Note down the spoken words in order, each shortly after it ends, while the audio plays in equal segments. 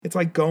It's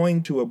like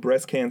going to a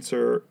breast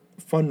cancer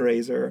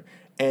fundraiser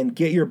and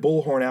get your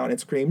bullhorn out and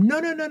scream,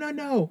 no, no, no, no,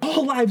 no.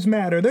 All lives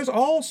matter. There's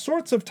all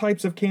sorts of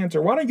types of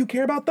cancer. Why don't you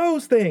care about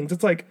those things?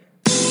 It's like...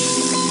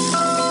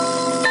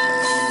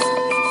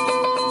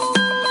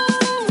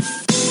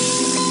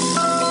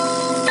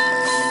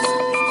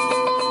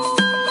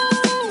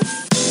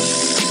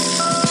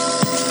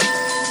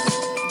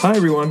 Hi,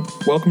 everyone.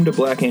 Welcome to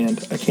Black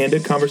And, a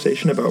candid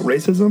conversation about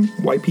racism,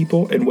 white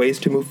people, and ways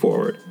to move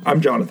forward. I'm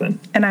Johnathan.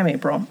 And I'm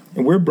April.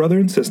 And we're brother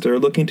and sister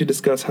looking to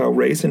discuss how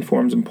race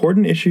informs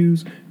important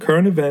issues,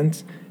 current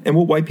events, and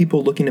what white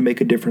people looking to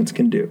make a difference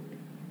can do.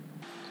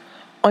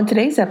 On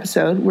today's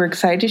episode, we're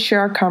excited to share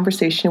our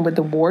conversation with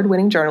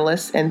award-winning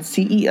journalist and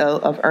CEO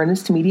of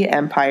Ernest Media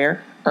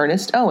Empire,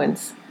 Ernest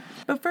Owens.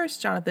 But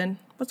first, Johnathan,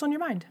 what's on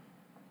your mind?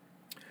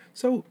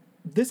 So,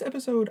 this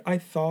episode, I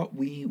thought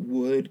we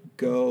would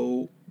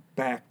go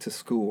back to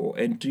school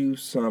and do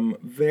some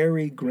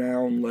very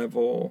ground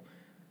level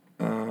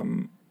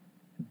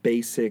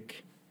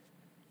basic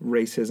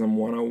racism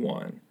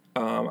 101.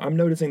 I'm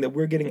noticing that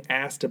we're getting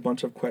asked a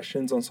bunch of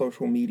questions on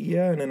social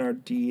media and in our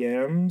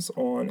DMs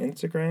on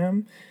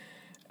Instagram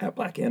at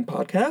Black and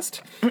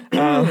Podcast.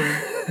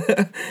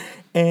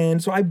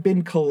 And so I've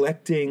been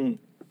collecting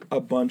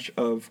a bunch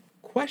of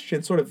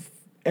questions, sort of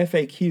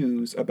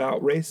FAQs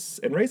about race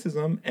and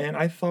racism, and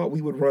I thought we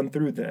would run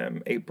through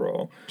them,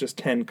 April, just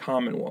 10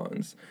 common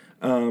ones.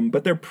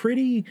 But they're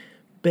pretty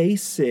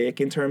basic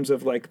in terms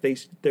of like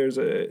there's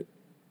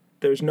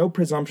no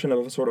presumption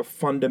of a sort of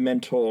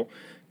fundamental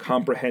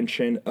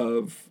comprehension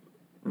of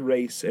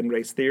race and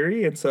race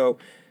theory. And so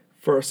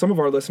for some of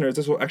our listeners,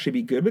 this will actually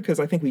be good because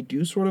I think we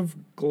do sort of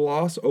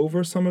gloss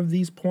over some of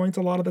these points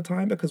a lot of the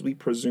time because we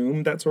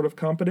presume that sort of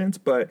competence.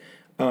 But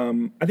I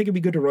think it'd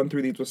be good to run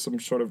through these with some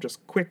sort of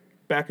just quick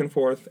back and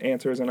forth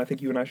answers, and I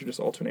think you and I should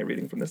just alternate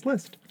reading from this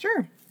list.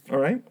 Sure. All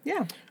right? Yeah.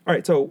 All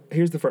right, so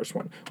here's the first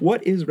one.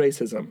 What is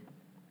racism?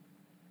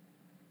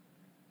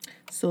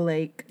 So,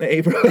 like...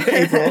 April.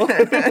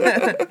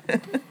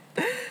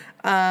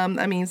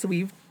 So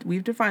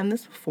we've defined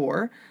this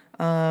before.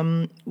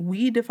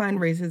 We define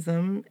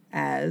racism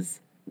as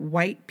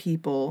white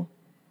people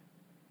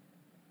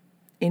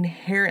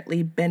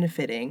inherently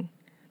benefiting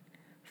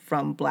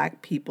from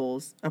black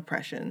people's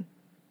oppression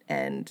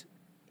and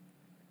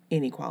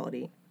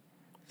inequality.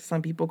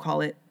 Some people call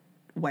it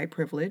white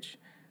privilege.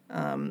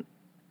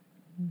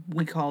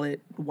 We call it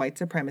white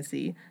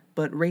supremacy.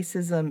 But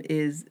racism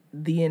is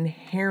the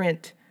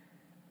inherent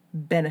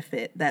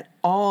benefit that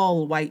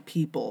all white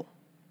people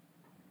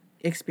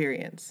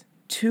experience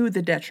to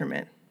the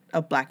detriment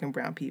of black and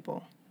brown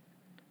people.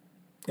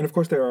 And of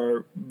course, there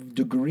are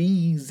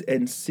degrees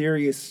of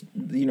seriousness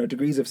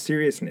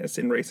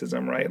in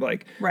racism, right?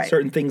 Like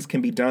certain things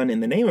can be done in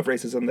the name of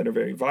racism that are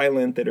very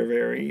violent,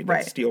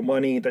 that steal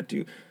money, that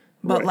do.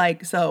 But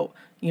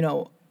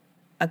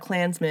a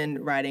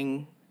Klansman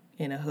riding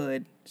in a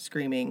hood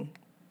screaming,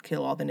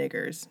 "Kill all the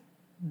niggers,"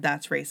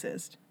 that's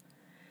racist.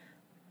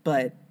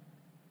 But,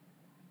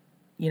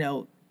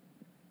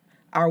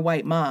 our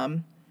white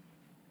mom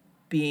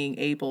being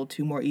able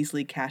to more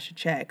easily cash a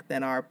check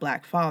than our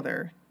black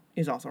father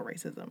is also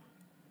racism.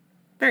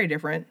 Very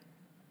different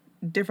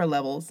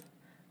levels,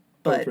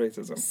 but both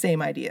racism.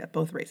 Same idea,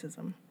 both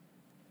racism.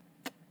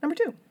 Number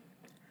 2,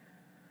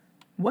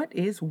 what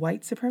is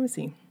white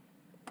supremacy?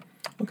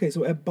 Okay,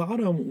 so at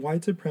bottom,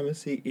 white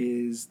supremacy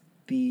is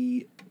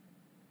the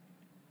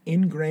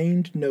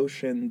ingrained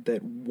notion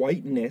that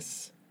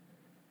whiteness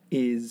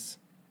is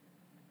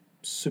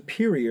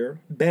superior,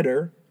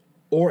 better,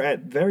 or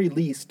at very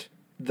least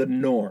the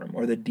norm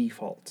or the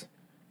default.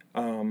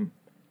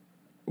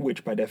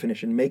 Which by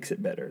definition makes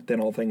it better than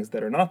all things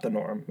that are not the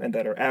norm and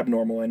that are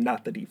abnormal and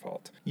not the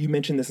default. You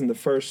mentioned this in the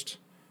first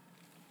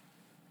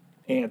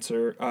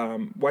answer.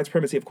 White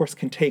supremacy, of course,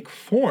 can take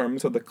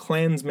forms. So the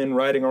Klansman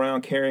riding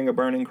around carrying a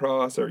burning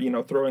cross or,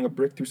 throwing a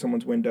brick through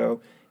someone's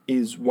window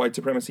is white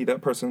supremacy.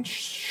 That person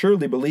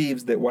surely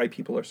believes that white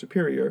people are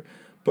superior.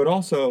 But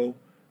also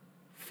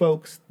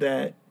folks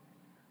that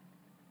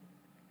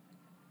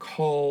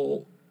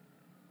call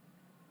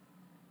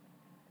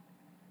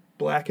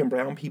black and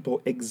brown people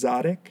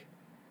exotic.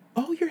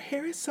 Oh, your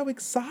hair is so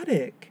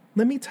exotic.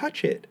 Let me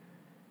touch it.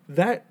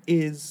 That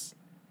is,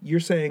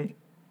 you're saying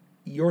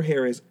your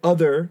hair is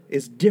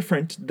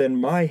different than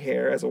my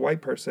hair as a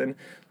white person,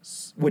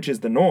 which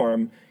is the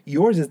norm.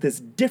 Yours is this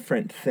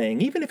different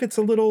thing. Even if it's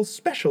a little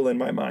special in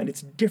my mind,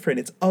 it's different.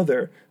 It's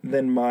other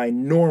than my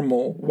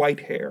normal white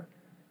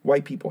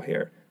people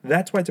hair.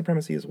 That's white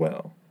supremacy as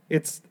well.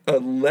 It's a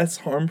less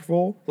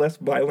harmful, less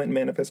violent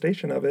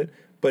manifestation of it,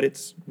 but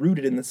it's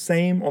rooted on the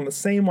same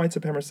white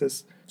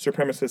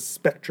supremacist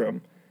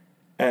spectrum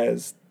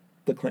as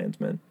the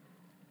Klansman.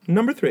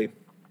 Number 3,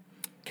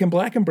 can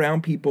black and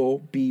brown people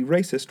be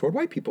racist toward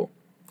white people?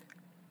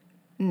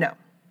 No,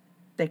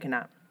 they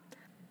cannot.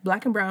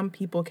 Black and brown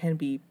people can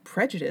be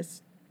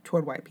prejudiced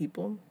toward white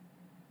people.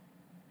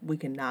 We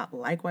can not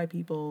like white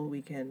people.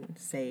 We can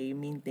say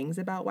mean things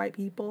about white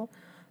people.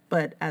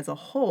 But as a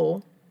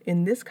whole,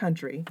 in this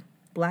country,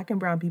 black and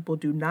brown people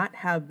do not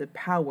have the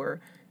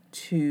power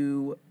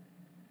to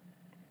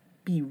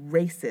be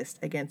racist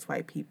against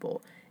white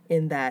people,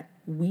 in that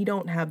we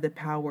don't have the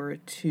power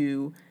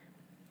to,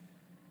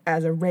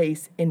 as a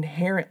race,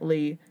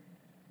 inherently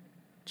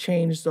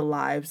change the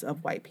lives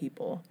of white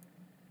people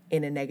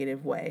in a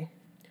negative way,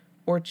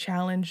 or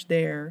challenge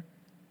their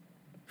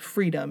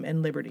freedom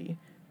and liberty,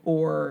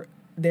 or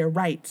their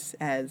rights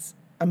as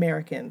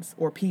Americans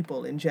or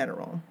people in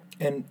general.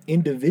 And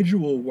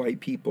individual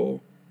white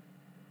people,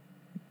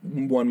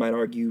 one might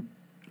argue,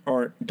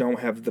 don't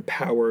have the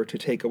power to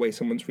take away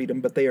someone's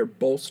freedom, but they are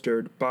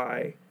bolstered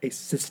by a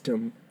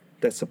system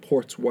that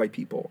supports white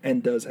people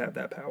and does have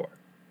that power.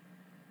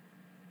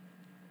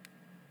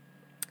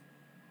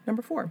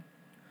 Number 4,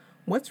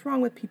 what's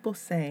wrong with people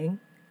saying,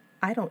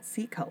 "I don't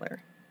see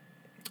color"?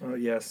 Oh,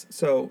 yes.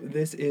 So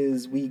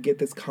we get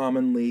this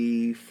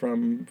commonly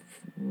from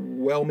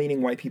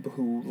well-meaning white people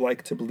who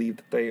like to believe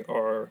that they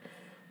are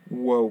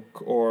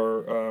woke or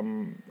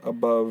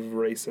above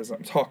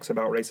racism, talks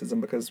about racism,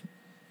 because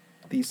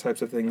these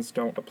types of things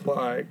don't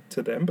apply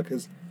to them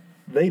because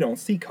they don't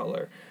see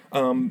color.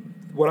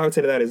 What I would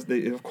say to that is,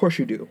 of course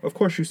you do. Of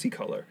course you see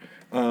color.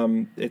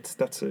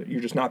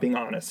 You're just not being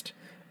honest.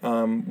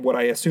 What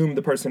I assume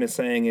the person is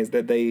saying is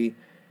that they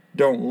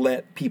don't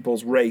let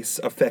people's race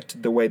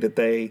affect the way that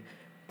they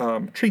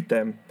treat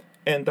them.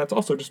 And that's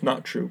also just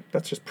not true.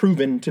 That's just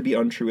proven to be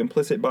untrue.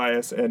 Implicit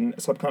bias and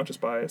subconscious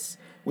bias,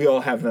 we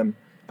all have them.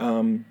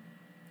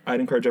 I'd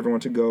encourage everyone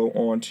to go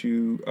on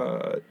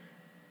to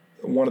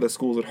one of the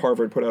schools at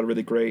Harvard put out a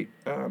really great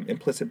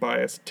implicit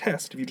bias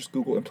test. If you just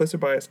Google implicit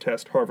bias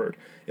test Harvard,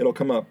 it'll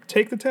come up.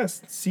 Take the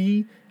test.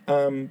 See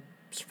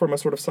from a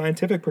sort of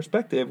scientific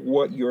perspective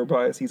what your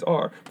biases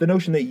are. The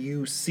notion that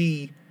you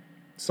see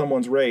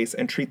someone's race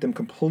and treat them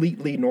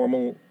completely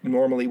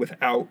normally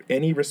without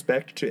any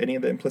respect to any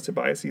of the implicit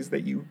biases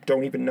that you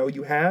don't even know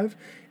you have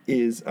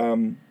is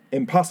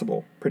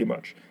impossible, pretty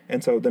much.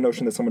 And so the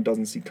notion that someone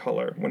doesn't see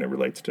color when it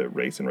relates to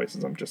race and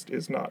racism just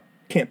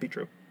can't be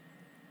true.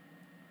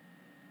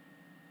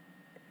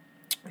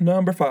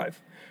 Number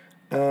 5,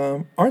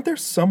 aren't there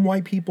some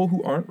white people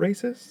who aren't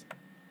racist?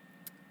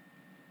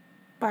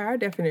 By our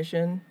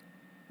definition,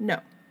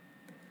 no.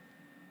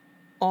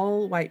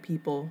 All white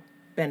people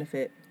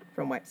benefit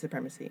from white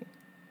supremacy.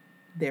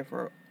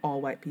 Therefore,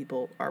 all white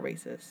people are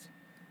racist.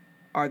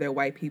 Are there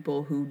white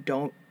people who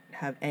don't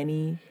have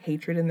any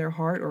hatred in their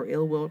heart or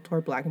ill will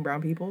toward black and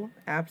brown people?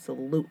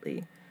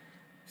 Absolutely.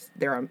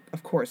 There are,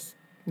 of course,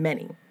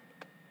 many.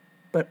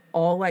 But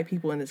all white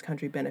people in this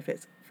country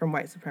benefit from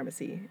white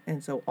supremacy,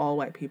 and so all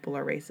white people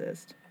are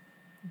racist.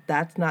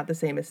 That's not the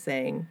same as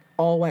saying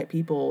all white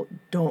people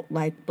don't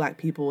like black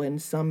people in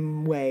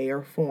some way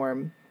or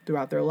form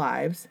throughout their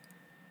lives,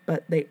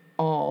 but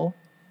all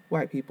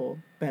white people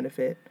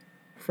benefit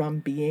from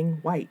being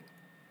white.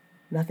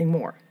 Nothing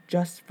more,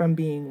 just from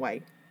being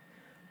white.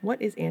 What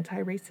is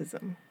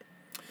anti-racism?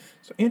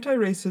 So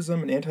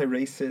anti-racism and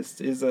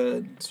anti-racist is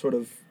a sort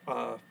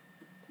of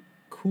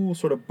cool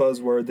sort of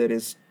buzzword that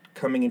is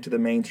coming into the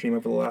mainstream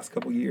over the last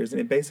couple years, and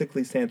it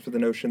basically stands for the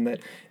notion that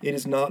it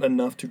is not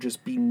enough to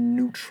just be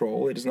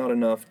neutral. It is not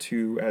enough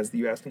to, as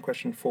you asked in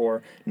question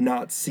 4,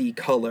 not see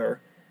color.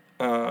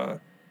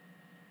 One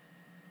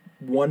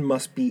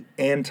must be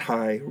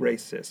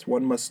anti-racist.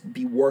 One must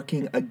be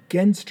working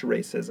against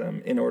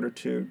racism in order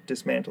to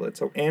dismantle it.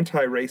 So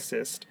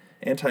anti-racism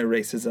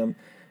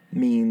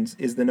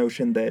is the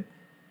notion that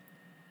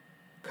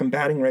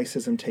combating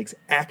racism takes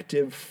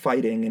active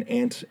fighting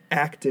and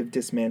active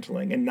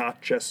dismantling, and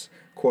not just,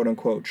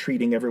 quote-unquote,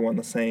 treating everyone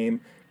the same,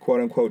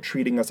 quote-unquote,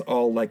 treating us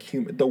all like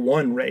the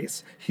one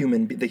race,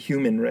 the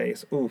human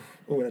race. Ooh,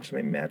 that just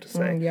made me mad to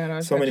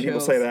say. So many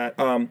people say that.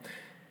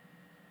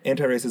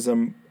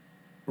 Anti-racism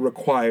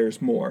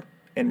requires more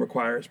and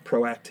requires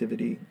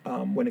proactivity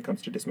when it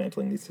comes to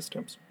dismantling these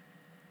systems.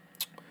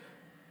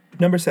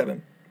 Number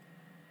 7,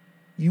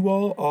 you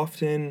all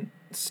often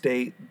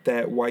state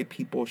that white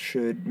people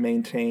should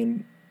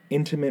maintain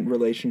intimate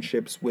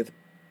relationships with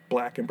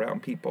black and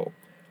brown people.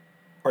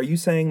 Are you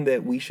saying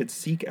that we should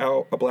seek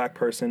out a black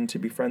person to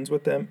be friends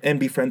with them and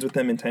be friends with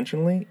them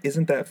intentionally?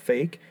 Isn't that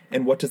fake?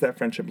 And what does that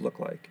friendship look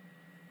like?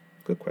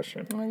 Good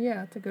question. Oh, yeah,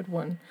 that's a good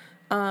one.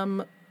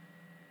 There's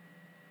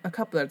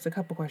a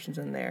couple questions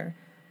in there.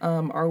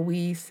 Are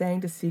we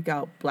saying to seek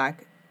out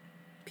black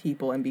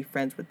people and be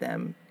friends with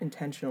them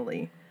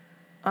intentionally?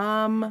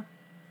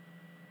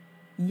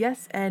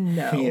 Yes and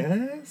no.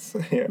 Yes?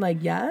 Yeah. Like,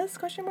 yes?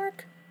 Question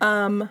mark?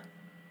 I'm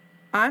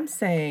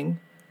saying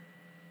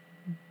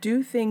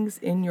do things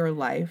in your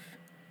life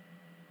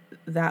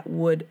that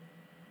would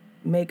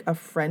make a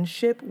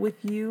friendship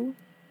with you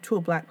to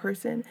a black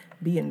person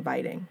be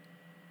inviting.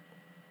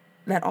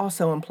 That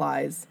also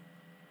implies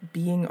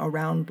being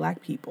around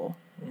black people.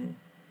 Mm.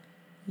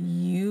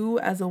 You,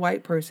 as a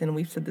white person,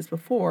 we've said this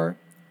before,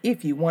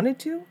 if you wanted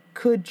to,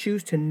 could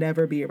choose to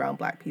never be around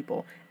black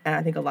people. And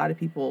I think a lot of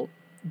people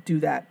do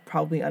that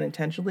probably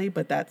unintentionally,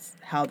 but that's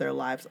how their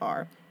lives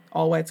are.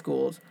 All white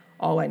schools,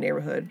 all white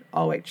neighborhood,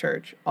 all white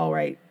church, all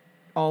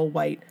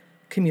white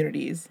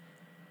communities.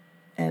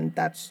 And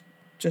that's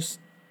just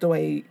the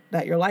way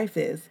that your life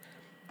is.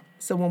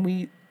 So when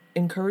we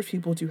encourage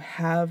people to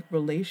have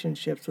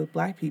relationships with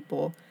Black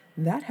people,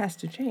 that has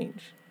to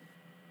change.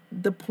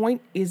 The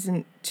point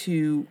isn't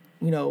to,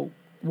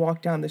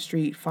 walk down the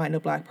street, find a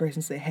Black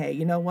person, say, hey,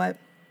 you know what?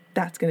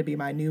 That's going to be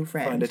my new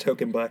friend. Find a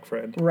token Black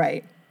friend.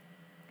 Right.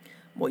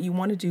 What you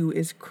want to do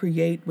is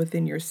create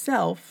within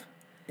yourself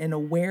an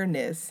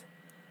awareness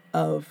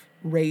of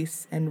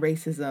race and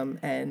racism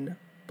and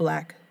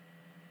Black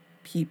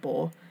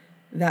people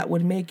that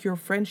would make your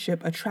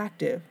friendship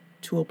attractive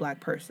to a Black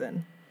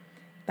person.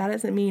 That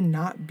doesn't mean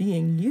not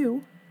being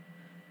you,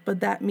 but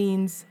that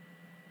means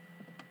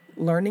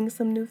learning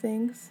some new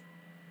things,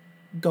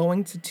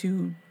 going to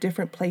two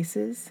different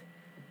places,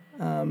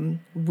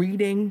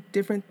 reading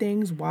different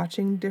things,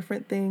 watching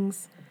different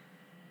things,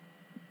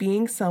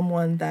 being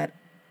someone that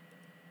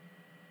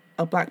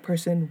a Black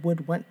person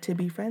would want to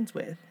be friends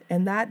with.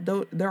 And that,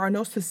 though, there are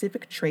no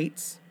specific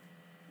traits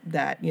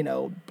that,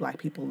 Black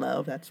people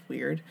love. That's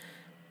weird.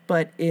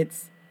 But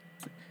it's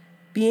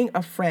being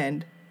a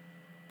friend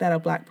that a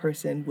Black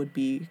person would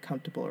be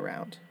comfortable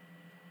around.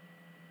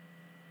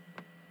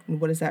 And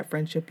what does that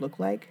friendship look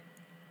like?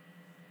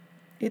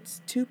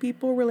 It's two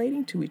people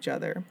relating to each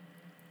other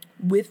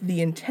with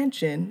the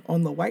intention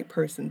on the white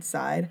person's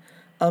side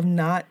of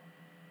not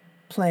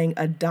playing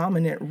a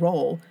dominant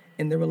role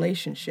in the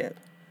relationship,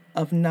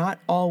 of not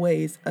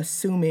always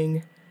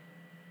assuming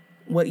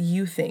what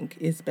you think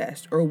is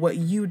best or what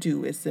you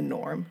do is the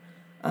norm.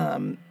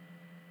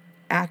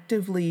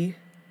 Actively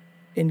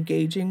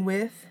engaging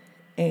with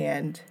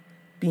and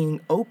being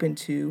open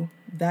to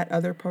that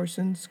other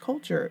person's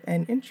culture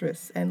and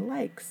interests and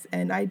likes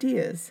and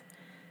ideas,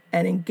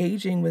 and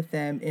engaging with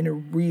them in a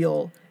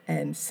real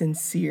and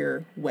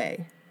sincere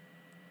way.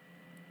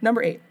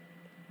 Number 8,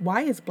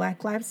 why is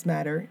Black Lives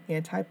Matter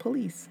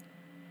anti-police?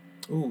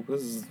 Ooh,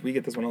 we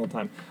get this one all the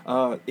time.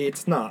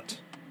 It's not.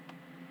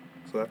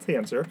 So that's the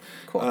answer.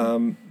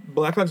 Cool.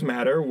 Black Lives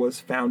Matter was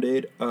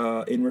founded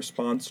in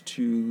response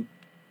to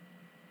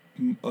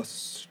a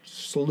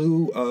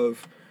slew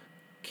of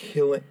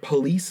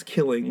police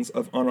killings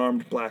of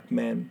unarmed Black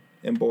men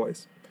and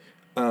boys.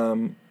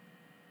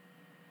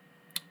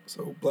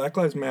 So Black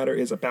Lives Matter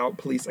is about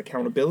police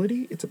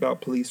accountability. It's about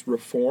police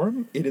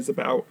reform. It is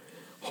about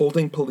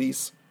holding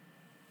police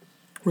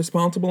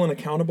responsible and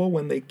accountable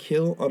when they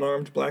kill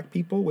unarmed Black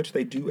people, which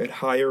they do at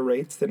higher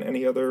rates than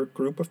any other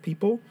group of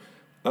people.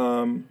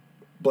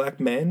 Black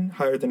men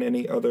higher than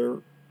any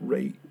other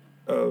rate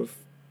of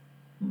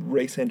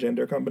race and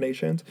gender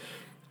combinations.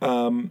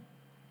 And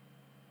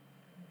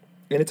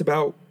it's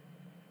about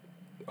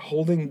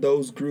holding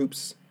those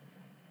groups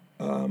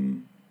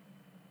to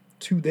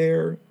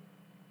their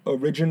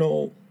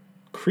original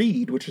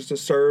creed, which is to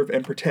serve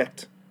and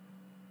protect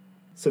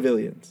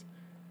civilians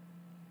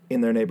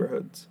in their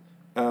neighborhoods.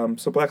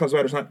 So Black Lives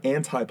Matter is not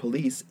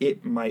anti-police.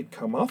 It might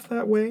come off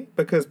that way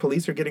because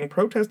police are getting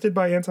protested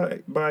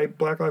by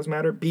Black Lives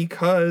Matter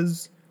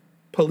because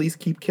police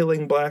keep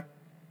killing Black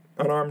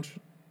unarmed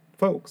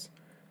folks.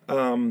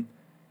 So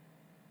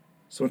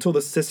until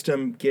the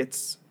system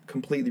gets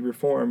completely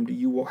reformed,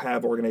 you will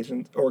have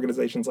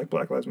organizations like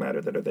Black Lives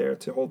Matter that are there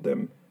to hold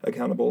them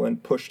accountable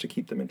and push to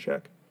keep them in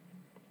check.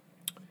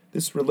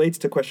 This relates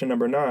to question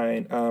number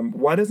 9.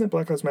 Why doesn't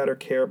Black Lives Matter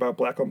care about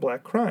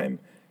Black-on-Black crime?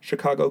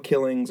 Chicago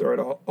killings are at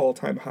an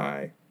all-time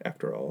high,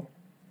 after all.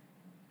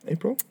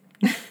 April?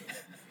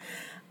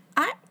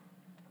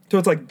 So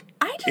it's like,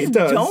 I just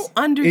don't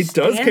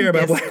understand it does care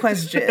about this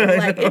question.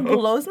 Like, it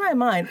blows my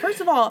mind.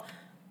 First of all,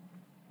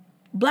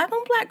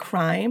 Black-on-Black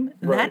crime,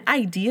 right. That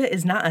idea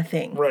is not a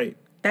thing. Right.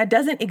 That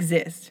doesn't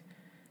exist.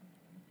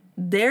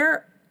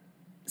 Their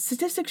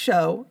statistics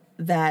show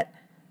that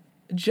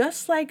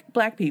just like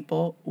Black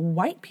people,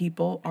 white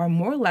people are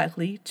more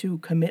likely to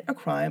commit a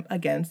crime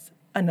against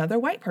another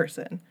white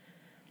person.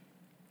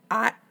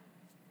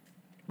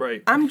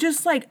 Right. I'm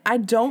just like, I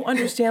don't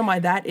understand why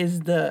that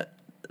is the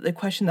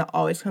question that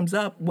always comes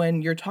up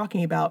when you're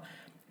talking about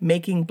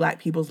making Black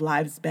people's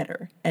lives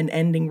better and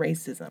ending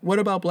racism. What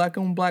about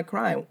Black-on-Black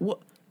crime?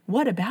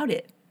 What about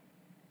it?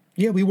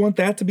 Yeah, we want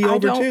that to be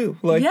over too.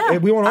 Like, yeah,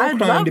 we want all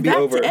crime to be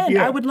over. To end.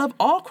 Yeah. I would love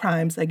all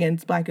crimes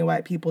against Black and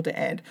white people to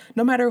end,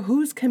 no matter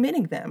who's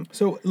committing them.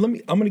 So I'm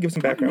going to give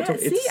some background. I'm mad.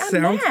 So it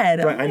sounds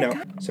mad. Right, I know.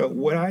 God. So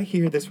when I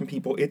hear this from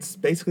people, it's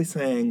basically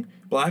saying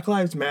Black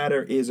Lives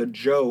Matter is a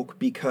joke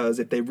because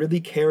if they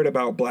really cared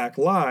about Black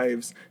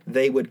lives,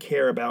 they would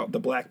care about the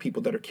Black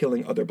people that are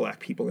killing other Black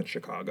people in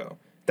Chicago.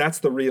 That's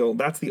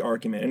the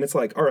argument. And it's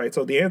like, all right,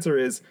 so the answer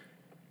is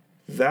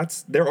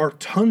there are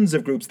tons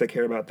of groups that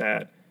care about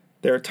that.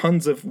 There are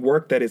tons of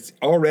work that is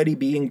already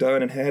being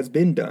done and has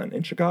been done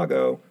in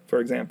Chicago, for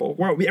example.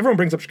 Well, everyone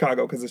brings up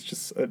Chicago because it's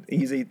just an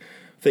easy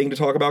thing to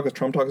talk about because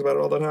Trump talks about it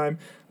all the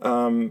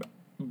time.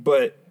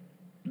 But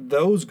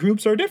those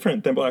groups are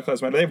different than Black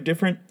Lives Matter. They have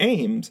different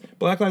aims.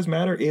 Black Lives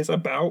Matter is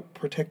about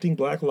protecting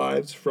Black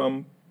lives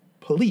from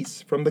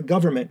police, from the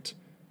government.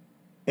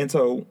 And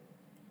so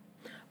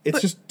it's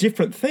just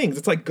different things.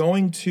 It's like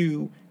going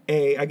to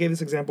I gave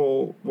this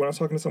example when I was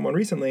talking to someone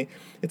recently.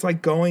 It's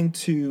like going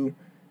to...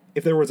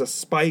 If there was a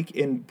spike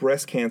in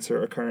breast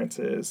cancer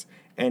occurrences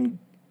and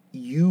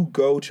you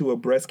go to a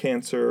breast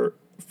cancer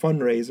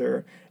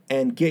fundraiser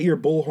and get your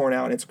bullhorn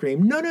out and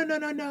scream, no, no, no,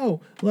 no,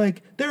 no.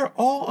 Like, there are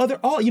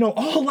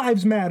all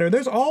lives matter.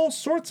 There's all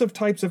sorts of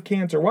types of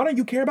cancer. Why don't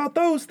you care about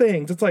those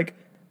things? It's like,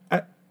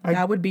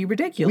 that would be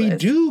ridiculous. We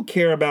do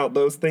care about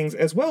those things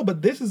as well,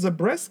 but this is a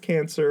breast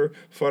cancer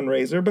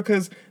fundraiser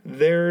because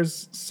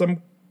there's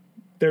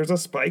a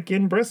spike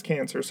in breast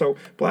cancer. So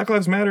Black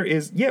Lives Matter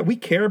is, we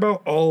care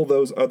about all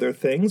those other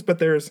things, but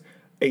there's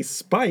a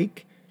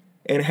spike,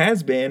 and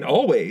has been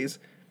always,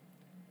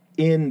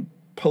 in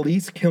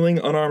police killing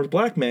unarmed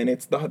black men.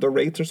 It's the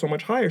rates are so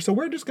much higher. So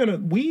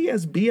we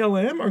as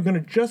BLM are gonna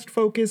just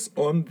focus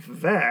on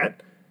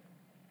that.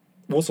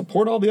 We'll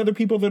support all the other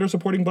people that are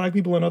supporting black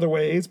people in other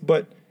ways,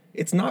 but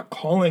it's not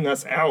calling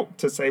us out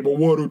to say, well,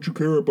 why don't you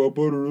care about,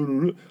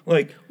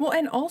 like. Well,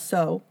 and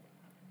also,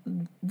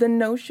 the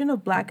notion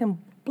of black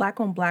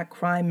on black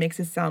crime makes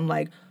it sound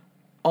like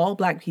all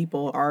black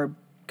people are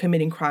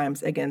committing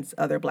crimes against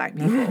other black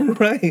people.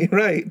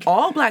 Right.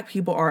 All black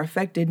people are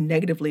affected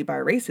negatively by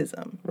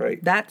racism.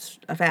 Right. That's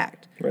a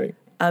fact. Right.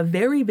 A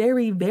very,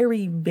 very,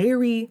 very,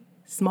 very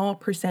small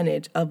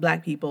percentage of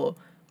black people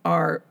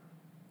are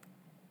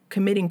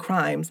committing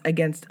crimes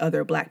against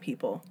other black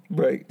people.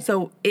 Right.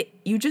 So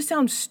you just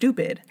sound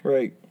stupid.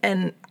 Right.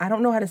 And I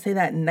don't know how to say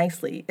that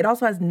nicely. It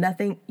also has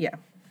nothing. Yeah.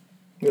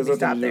 Let me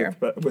stop there.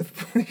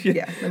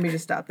 Let me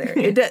just stop there.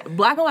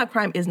 Black on black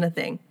crime isn't a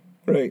thing.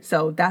 Right.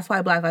 So that's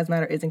why Black Lives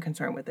Matter isn't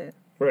concerned with it.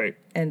 Right.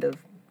 End of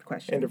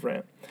question. End of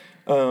rant.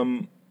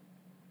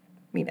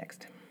 Me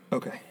next.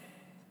 Okay.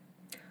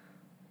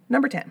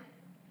 Number 10.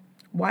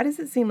 Why does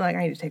it seem like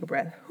I need to take a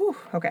breath? Whew,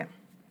 okay.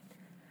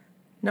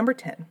 Number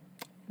 10.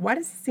 Why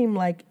does it seem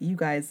like you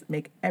guys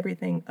make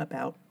everything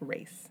about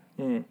race?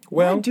 Well,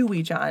 why do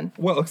we, John?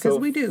 Well, so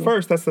we do.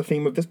 First, that's the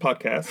theme of this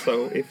podcast.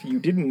 So if you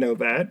didn't know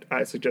that,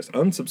 I suggest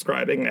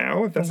unsubscribing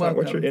now if that's not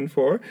what you're in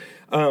for.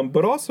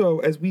 But also,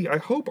 as I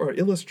hope, are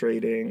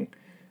illustrating,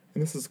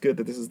 and this is good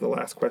that this is the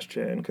last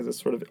question because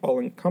it's sort of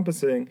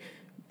all-encompassing,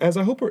 as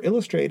I hope we're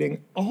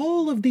illustrating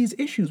all of these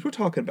issues. We're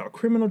talking about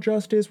criminal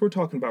justice. We're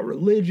talking about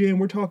religion.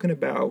 We're talking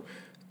about,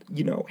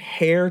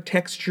 hair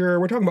texture.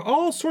 We're talking about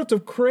all sorts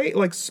of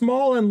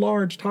small and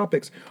large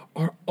topics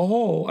are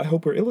all, I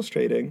hope we're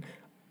illustrating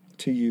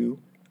to you,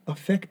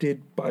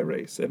 affected by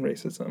race and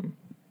racism.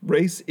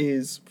 Race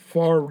is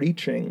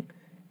far-reaching,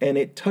 and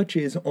it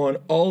touches on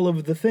all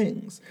of the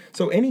things.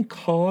 So any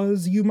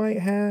cause you might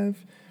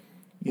have,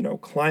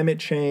 climate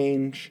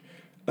change,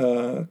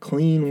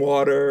 clean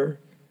water,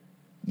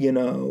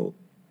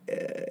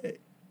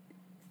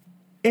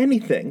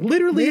 anything,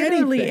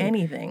 literally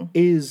anything,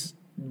 is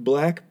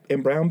black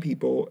and brown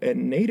people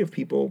and Native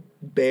people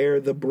bear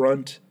the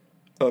brunt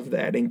of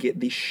that and get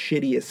the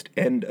shittiest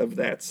end of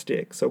that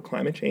stick. So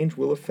climate change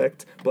will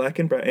affect black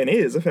and brown, and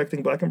is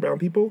affecting black and brown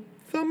people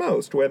the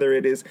most, whether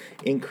it is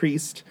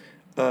increased,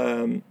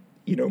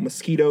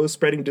 mosquitoes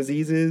spreading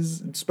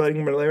diseases,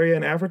 spreading malaria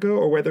in Africa,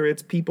 or whether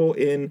it's people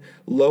in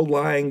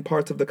low-lying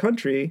parts of the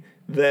country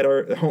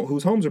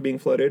whose homes are being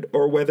flooded,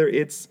 or whether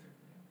it's,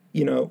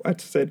 I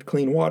said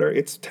clean water,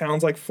 it's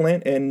towns like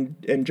Flint and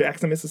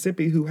Jackson,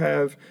 Mississippi, who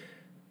have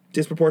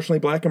disproportionately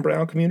black and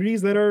brown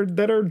communities that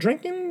are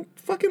drinking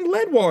fucking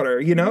lead water,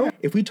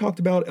 If we talked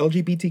about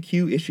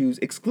LGBTQ issues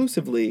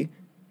exclusively,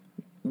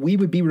 we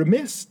would be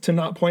remiss to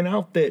not point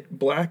out that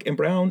black and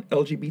brown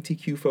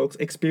LGBTQ folks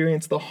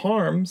experience the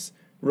harms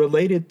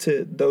related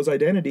to those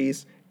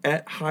identities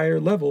at higher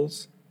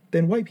levels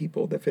than white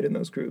people that fit in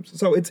those groups.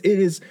 So it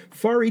is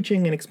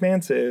far-reaching and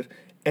expansive,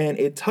 and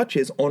it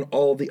touches on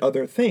all the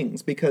other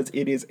things because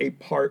it is a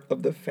part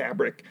of the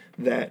fabric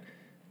that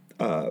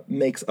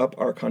makes up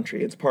our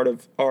country. It's part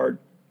of our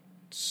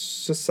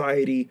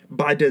society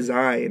by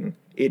design.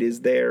 It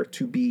is there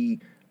to be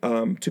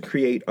to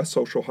create a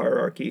social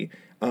hierarchy.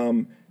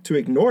 To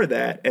ignore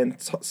that and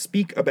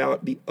speak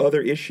about the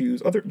other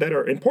issues that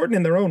are important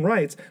in their own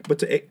rights, but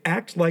to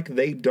act like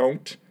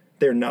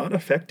they're not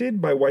affected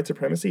by white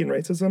supremacy and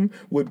racism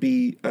would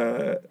be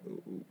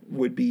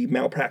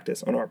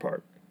malpractice on our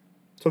part.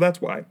 So that's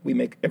why we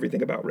make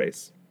everything about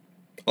race.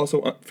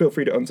 Also, feel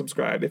free to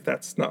unsubscribe if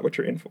that's not what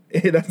you're in for.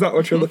 That's not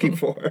what you're looking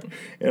for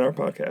in our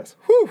podcast.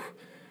 Whew.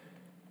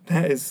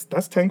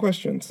 That's 10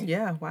 questions.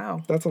 Yeah,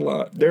 wow. That's a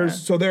lot. There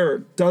are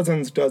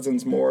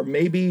dozens more.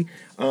 Maybe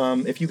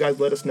if you guys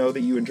let us know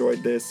that you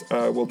enjoyed this,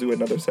 we'll do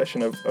another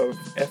session of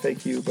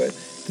FAQ. But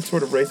this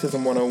sort of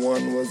Racism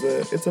 101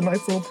 it's a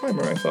nice little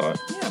primer, I thought.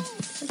 Yeah,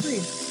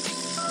 agreed.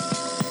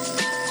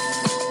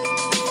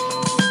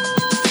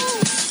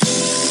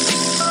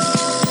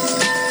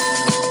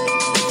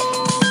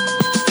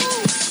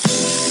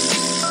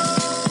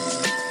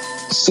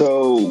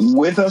 So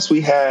with us,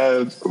 we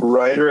have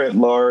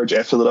writer-at-large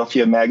at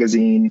Philadelphia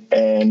Magazine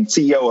and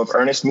CEO of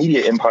Ernest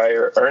Media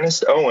Empire,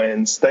 Ernest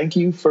Owens. Thank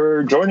you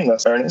for joining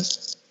us,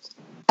 Ernest.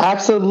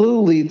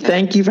 Absolutely.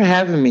 Thank you for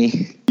having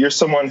me. You're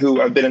someone who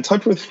I've been in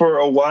touch with for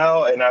a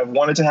while, and I've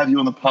wanted to have you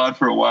on the pod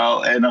for a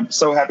while, and I'm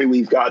so happy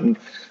we've gotten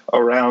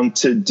around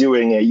to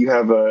doing it. You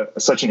have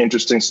such an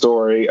interesting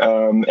story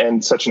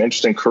and such an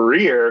interesting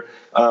career.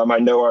 I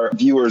know our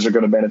viewers are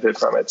going to benefit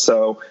from it.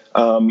 So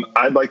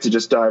I'd like to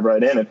just dive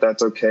right in, if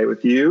that's okay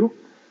with you.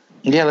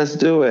 Yeah, let's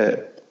do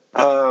it.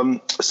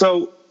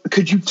 So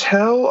could you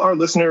tell our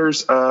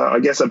listeners, I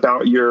guess,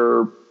 about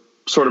your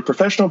sort of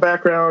professional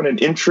background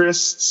and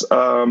interests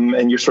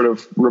and your sort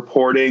of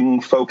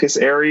reporting focus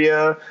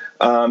area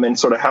and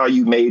sort of how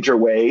you made your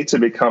way to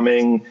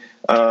becoming,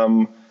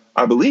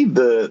 I believe,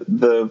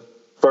 the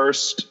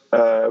first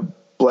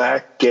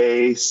Black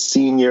gay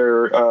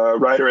senior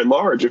writer at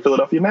large at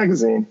Philadelphia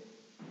Magazine?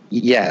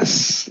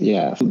 Yes,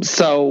 yeah.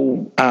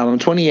 So I'm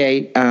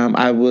 28.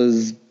 I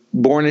was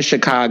born in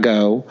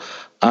Chicago,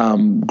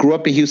 grew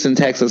up in Houston,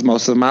 Texas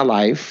most of my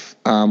life,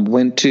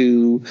 went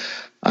to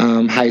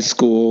high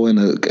school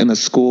in a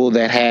school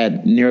that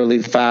had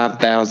nearly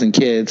 5,000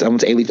 kids. I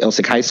went to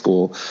Elsick High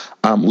School.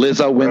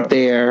 Lizzo went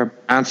there.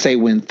 Beyonce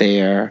went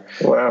there.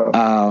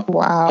 Wow.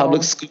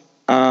 Public school.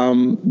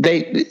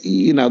 They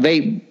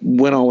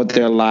went on with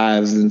their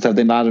lives and stuff.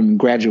 They allowed them to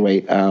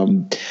graduate.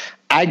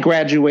 I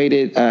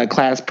graduated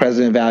class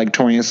president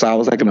valedictorian, so I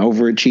was like an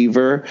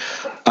overachiever.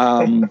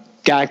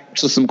 Got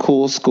to some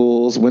cool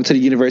schools. Went to the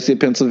University of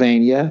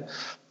Pennsylvania.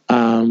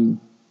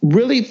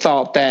 Really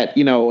thought that,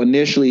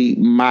 initially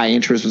my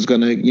interest was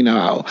going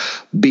to,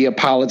 be a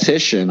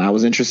politician. I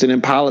was interested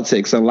in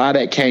politics. A lot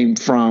of that came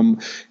from,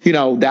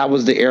 that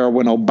was the era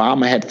when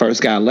Obama had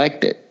first got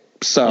elected.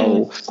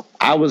 So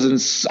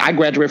I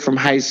graduated from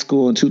high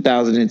school in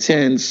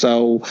 2010.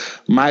 So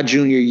my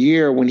junior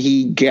year, when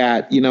he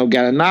got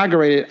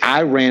inaugurated,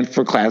 I ran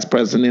for class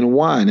president and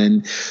won.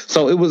 And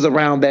so it was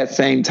around that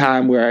same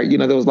time where,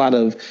 there was a lot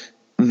of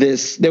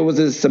there was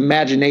this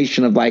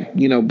imagination of like,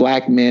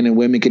 Black men and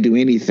women could do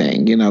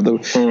anything,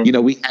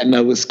 we had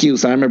no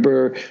excuse. I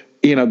remember,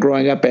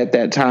 growing up at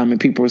that time and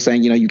people were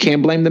saying, you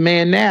can't blame the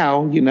man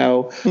now,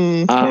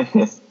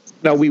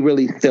 no, we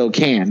really still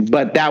can.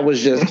 But that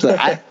was just,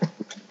 that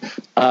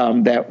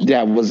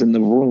was in the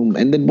room.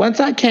 And then once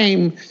I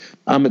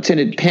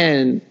attended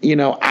Penn,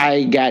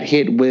 I got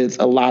hit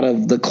with a lot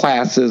of the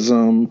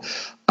classism,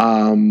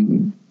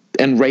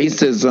 and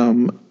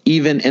racism,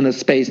 even in a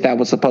space that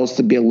was supposed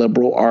to be a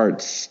liberal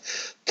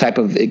arts type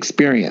of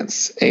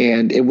experience.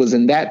 And it was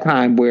in that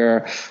time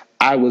where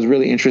I was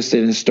really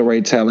interested in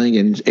storytelling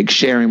and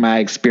sharing my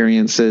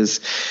experiences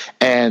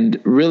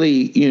and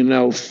really,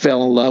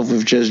 fell in love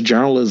with just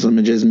journalism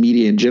and just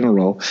media in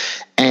general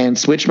and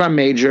switched my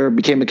major,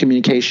 became a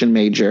communication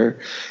major,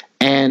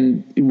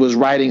 and was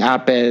writing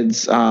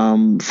op-eds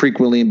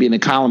frequently and being a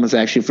columnist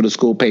actually for the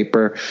school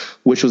paper,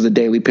 which was the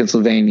Daily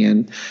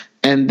Pennsylvanian.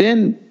 And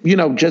then,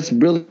 just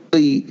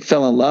really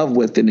fell in love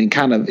with it and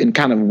kind of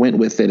went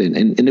with it.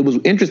 And it was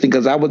interesting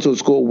because I went to a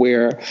school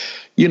where,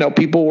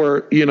 people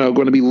were,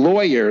 going to be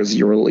lawyers.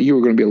 You were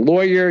going to be a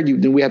lawyer.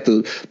 Then we had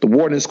the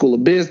Wharton School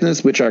of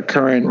Business, which our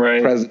current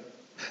president,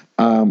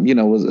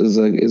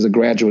 is a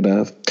graduate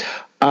of.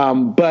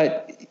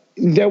 But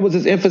there was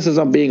this emphasis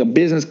on being a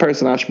business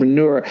person,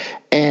 entrepreneur,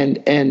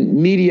 and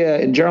media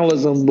and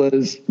journalism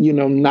was,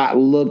 not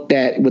looked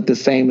at with the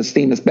same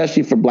esteem,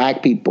 especially for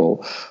Black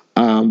people.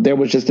 There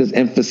was just this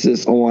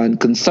emphasis on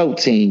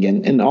consulting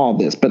and all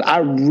this. But I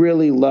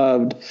really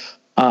loved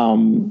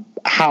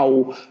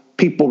how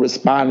people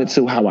responded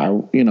to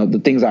how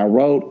the things I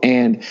wrote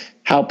and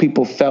how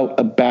people felt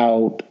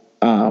about,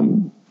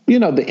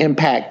 the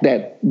impact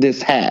that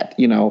this had.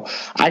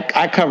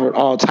 I covered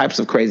all types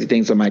of crazy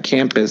things on my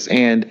campus.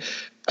 And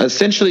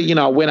essentially,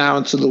 I went out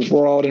into the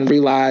world and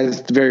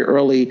realized very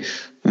early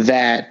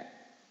that,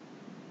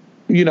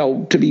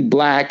 to be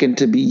Black and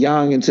to be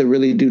young and to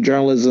really do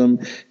journalism,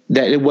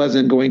 that it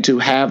wasn't going to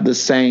have the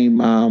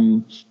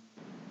same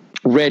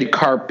red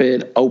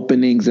carpet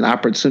openings and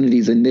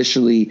opportunities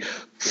initially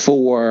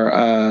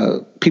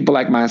for people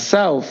like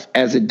myself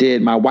as it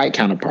did my white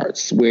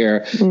counterparts,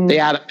 where they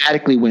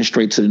automatically went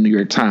straight to the New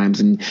York Times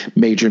and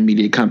major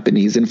media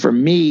companies. And for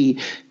me,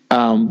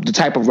 the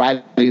type of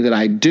writing that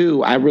I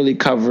do, I really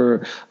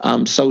cover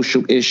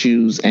social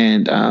issues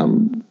and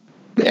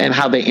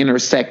how they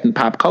intersect in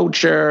pop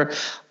culture,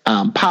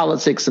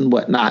 politics and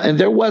whatnot. And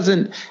there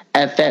wasn't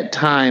at that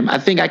time, I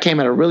think I came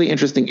at a really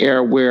interesting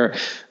era where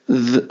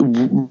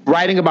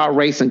writing about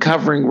race and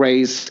covering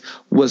race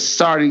was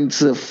starting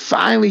to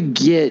finally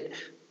get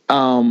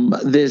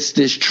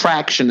this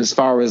traction as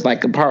far as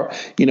like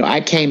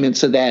I came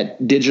into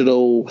that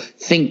digital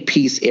think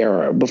piece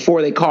era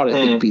before they called it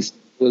think piece.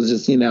 It was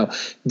just,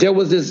 there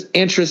was this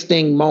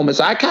interesting moment.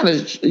 So I kind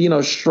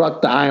of,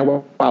 struck the iron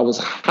while I was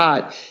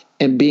hot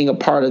and being a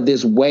part of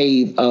this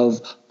wave of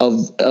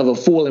a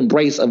full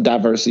embrace of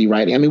diversity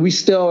writing. I mean, we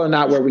still are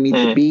not where we need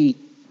to be,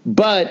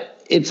 but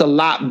it's a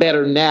lot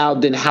better now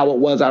than how it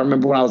was. I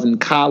remember when I was in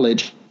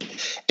college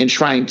and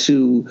trying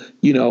to,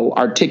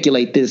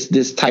 articulate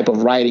this type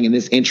of writing and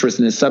this interest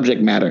in this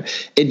subject matter.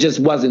 It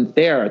just wasn't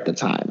there at the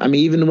time. I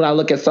mean, even when I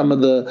look at some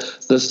of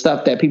the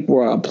stuff that people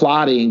were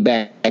applauding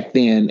back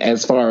then,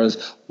 as far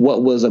as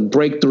what was a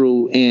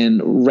breakthrough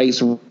in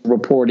race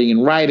reporting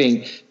and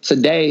writing,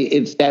 today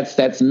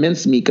that's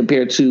mincemeat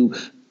compared to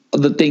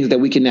the things that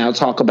we can now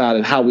talk about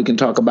and how we can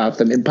talk about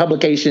them, and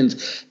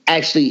publications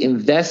actually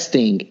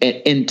investing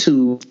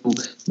into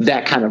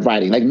that kind of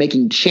writing, like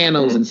making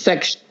channels and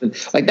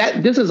sections like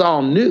that. This is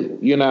all new,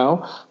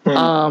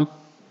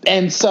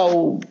 and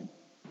so,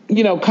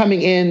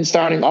 coming in,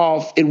 starting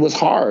off, it was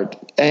hard,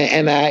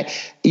 and I,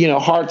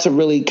 hard to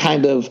really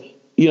kind of,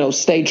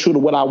 stay true to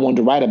what I wanted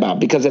to write about,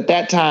 because at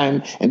that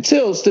time,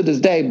 until to this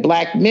day,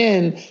 Black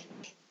men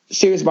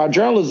serious about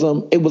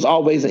journalism, it was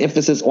always an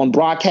emphasis on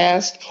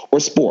broadcast or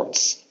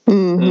sports.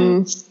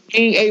 Mm-hmm.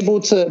 Being able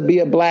to be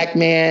a Black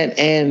man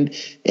and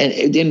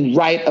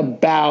write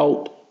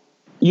about,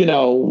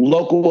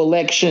 local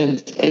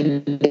elections,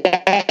 and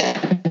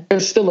that,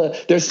 there's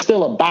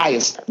still a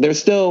bias. There's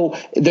still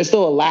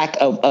a lack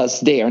of us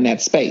there in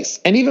that space.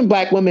 And even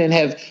Black women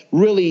have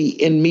really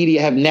in media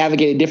have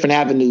navigated different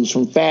avenues,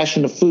 from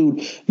fashion to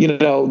food.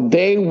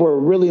 They were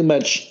really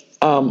much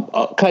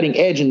cutting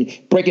edge and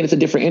breaking into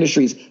different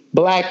industries.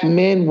 Black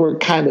men were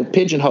kind of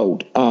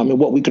pigeonholed in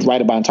what we could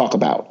write about and talk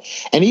about.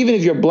 And even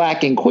if you're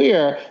Black and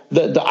queer,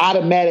 the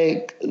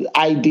automatic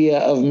idea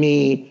of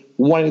me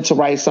wanting to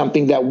write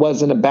something that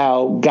wasn't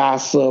about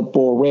gossip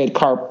or red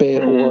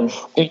carpet or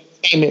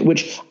entertainment,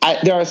 which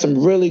there are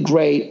some really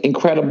great,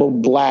 incredible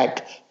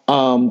Black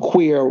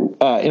queer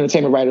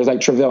entertainment writers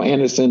like Tre'vell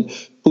Anderson,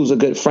 who's a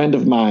good friend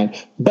of mine.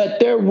 But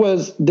there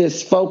was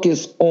this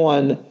focus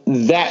on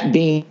that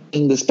being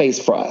the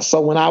space for us. So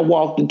when I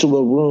walked into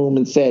a room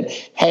and said,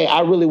 hey,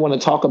 I really want to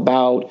talk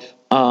about,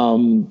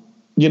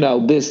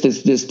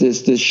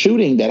 this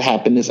shooting that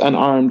happened, this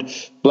unarmed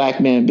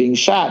Black man being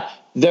shot,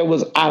 there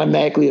was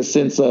automatically a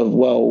sense of,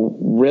 well,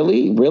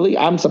 really?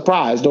 I'm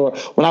surprised. Or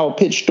when I would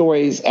pitch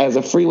stories as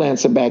a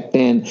freelancer back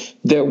then,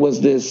 there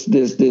was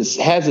this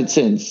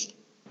hesitance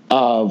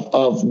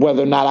of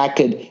whether or not I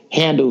could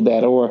handle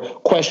that, or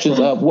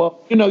questions of,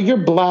 well, you're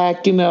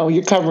Black,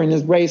 you're covering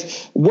this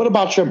race. What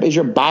about is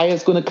your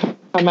bias going to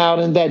come out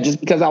in that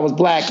just because I was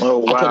Black? Oh,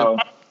 wow.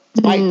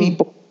 White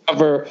people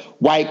cover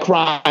white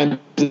crime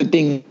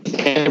things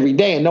every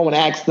day, and no one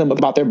asks them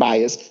about their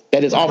bias.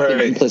 That is often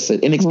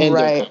implicit.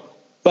 Right.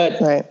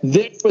 But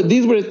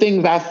these were the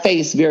things I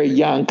faced very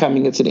young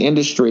coming into the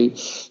industry.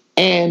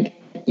 And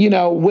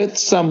with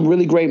some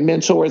really great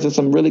mentors and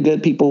some really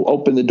good people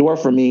open the door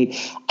for me,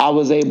 I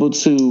was able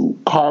to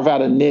carve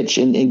out a niche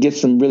and get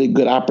some really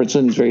good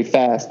opportunities very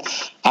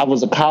fast. I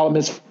was a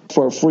columnist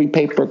for a free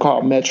paper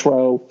called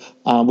Metro,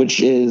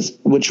 which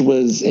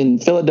was in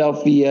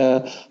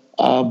Philadelphia,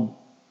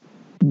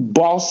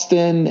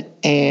 Boston,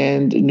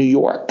 and New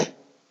York.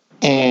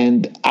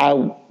 And I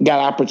got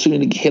an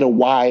opportunity to hit a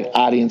wide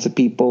audience of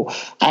people.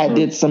 I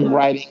did some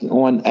writing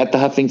at the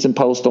Huffington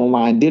Post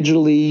online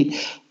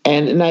digitally.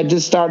 And I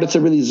just started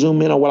to really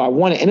zoom in on what I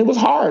wanted. And it was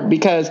hard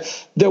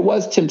because there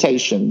was the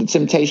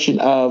temptation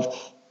of,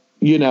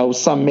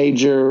 some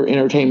major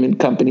entertainment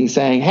company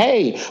saying,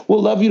 hey,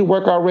 we'll love you to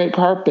work our red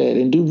carpet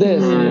and do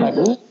this. And you're like,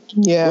 ooh,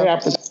 yeah.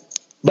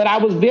 But I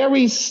was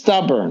very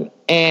stubborn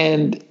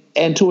and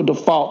to a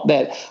default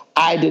that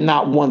I did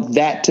not want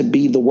that to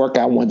be the work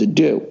I wanted to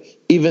do,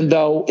 even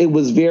though it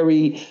was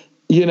very,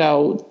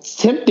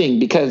 tempting,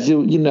 because,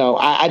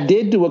 I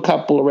did do a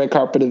couple of red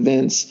carpet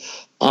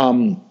events,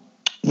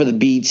 for the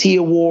BET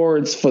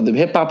Awards, for the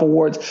Hip Hop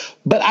Awards.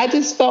 But I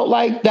just felt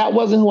like that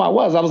wasn't who I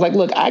was. I was like,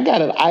 look, I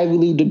got an Ivy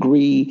League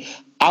degree.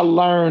 I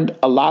learned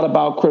a lot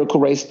about critical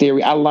race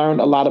theory. I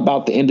learned a lot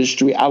about the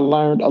industry. I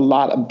learned a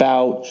lot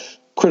about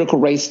critical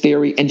race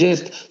theory and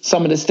just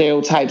some of the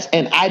stereotypes.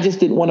 And I just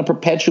didn't want to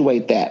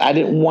perpetuate that. I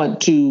didn't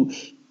want to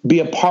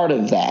be a part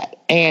of that.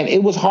 And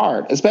it was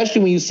hard,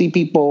 especially when you see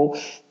people,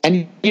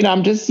 and,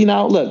 I'm just,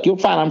 look, you'll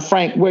find I'm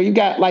frank, where you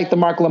got like the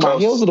Mark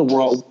Lamont Hills of the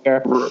world,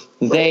 where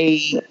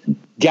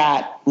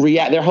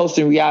they're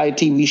hosting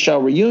reality TV show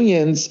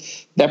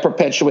reunions that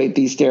perpetuate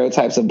these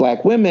stereotypes of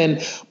Black women,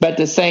 but at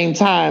the same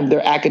time,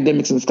 they're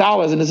academics and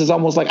scholars, and this is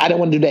almost like, I didn't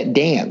want to do that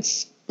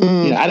dance.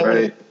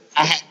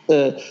 I had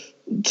to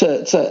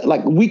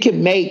like, we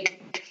can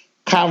make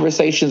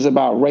conversations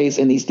about race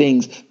and these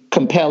things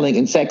compelling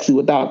and sexy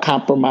without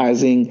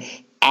compromising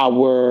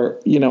our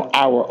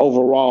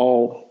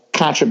overall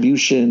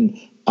contribution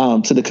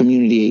to the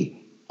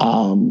community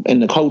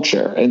and the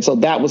culture. And so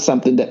that was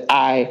something that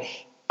I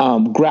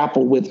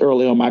grappled with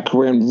early on in my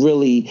career, and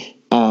really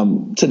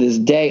to this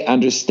day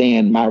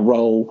understand my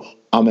role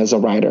as a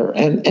writer.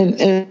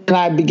 And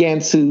I began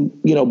to,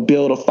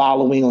 build a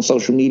following on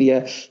social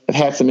media. I've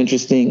had some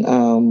interesting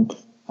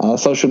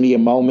social media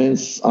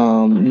moments,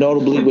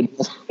 notably with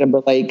Justin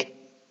Timberlake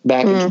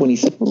back in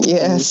 2016.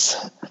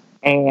 Yes.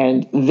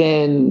 And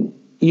then,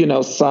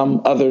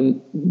 some other,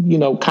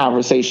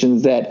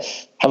 conversations that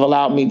have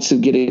allowed me to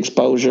get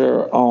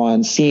exposure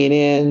on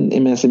CNN,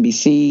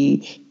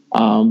 MSNBC,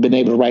 been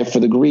able to write for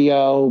the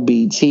Griot,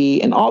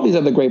 BT, and all these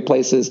other great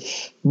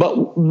places.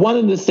 But one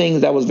of the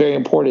things that was very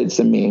important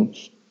to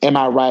me in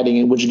my writing,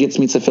 and which gets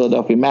me to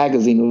Philadelphia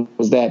Magazine,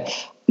 was that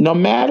no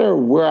matter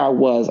where I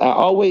was, I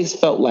always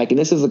felt like, and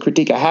this is a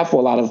critique I have for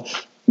a lot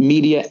of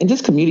media and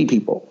just community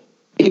people,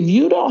 if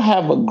you don't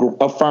have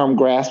a firm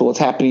grasp of what's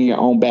happening in your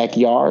own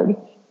backyard,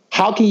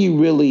 how can you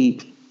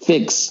really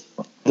fix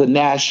the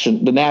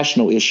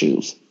national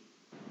issues?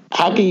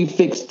 How can you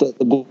fix the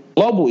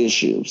global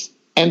issues?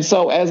 And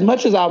so as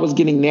much as I was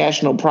getting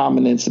national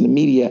prominence in the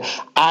media,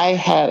 I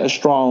had a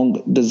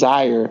strong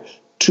desire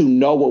to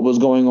know what was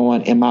going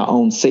on in my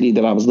own city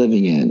that I was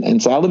living in.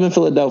 And so I live in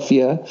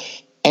Philadelphia,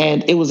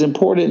 and it was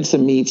important to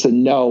me to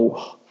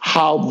know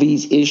how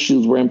these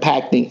issues were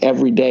impacting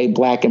everyday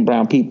Black and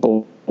brown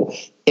people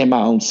in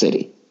my own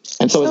city.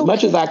 And so as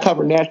much as I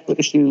cover national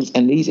issues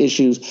and these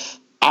issues,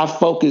 I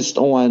focused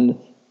on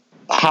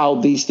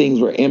how these things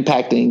were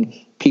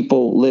impacting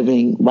people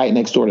living right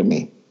next door to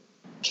me.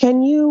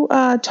 Can you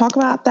talk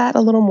about that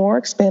a little more,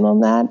 expand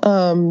on that,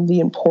 the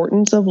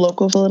importance of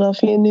local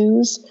Philadelphia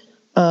news?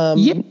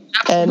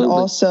 And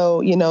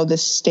also, the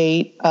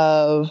state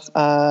of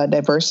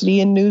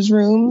diversity in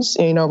newsrooms,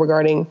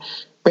 regarding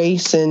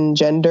race and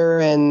gender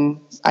and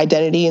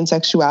identity and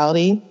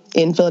sexuality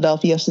in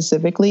Philadelphia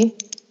specifically?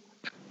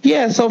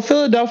 Yeah, so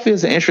Philadelphia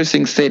is an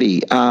interesting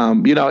city.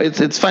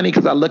 It's funny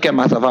because I look at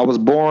myself. I was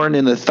born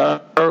in the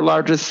third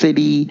largest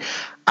city.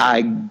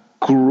 I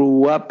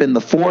grew up in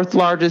the fourth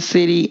largest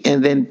city,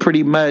 and then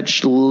pretty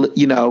much,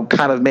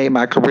 kind of made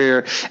my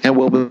career in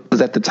what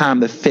was at the time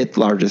the fifth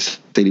largest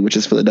city, which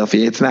is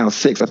Philadelphia. It's now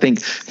six. I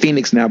think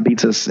Phoenix now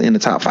beats us in the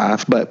top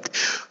five. But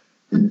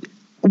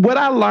what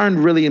I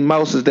learned really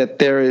most is that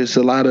there is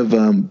a lot of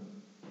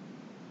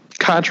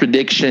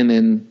contradiction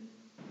and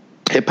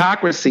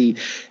hypocrisy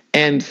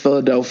in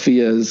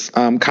Philadelphia's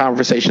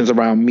conversations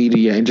around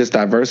media and just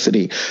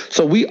diversity.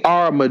 So we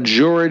are a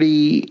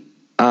majority.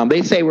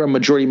 They say we're a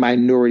majority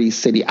minority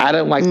city. I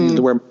don't like to use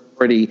the word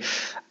majority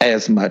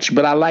as much,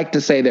 but I like to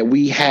say that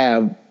we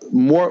have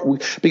more,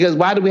 because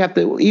why do we have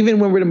to, even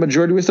when we're the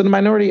majority, we're still the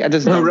minority? I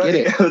just don't get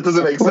it. That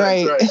doesn't make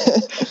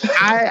sense.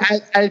 Right.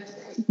 I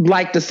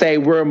like to say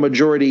we're a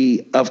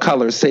majority of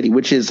color city,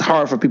 which is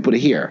hard for people to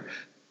hear.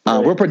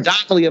 We're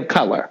predominantly of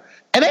color.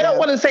 And they don't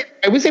want to say,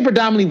 we say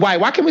predominantly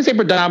white. Why can't we say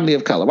predominantly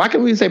of color? Why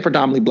can't we say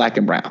predominantly Black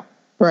and brown?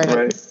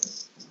 Right.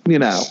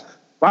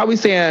 Why are we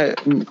saying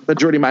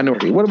majority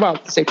minority? What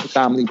about say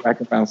predominantly Black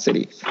and brown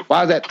city?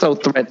 Why is that so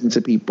threatening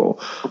to people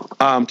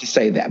to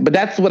say that? But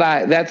that's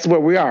where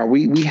we are.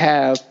 We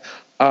have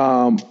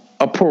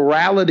a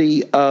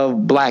plurality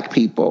of Black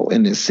people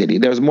in this city.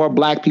 There's more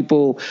Black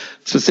people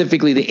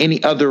specifically than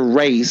any other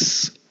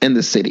race in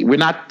the city. We're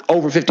not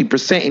over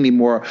 50%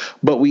 anymore,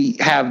 but we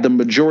have the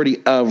majority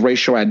of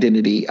racial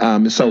identity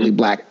is solely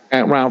Black,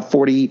 around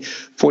 40,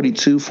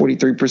 42,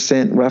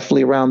 43%,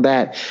 roughly around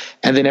that.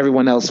 And then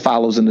everyone else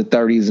follows in the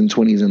 30s and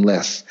 20s and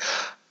less.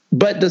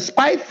 But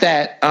despite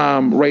that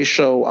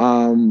racial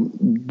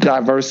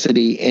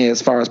diversity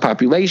as far as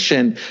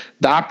population,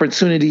 the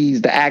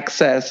opportunities, the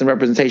access and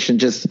representation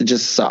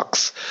just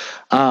sucks.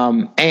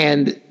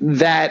 And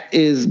that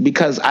is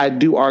because I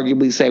do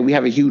arguably say we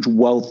have a huge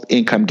wealth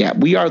income gap.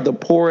 We are the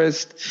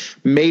poorest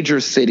major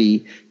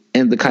city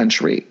in the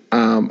country.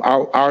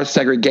 Our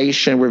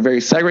segregation, we're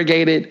very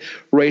segregated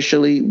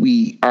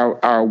racially.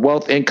 Our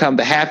wealth income,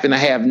 the have and the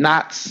have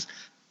nots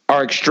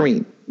are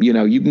extreme.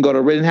 You can go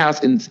to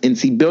Rittenhouse and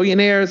see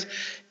billionaires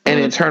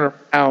and then turn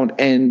around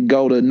and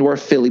go to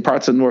North Philly,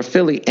 parts of North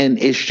Philly, and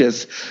it's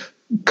just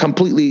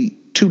completely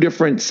two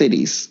different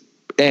cities.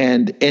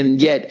 And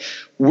yet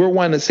we're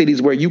one of the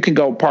cities where you can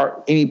go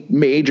any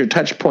major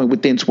touch point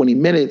within 20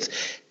 minutes,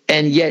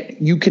 and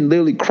yet you can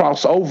literally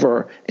cross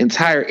over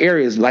entire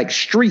areas like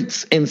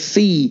streets and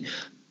see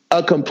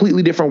a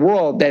completely different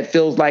world that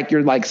feels like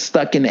you're like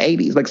stuck in the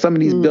 80s. Like some of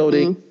these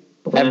buildings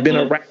have been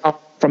around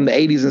from the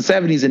 80s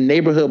and 70s in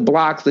neighborhood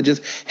blocks that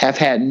just have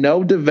had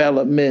no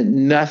development,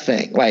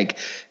 nothing. Like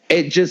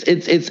it's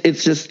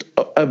just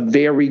a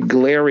very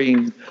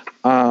glaring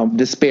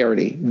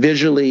disparity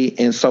visually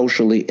and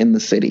socially in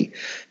the city.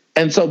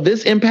 And so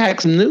this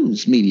impacts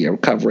news media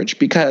coverage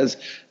because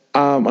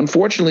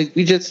unfortunately,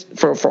 we just,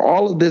 for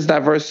all of this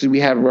diversity,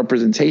 we have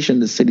representation in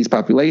the city's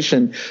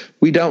population.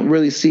 We don't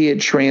really see it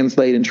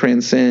translate and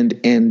transcend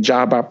in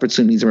job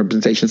opportunities and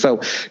representation. So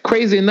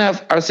crazy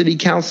enough, our city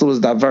council is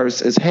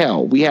diverse as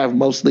hell. We have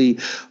mostly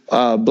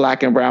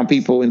Black and brown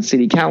people in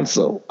city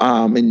council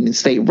and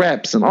state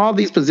reps, and all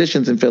these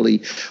positions in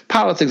Philly.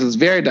 Politics is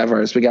very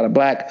diverse. We got a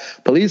Black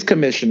police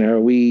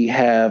commissioner. We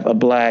have a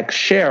Black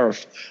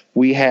sheriff.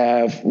 We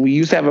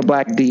used to have a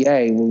Black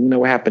DA. Well, you know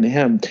what happened to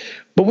him.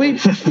 But we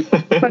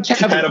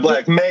had a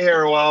Black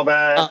mayor a while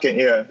back.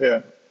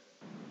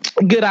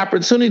 Good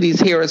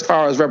opportunities here as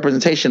far as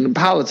representation in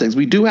politics.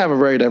 We do have a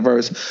very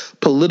diverse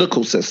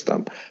political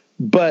system,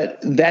 but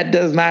that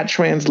does not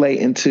translate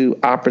into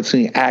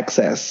opportunity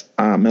access.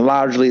 And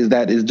largely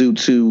that is due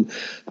to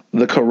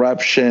the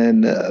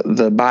corruption,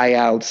 the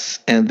buyouts,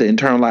 and the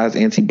internalized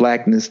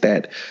anti-Blackness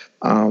that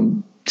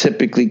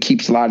typically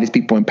keeps a lot of these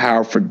people in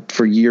power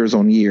for years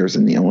on years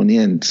and on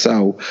end.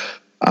 So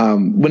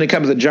when it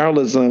comes to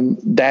journalism,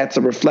 that's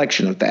a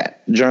reflection of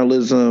that.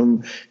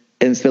 Journalism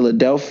in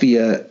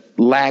Philadelphia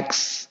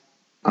lacks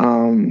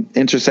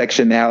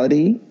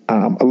intersectionality.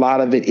 A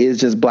lot of it is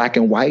just black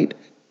and white,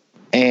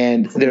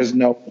 and there's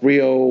no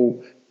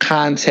real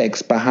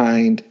context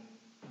behind,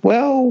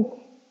 well,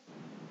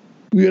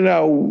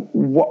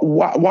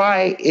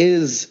 why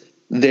is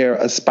there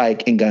a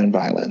spike in gun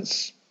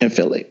violence in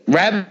Philly?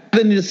 Rather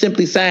than just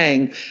simply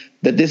saying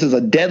that this is a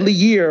deadly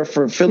year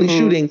for Philly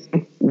shootings,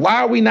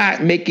 why are we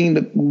not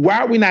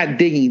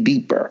digging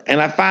deeper?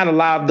 And I find a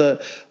lot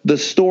of the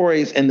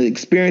stories and the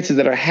experiences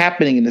that are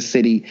happening in the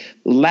city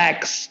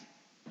lacks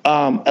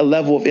a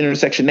level of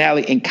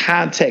intersectionality and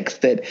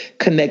context that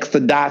connects the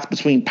dots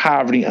between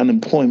poverty,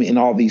 unemployment, and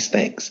all these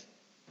things.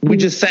 We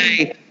just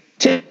say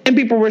 10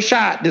 people were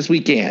shot this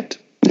weekend.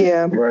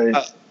 Yeah. Right.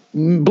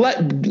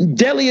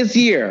 Deadliest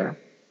year.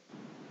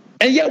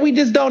 And yet we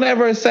just don't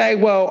ever say,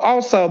 well,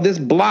 also this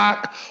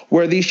block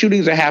where these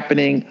shootings are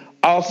happening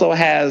also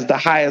has the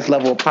highest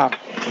level of poverty.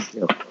 A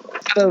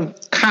lot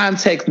of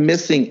context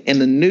missing in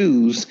the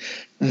news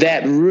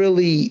that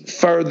really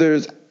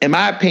furthers, in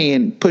my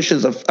opinion,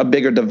 pushes a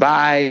bigger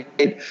divide,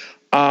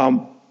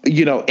 and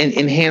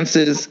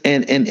enhances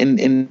and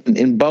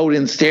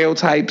emboldens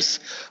stereotypes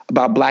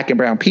about Black and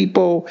brown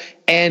people,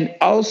 and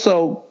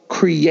also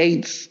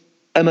creates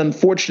an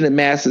unfortunate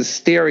mass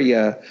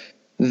hysteria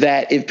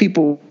that if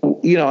people,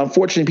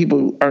 unfortunately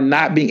people are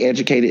not being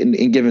educated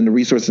and given the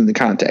resources and the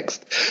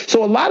context.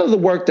 So a lot of the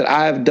work that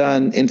I've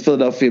done in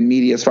Philadelphia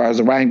media, as far as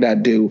the writing that I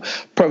do,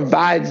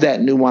 provides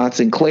that nuance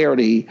and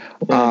clarity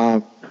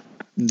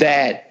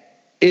that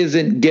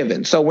isn't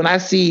given. So when I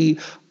see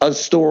a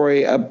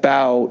story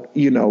about,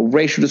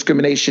 racial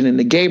discrimination in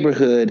the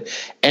neighborhood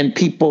and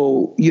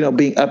people,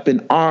 being up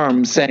in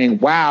arms saying,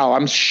 wow,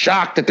 I'm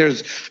shocked that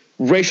there's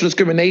racial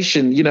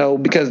discrimination,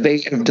 because they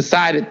have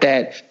decided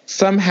that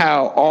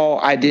somehow all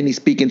identity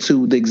speaking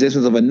to the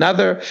existence of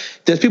another.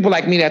 There's people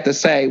like me that have to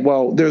say,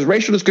 well, there's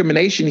racial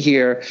discrimination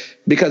here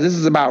because this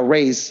is about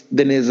race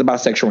than it is about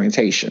sexual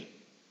orientation.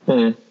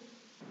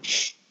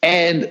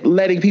 And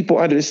letting people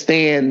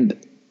understand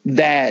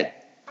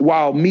that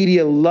while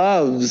media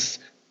loves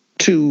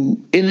to,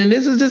 and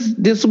this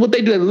is what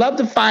they do, they love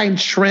to find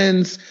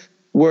trends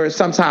where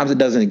sometimes it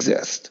doesn't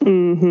exist.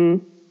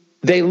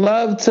 They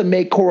love to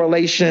make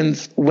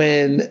correlations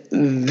when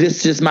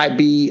this just might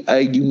be a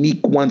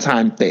unique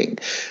one-time thing.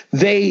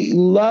 They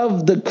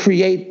love to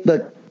create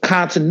the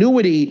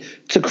continuity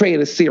to create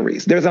a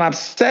series. There's an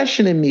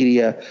obsession in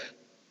media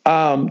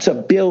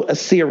to build a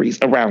series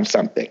around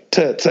something,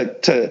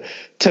 to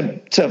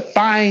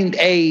find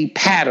a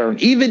pattern,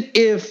 even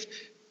if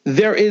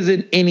there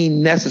isn't any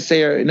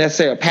necessary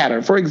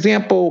pattern. For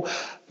example,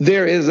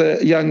 there is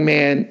a young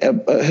man,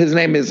 his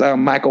name is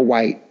Michael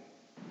White,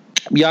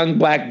 young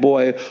Black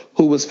boy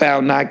who was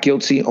found not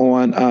guilty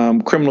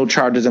on criminal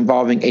charges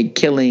involving a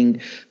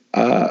killing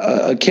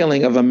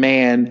of a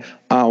man,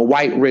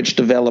 white rich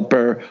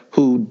developer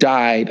who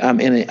died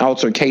in an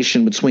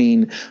altercation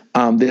between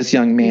this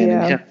young man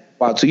and him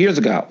about 2 years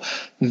ago.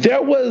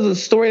 There was a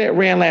story that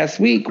ran last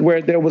week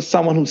where there was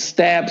someone who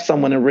stabbed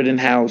someone in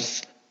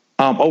Rittenhouse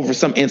over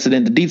some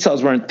incident. The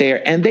details weren't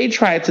there, and they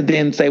tried to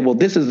then say, well,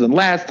 this is the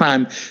last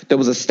time there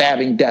was a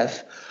stabbing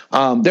death.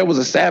 There was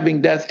a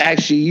stabbing death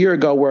actually a year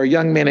ago where a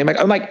young man named,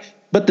 I'm like,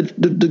 but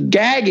the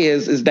gag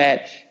is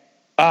that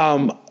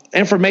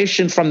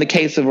information from the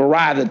case have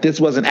arrived that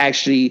this wasn't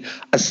actually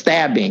a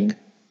stabbing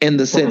in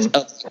the sense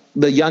of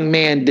the young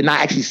man did not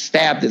actually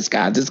stab this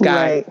guy. This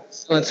guy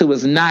went to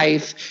his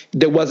knife.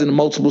 There wasn't a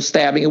multiple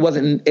stabbing. It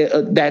wasn't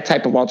that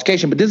type of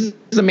altercation. But this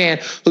is a man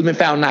who's been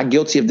found not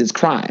guilty of this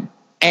crime.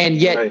 And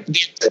yet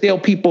still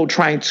people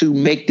trying to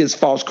make this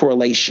false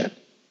correlation.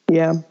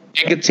 Yeah. And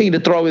continue to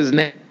throw his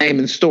name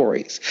in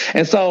stories.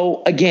 And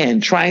so,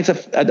 again, trying to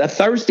a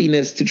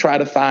thirstiness to try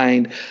to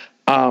find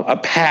a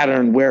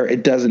pattern where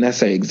it doesn't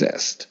necessarily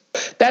exist.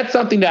 That's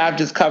something that I've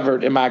just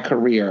covered in my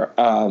career,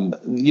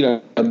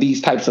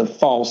 these types of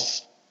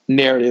false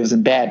narratives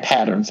and bad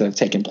patterns that have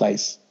taken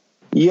place.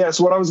 Yes,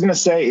 what I was going to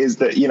say is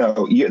that,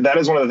 that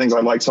is one of the things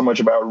I like so much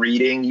about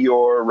reading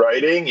your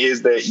writing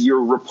is that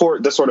you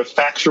report the sort of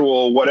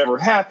factual whatever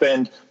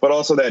happened, but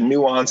also that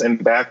nuance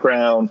and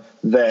background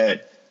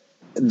that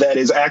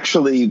is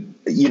actually,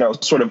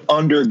 sort of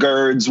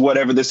undergirds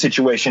whatever the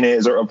situation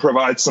is or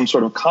provides some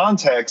sort of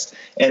context.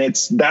 And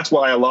that's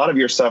why a lot of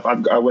your stuff,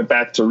 I went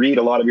back to read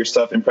a lot of your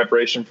stuff in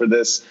preparation for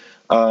this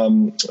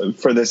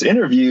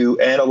interview.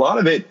 And a lot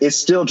of it is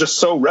still just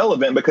so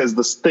relevant because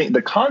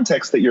the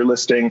context that you're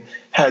listing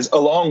has,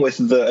 along with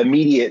the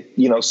immediate,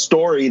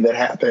 story that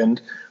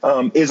happened,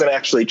 isn't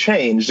actually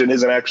changed and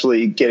isn't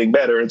actually getting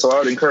better. And so I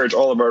would encourage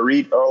all of our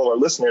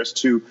listeners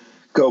to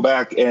go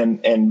back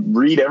and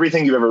read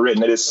everything you've ever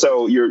written. It is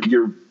so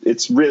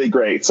it's really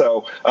great.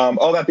 So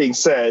all that being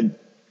said,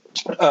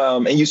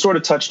 and you sort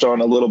of touched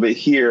on a little bit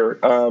here,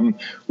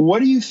 what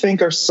do you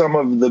think are some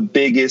of the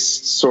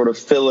biggest sort of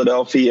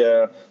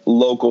Philadelphia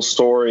local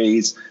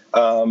stories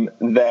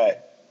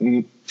that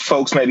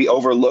folks may be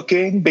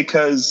overlooking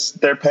because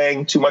they're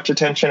paying too much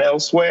attention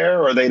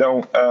elsewhere, or they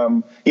don't,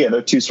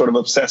 they're too sort of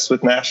obsessed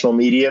with national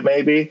media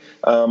maybe?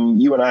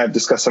 You and I have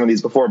discussed some of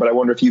these before, but I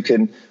wonder if you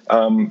can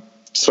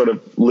sort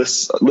of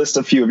list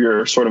a few of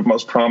your sort of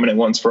most prominent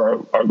ones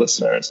for our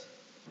listeners.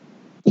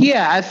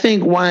 Yeah, I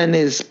think one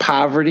is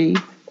poverty.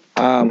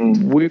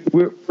 We're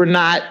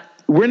not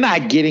we're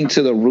not getting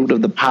to the root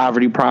of the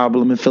poverty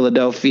problem in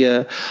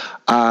Philadelphia,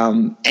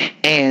 and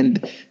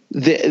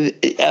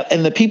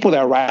the people that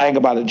are writing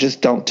about it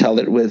just don't tell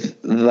it with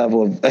the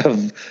level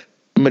of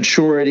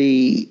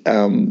maturity,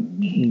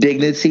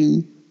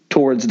 dignity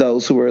towards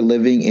those who are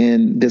living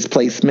in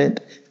displacement,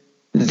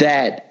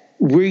 that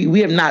we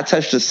have not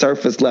touched the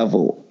surface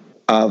level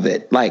of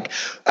it. Like,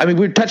 I mean,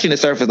 we're touching the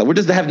surface level. We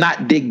just have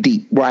not dig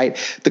deep, right?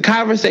 The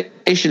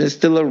conversation is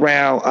still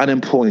around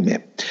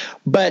unemployment,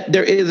 but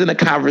there isn't a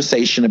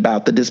conversation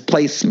about the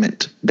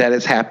displacement that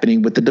is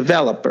happening with the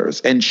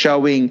developers, and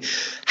showing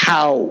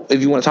how,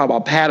 if you want to talk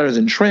about patterns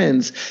and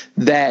trends,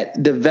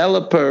 that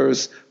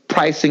developers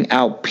pricing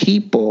out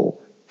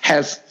people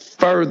has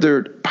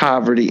furthered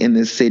poverty in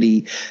this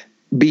city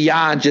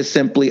beyond just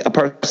simply a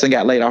person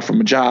got laid off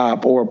from a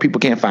job or people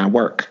can't find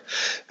work.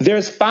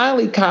 There's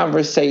finally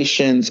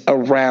conversations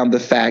around the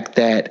fact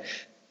that,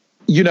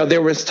 you know,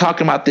 there was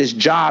talking about this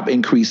job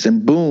increase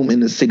and boom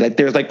in the city. Like,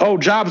 there's like, oh,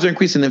 jobs are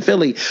increasing in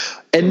Philly.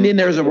 And then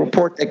there's a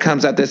report that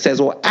comes out that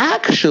says, well,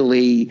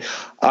 actually,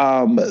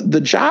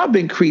 the job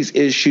increase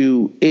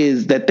issue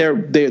is that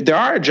there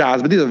are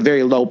jobs, but these are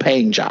very low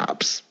paying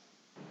jobs.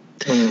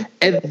 Mm-hmm.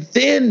 And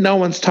then no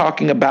one's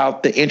talking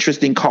about the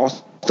interesting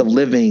cost of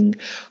living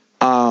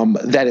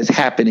that is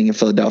happening in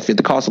Philadelphia.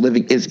 The cost of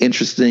living is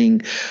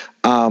interesting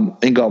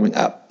and going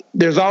up.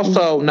 There's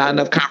also not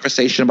enough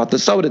conversation about the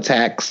soda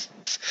tax,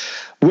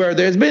 where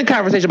there's been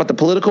conversation about the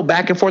political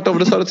back and forth over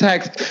the soda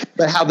tax,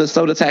 but how the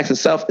soda tax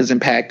itself is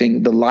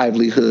impacting the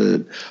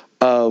livelihood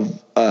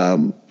of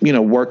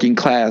working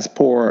class,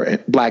 poor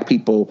Black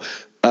people,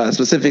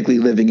 specifically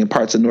living in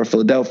parts of North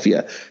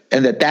Philadelphia,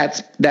 and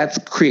that's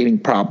creating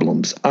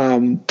problems.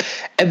 And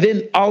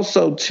then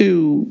also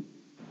too,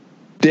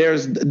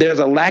 there's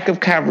a lack of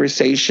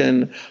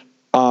conversation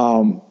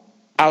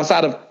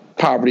outside of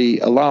poverty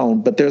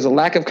alone, but there's a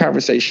lack of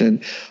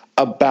conversation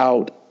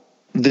about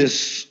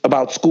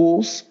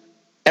schools.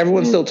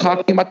 Everyone's still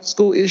talking about the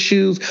school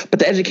issues, but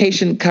the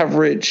education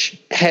coverage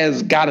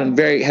has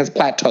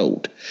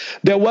plateaued.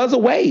 There was a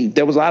wave.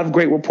 There was a lot of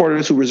great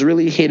reporters who was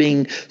really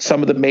hitting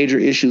some of the major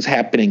issues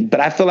happening.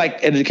 But I feel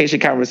like education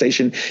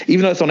conversation,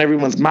 even though it's on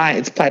everyone's mind,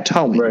 it's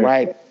plateauing,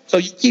 right? So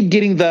you keep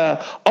getting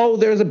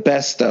there's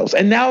asbestos.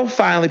 And now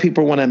finally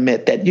people want to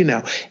admit that,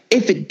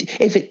 if it,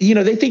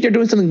 they think they're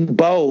doing something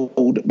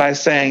bold by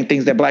saying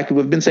things that Black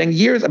people have been saying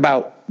years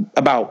about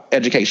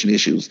education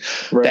issues.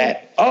 Right.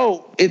 That,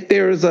 if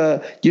there's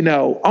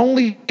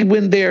only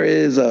when there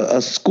is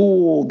a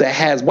school that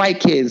has white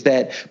kids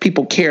that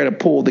people care to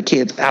pull the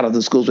kids out of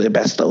the schools with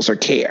asbestos or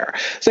care.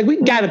 It's like, we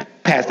got to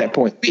pass that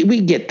point. We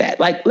get that.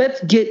 Like,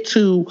 let's get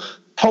to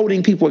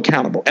holding people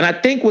accountable. And I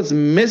think what's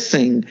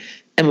missing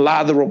in a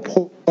lot of the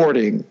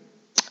reporting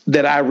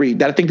that I read,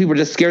 that I think people are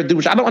just scared to do,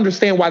 which I don't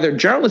understand why they're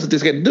journalists that are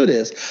scared to do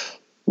this.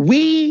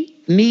 We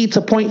need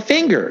to point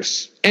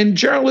fingers. And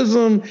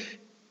journalism,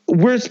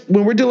 when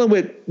we're dealing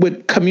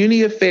with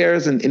community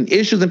affairs and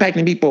issues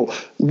impacting people,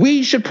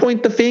 we should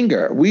point the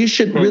finger. We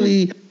should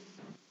really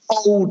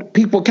hold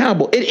people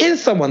accountable. It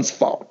is someone's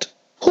fault.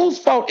 Whose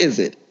fault is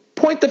it?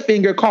 Point the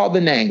finger, call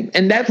the name.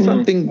 And that's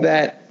something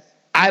that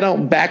I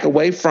don't back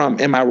away from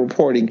in my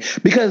reporting,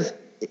 because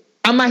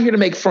I'm not here to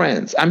make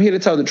friends. I'm here to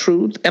tell the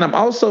truth. And I'm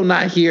also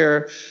not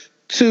here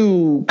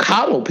to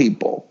coddle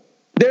people.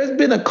 There's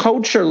been a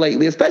culture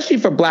lately, especially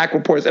for Black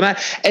reporters.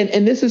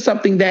 And this is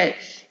something that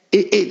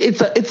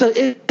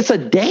it's a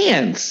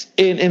dance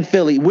in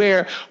Philly,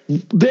 where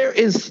there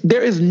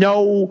is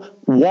no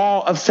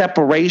wall of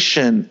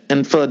separation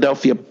in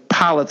Philadelphia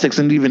politics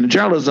and even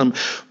journalism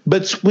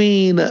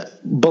between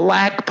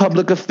Black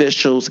public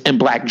officials and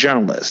Black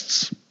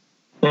journalists.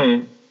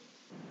 Mm.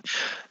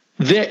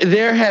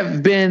 There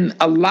have been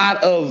a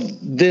lot of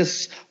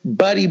this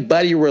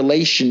buddy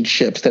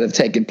relationships that have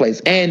taken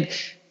place. And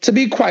to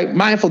be quite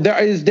mindful, there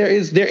is,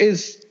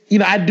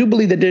 I do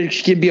believe that there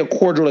can be a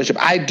cordial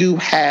relationship. I do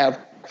have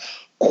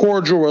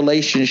cordial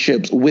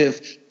relationships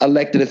with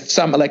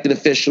some elected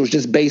officials,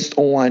 just based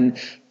on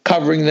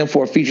covering them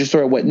for a feature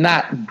story or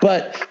whatnot,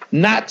 but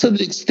not to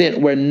the extent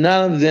where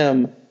none of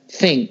them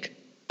think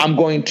I'm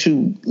going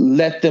to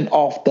let them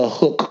off the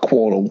hook,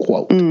 quote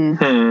unquote.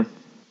 Mm-hmm.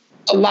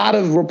 A lot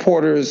of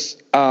reporters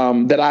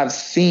that I've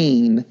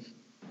seen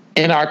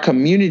in our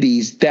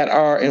communities that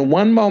are in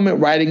one moment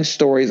writing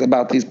stories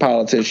about these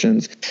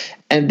politicians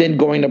and then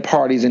going to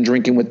parties and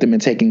drinking with them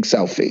and taking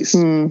selfies.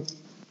 Mm.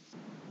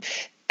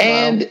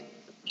 And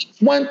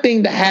one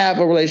thing to have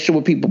a relationship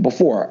with people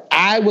before.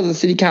 I was a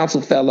city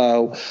council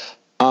fellow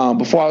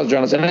before I was a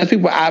journalist, and there's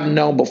people I've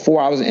known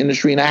before I was in the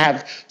industry, and I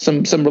have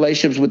some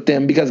relationships with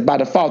them because by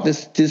default,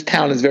 this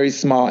town is very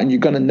small and you're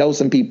going to know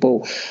some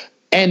people.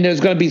 And there's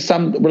going to be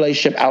some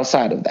relationship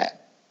outside of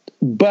that.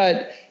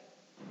 But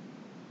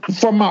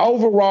for my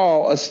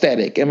overall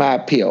aesthetic and my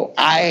appeal,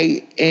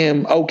 I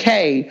am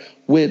okay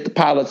with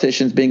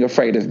politicians being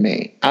afraid of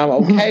me. I'm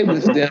okay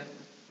with them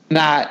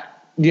not,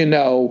 biting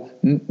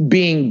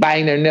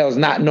their nails,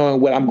 not knowing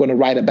what I'm going to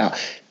write about.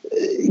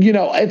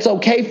 It's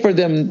okay for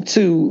them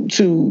to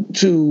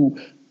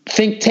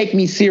take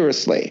me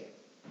seriously.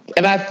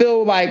 And I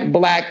feel like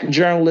Black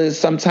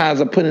journalists sometimes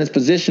are put in this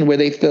position where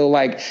they feel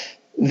like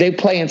they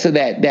play into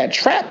that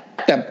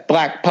trap that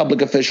Black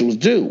public officials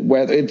do,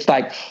 where it's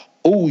like,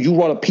 oh, you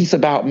wrote a piece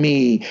about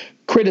me,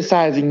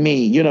 criticizing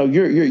me. You know,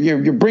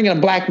 you're bringing a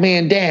Black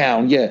man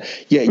down. Yeah,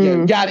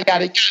 yada.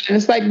 And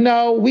it's like,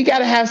 no, we got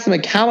to have some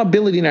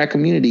accountability in our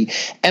community.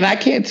 And I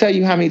can't tell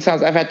you how many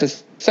times I've had to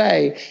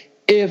say,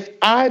 if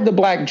I, the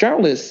Black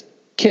journalist,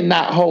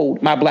 cannot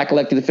hold my Black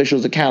elected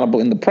officials accountable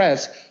in the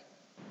press,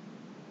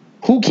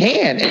 who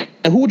can?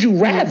 And who would you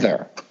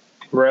rather?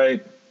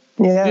 Right.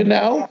 Yeah. You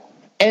know?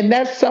 And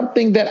that's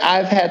something that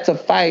I've had to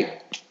fight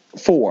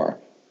for,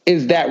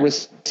 is that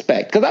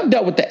respect. Because I've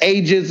dealt with the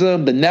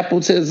ageism, the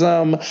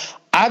nepotism.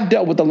 I've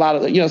dealt with a lot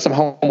of, some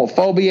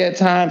homophobia at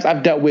times.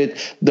 I've dealt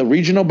with the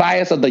regional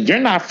bias of you're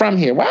not from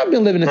here. Well, I've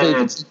been living in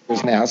Philly for 2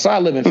 years now, so I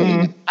live in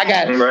Philly.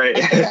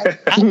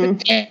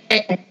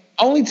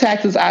 Only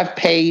taxes I've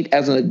paid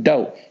as an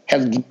adult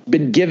has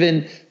been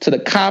given to the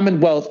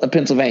Commonwealth of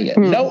Pennsylvania.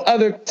 No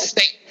other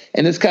state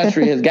in this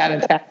country has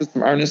gotten taxes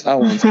from Ernest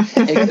Owens.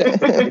 Except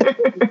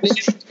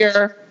this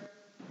year,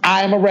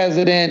 I am a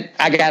resident.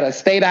 I got a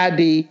state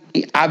ID.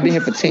 I've been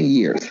here for 10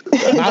 years.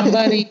 My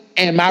money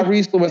and my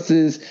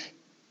resources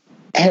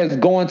has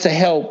gone to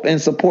help and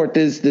support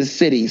this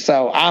city.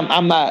 So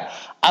I'm not.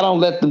 I don't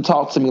let them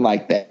talk to me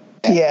like that.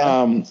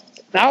 Yeah.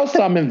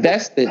 Also, I'm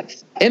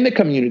invested in the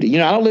community.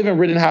 I don't live in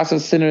Rittenhouse or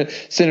Center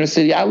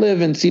City. I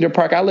live in Cedar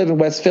Park. I live in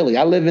West Philly.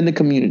 I live in the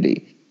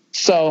community.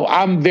 So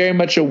I'm very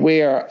much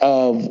aware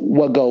of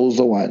what goes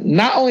on,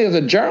 not only as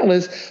a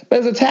journalist, but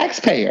as a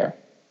taxpayer.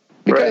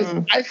 Because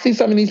I see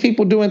some of these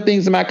people doing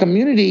things in my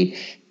community,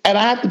 and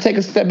I have to take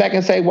a step back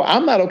and say, well,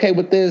 I'm not okay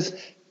with this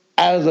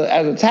as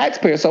a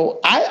taxpayer. So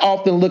I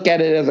often look at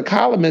it as a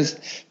columnist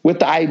with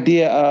the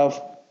idea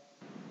of,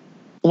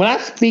 when I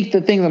speak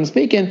the things I'm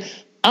speaking,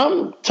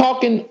 I'm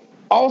talking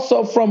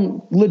also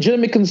from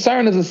legitimate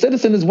concern as a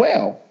citizen as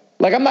well.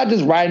 Like, I'm not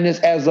just writing this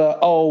as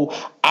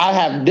I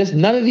have this,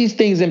 none of these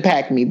things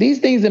impact me. These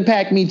things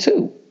impact me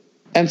too.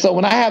 And so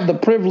when I have the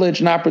privilege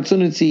and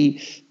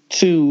opportunity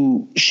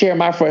to share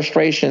my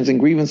frustrations and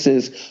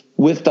grievances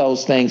with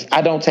those things,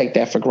 I don't take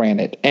that for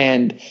granted.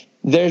 And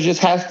there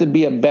just has to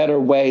be a better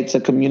way to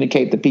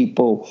communicate to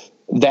people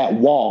that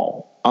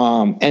wall.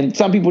 And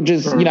some people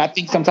just, I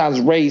think sometimes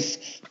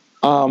race,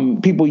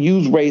 people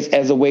use race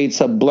as a way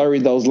to blur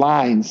those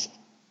lines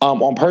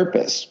on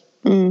purpose.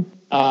 And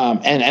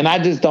I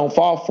just don't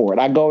fall for it.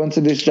 I go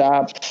into this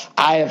job.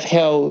 I have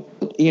held,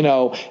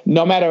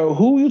 no matter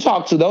who you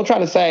talk to, they'll try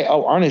to say,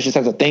 oh, Ernest just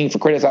has a thing for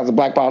criticizing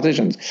Black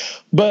politicians.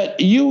 But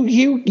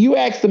you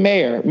ask the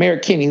Mayor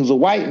Kenny, who's a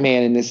white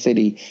man in this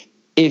city,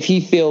 if he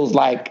feels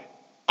like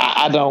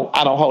I don't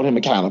hold him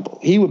accountable.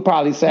 He would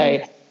probably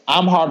say,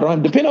 I'm harder on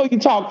him. Depending on who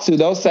you talk to,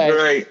 they'll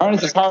say,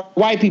 Ernest is hard on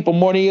white people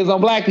more than he is on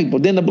Black people.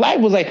 Then the Black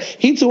was like,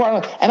 he's too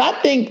hard on. And I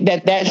think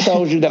that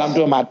shows you that I'm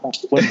doing my job.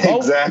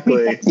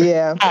 Exactly.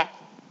 I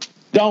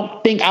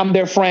don't think I'm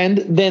their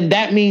friend, then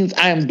that means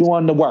I am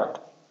doing the work.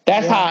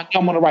 That's how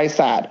I'm on the right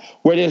side,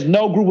 where there's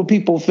no group of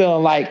people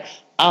feeling like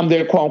I'm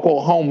their quote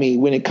unquote homie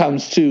when it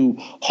comes to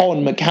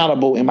holding them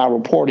accountable in my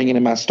reporting and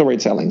in my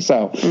storytelling.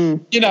 So,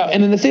 and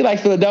in a city like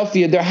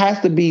Philadelphia, there has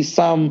to be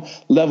some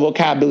level of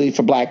accountability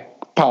for Black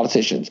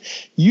politicians.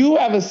 You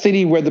have a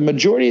city where the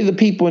majority of the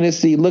people in this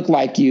city look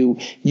like you.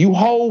 You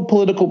hold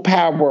political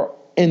power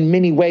in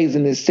many ways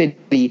in this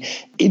city.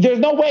 There's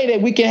no way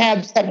that we can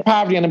have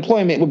poverty and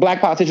unemployment with Black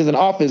politicians in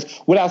office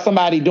without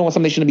somebody doing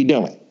something they shouldn't be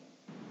doing.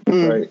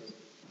 Right.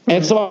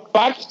 And so if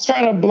I just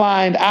turn a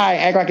blind eye,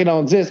 act like it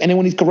don't exist, and then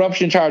when these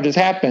corruption charges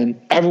happen,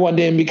 everyone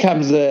then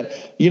becomes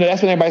that's when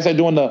everybody starts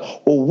doing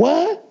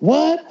what?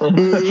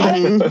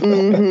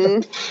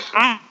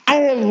 I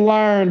have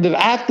learned that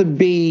I have to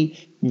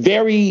be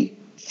very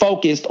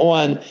focused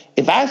on,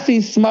 if I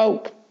see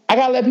smoke, I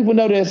got to let people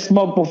know there's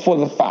smoke before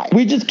the fire.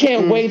 We just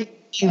can't wait for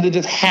things to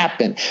just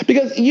happen.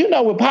 Because,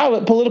 with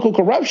political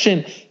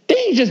corruption,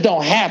 things just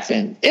don't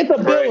happen. It's a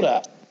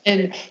buildup.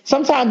 And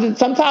sometimes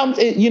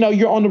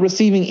you're on the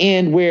receiving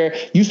end where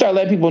you start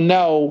letting people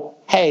know,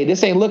 hey,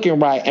 this ain't looking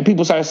right. And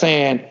people start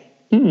saying,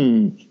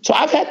 So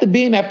I've had to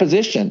be in that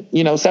position,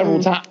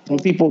 several times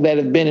with people that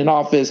have been in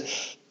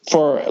office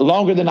for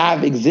longer than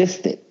I've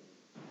existed.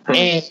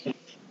 And,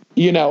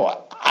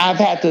 I've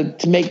had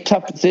to make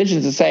tough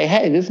decisions to say,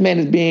 hey,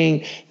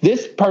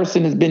 this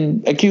person has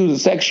been accused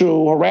of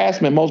sexual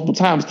harassment multiple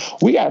times.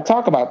 We got to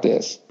talk about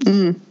this.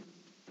 And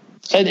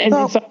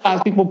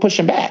sometimes people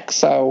pushing back.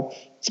 So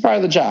it's part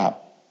of the job.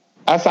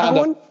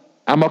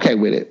 I'm okay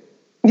with it.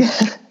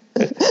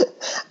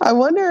 I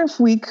wonder if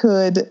we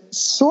could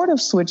sort of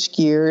switch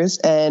gears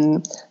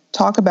and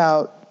talk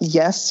about,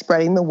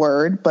 spreading the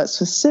word, but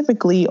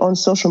specifically on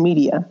social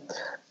media.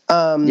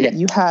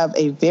 You have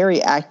a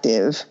very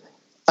active,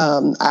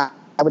 I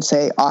would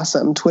say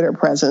awesome Twitter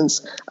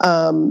presence.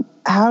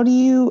 How do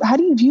you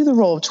view the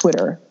role of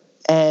Twitter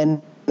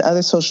and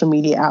other social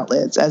media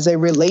outlets as they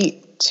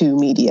relate to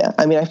media?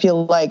 I mean, I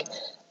feel like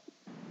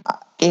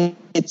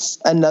it's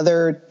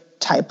another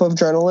type of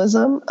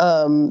journalism.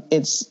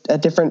 It's a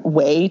different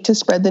way to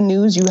spread the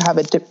news. You have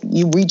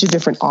you reach a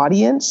different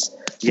audience.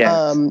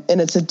 Yes.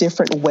 And it's a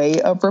different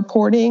way of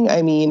reporting.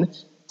 I mean,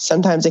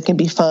 sometimes it can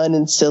be fun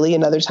and silly,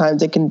 and other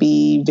times it can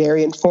be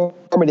very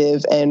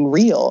informative and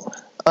real.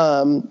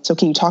 So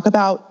can you talk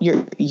about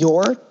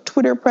your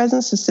Twitter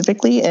presence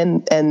specifically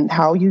and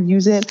how you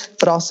use it,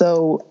 but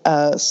also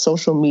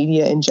social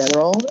media in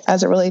general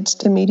as it relates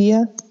to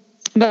media?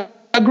 No,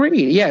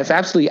 agreed. Yes,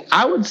 absolutely.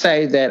 I would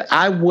say that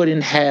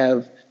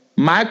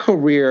my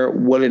career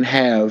wouldn't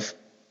have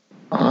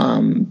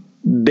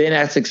been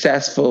as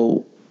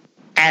successful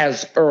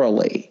as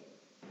early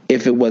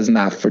if it was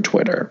not for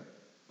Twitter.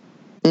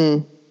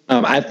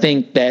 I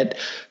think that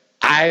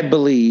I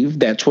believe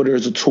that Twitter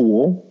is a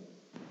tool.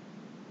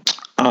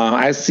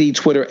 I see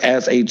Twitter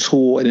as a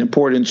tool, an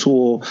important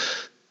tool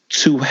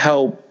to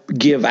help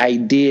give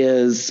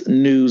ideas,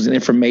 news, and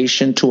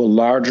information to a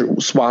larger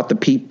swath of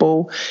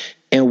people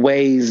in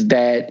ways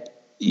that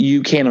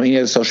you can't on any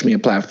other social media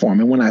platform.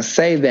 And when I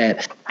say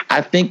that,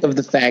 I think of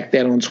the fact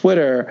that on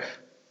Twitter,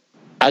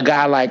 a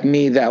guy like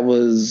me that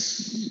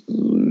was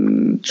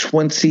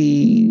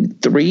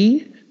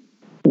 23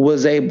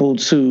 was able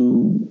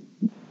to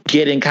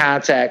get in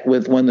contact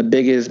with one of the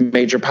biggest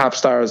major pop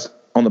stars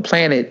on the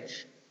planet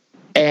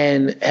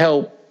and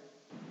help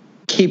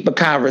keep a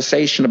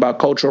conversation about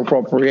cultural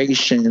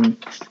appropriation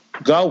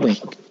going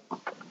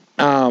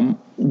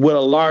with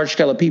a large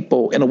scale of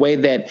people in a way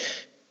that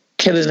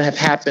couldn't have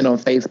happened on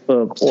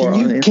Facebook or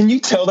Can you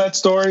tell that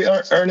story,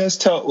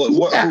 Ernest? Tell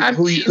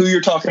who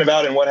you're talking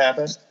about and what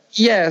happened?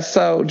 Yeah,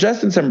 so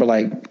Justin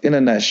Timberlake, in a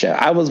nutshell.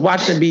 I was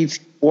watching BET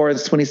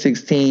Awards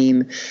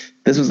 2016.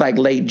 This was like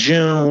late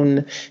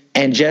June.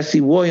 And Jesse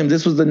Williams,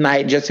 this was the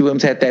night Jesse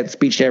Williams had that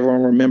speech that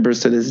everyone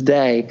remembers to this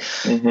day.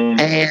 Mm-hmm.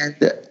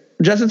 And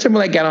Justin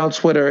Timberlake got on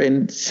Twitter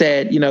and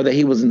said, that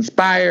he was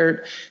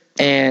inspired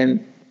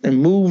and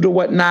moved or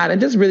whatnot,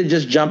 and just really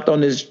just jumped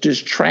on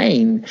this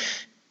train.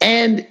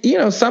 And,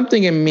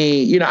 something in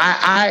me,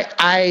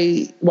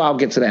 I'll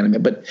get to that in a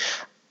minute, but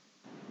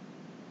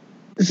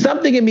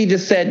something in me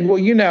just said, well,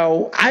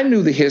 I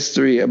knew the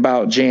history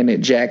about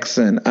Janet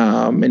Jackson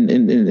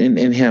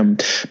and him,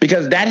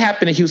 because that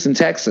happened in Houston,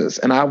 Texas.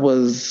 And I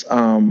was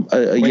young.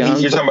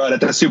 You're talking about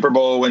at the Super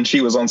Bowl when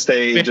she was on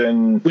stage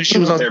and when she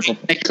was on stage,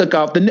 they took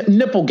off the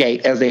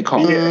Nipplegate, as they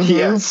call it.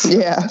 Yes.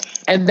 Yeah.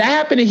 And that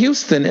happened in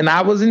Houston. And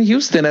I was in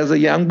Houston as a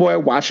young boy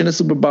watching the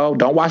Super Bowl.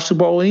 Don't watch Super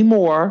Bowl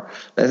anymore.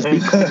 Let's be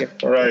clear.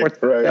 Right.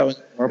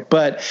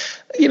 But,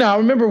 I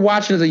remember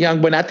watching as a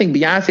young boy, and I think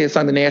Beyonce had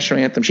sung the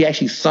national anthem. She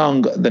actually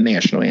sung the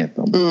national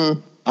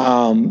anthem.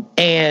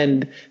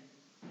 And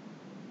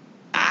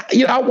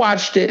I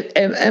watched it,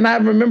 and I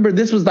remember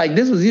this was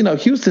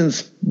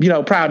Houston's,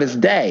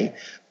 proudest day.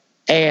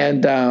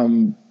 And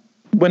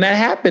when that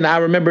happened, I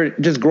remember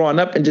just growing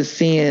up and just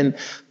seeing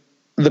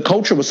the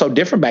culture was so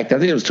different back then. I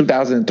think it was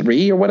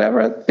 2003 or whatever.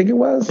 I think it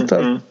was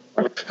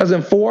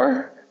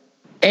 2004.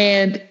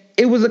 And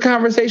it was a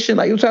conversation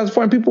like it was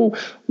 2004, and people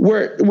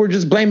were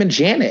just blaming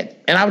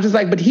Janet. And I was just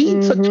like, but he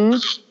took,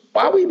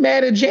 why are we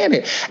mad at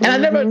Janet?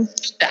 And I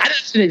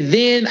understood it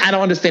then. I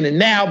don't understand it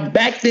now.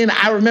 Back then,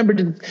 I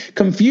remember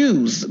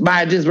confused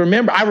by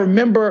I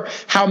remember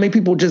how many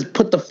people just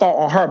put the fault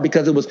on her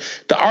because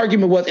the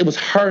argument was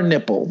her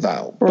nipple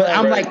though.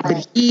 But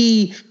but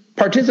he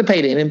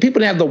participated, and people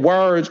didn't have the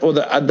words or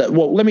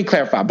well, let me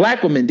clarify.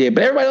 Black women did,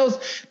 but everybody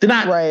else did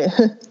not. Right.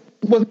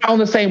 Was on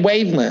the same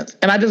wavelength.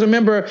 And I just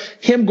remember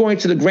him going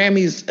to the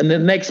Grammys and the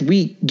next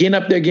week, getting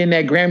up there, getting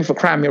that Grammy for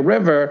Cry Me a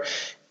River,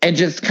 and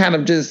just kind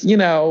of like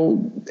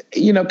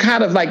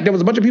there was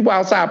a bunch of people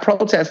outside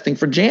protesting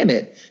for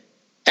Janet,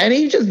 and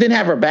he just didn't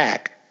have her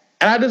back.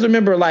 And I just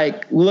remember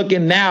like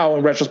looking now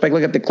in retrospect,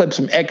 look at the clips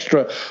from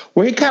Extra,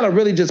 where he kind of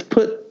really just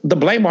put the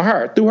blame on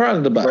her, threw her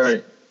under the bus.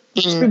 Right.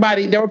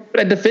 Everybody, there were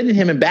people that defended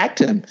him and backed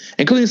him,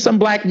 including some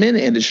black men in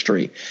the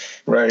industry.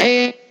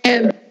 Right.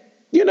 And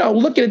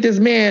looking at this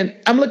man,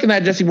 I'm looking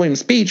at Jesse Williams'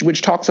 speech,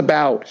 which talks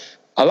about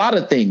a lot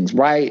of things,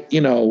 right?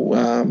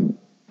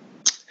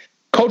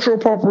 Cultural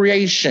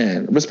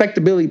appropriation,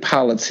 respectability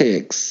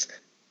politics,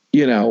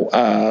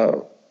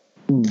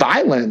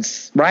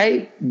 violence,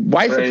 right?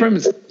 White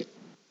supremacy,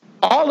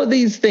 all of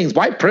these things,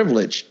 white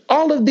privilege,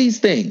 all of these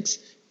things.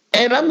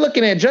 And I'm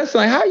looking at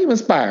Justin like, how are you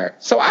inspired?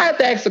 So I had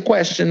to ask the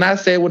question. I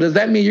said, well, does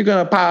that mean you're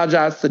going to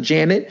apologize to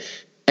Janet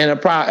and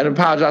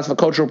apologize for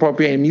cultural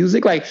appropriating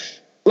music? Like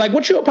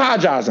what you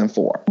apologizing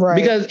for? Right.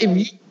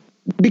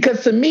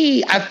 Because to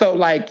me, I felt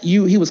like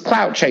he was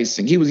clout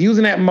chasing. He was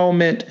using that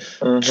moment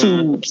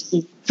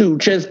to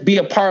just be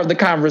a part of the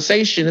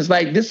conversation. It's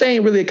like, this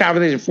ain't really a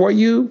conversation for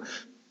you.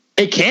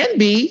 It can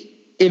be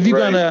if you're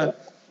gonna,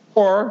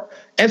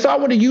 and so I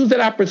want to use that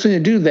opportunity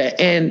to do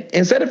that. And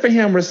instead of for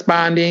him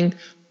responding,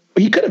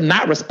 he could have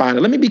not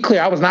responded. Let me be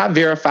clear. I was not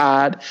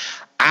verified.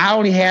 I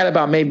only had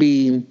about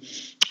maybe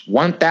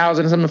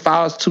 1,000 something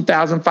followers,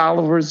 2,000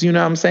 followers. You know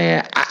what I'm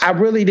saying? I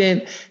really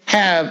didn't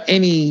have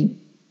any.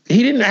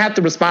 He didn't have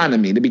to respond to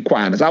me, to be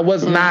quite honest. I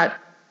was not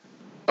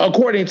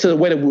according to the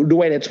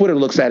way that Twitter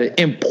looks at it,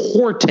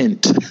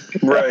 important.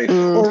 Right.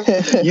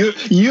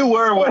 You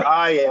were what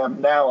I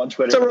am now on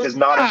Twitter, which is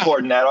not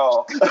important at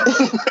all.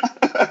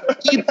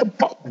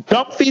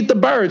 Don't feed the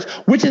birds,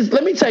 which is,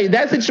 let me tell you,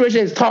 that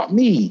situation has taught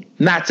me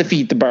not to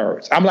feed the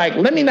birds. I'm like,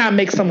 let me not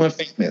make someone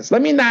famous.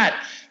 Let me not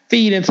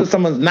feed into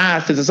someone's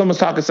nonsense if someone's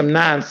talking some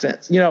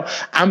nonsense. You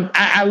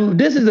know,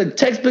 this is a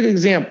textbook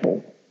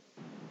example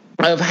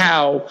of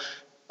how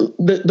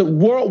the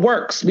world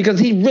works, because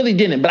he really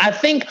didn't. But I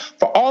think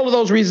for all of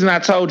those reasons I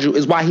told you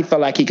is why he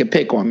felt like he could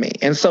pick on me.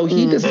 And so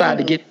he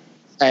decided to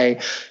say,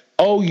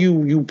 oh,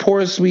 you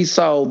poor sweet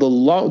soul,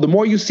 the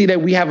more you see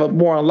that we have a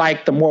more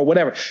alike, the more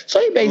whatever. So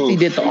he basically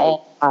did the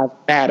all lives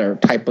matter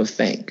type of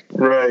thing.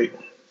 Right.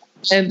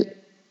 And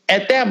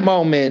at that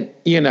moment,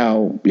 you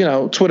know,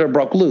 Twitter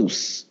broke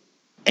loose.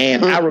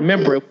 And I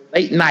remember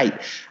late night,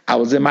 I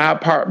was in my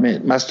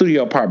apartment, my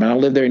studio apartment. I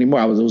don't live there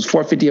anymore. It was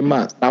 $450 a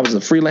month. I was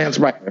a freelance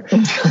writer.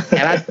 And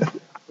I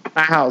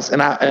my house,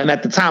 and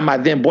at the time, my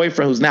then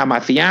boyfriend, who's now my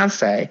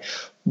fiance,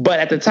 but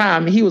at the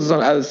time he was on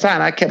the other side.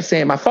 And I kept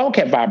saying my phone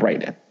kept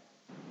vibrating.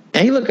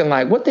 And he looking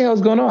like, what the hell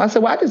is going on? I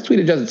said, well, I just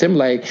tweeted Justin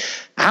Timberlake.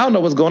 I don't know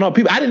what's going on.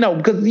 People, I didn't know,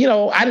 because, you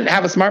know, I didn't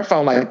have a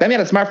smartphone like that. I mean,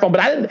 I had a smartphone,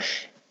 but I didn't,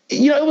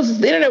 you know,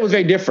 the internet was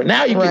very different.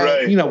 Now you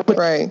can, you know, I didn't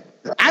know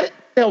what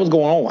the hell was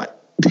going on.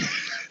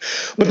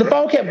 But the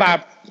phone kept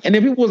vibrating. And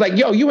then people was like,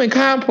 yo, you in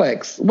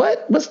Complex.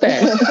 What's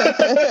that?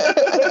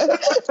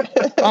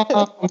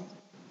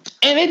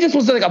 And it just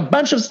was like a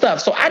bunch of stuff.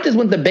 So I just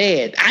went to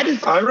bed.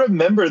 I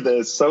remember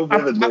this so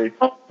vividly.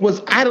 I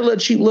had a little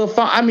cheap little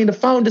phone. I mean, the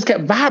phone just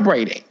kept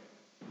vibrating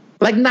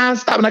like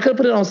nonstop, and I could have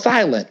put it on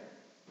silent.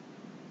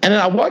 And then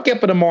I woke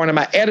up in the morning,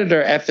 my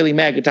editor at Philly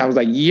Mag at the time was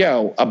like,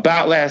 yo,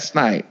 about last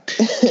night.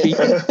 And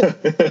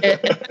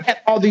I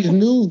had all these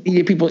news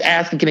media people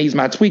asking, can I use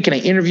my tweet? Can I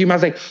interview him? I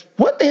was like,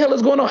 what the hell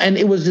is going on? And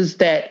it was just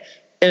that,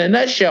 in a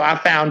nutshell, I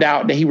found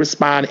out that he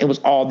responded. It was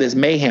all this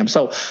mayhem.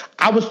 So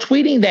I was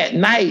tweeting that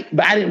night,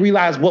 but I didn't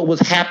realize what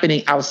was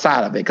happening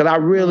outside of it. Because I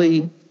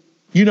really,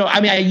 you know, I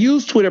mean, I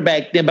used Twitter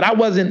back then, but I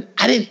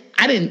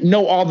didn't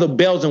know all the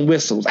bells and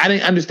whistles. I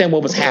didn't understand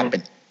what was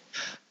happening.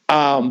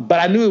 But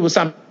I knew it was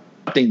something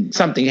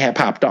had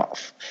popped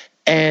off.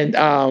 And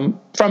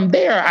from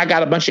there, I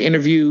got a bunch of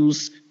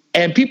interviews,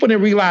 and people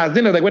didn't realize.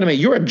 Then they're like, wait a minute,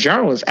 you're a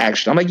journalist,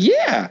 actually. I'm like,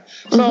 yeah.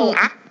 So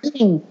I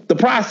knew the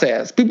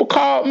process. People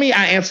called me,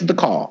 I answered the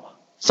call.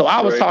 So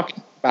I was talking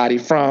to everybody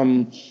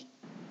from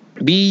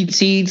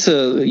BT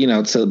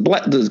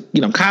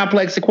to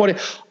Complex recording.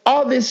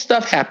 All this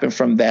stuff happened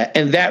from that.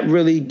 And that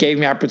really gave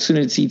me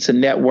opportunity to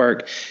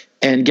network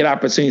and get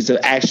opportunities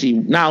to actually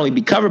not only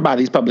be covered by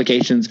these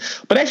publications,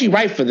 but actually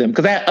write for them,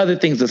 because I had other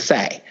things to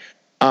say.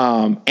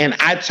 And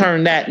I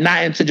turned that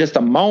not into just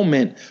a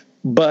moment,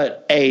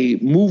 but a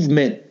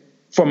movement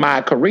for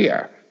my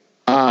career.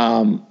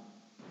 And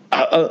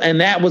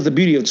that was the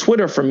beauty of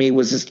Twitter for me,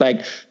 was just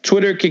like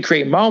Twitter can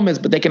create moments,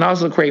 but they can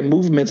also create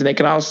movements, and they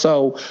can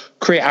also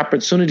create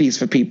opportunities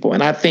for people.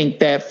 And I think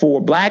that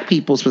for Black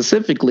people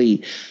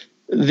specifically,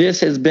 this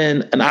has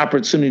been an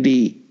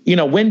opportunity, you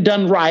know, when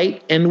done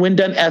right and when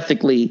done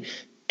ethically,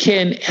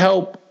 can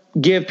help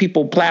give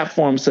people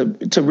platforms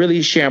to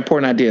really share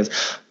important ideas.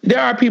 There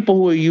are people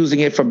who are using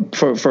it for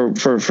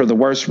the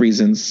worst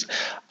reasons,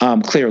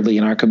 clearly,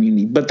 in our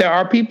community. But there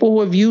are people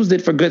who have used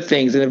it for good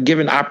things and have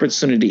given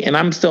opportunity. And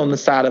I'm still on the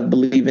side of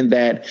believing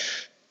that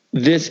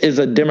this is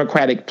a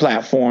democratic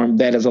platform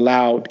that has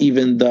allowed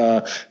even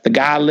the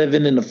guy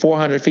living in the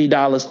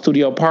 $450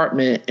 studio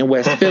apartment in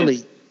West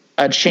Philly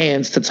a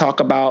chance to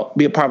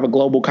be a part of a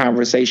global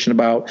conversation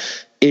about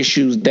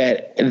issues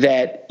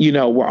that you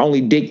know were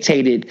only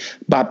dictated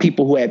by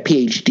people who had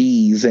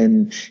PhDs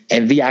and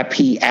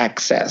VIP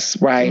access,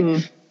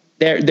 right?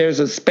 There's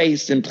a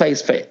space in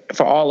place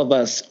for all of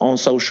us on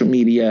social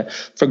media,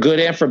 for good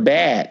and for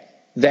bad,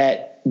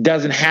 that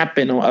doesn't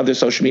happen on other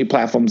social media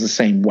platforms the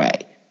same way.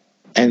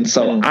 And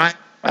so Jack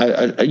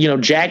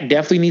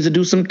definitely needs to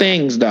do some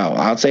things, though.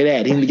 I'll say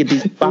that. He needs to get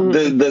these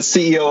the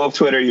CEO of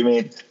Twitter, you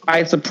mean?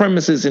 White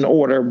supremacists in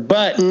order,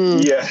 but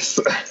yes,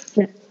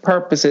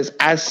 purposes,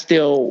 I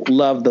still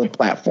love the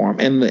platform.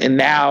 And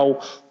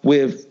now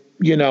with,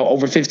 you know,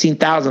 over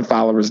 15,000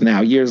 followers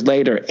now, years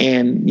later,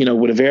 and, you know,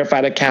 with a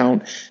verified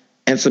account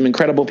and some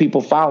incredible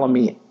people follow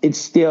me, it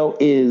still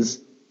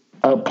is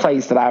a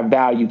place that I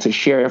value to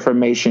share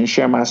information,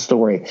 share my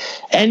story.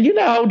 And, you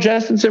know,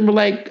 Justin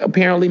Timberlake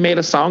apparently made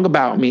a song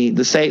about me.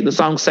 The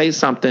song Say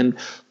Something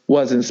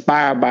was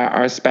inspired by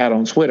our spat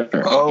on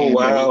Twitter. Oh,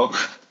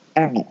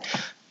 and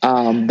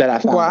wow. That I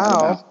found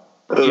out.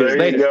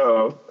 There you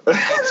go.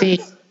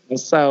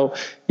 So,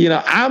 you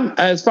know,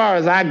 as far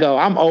as I go,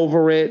 I'm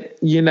over it,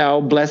 you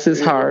know, bless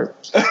his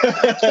heart.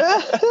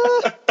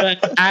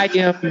 But I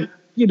am,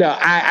 you know,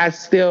 I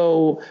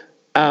still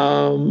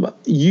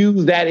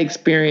use that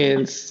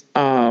experience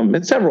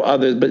and several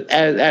others, but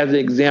as an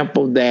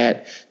example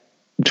that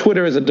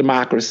Twitter is a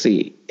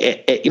democracy,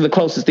 the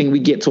closest thing we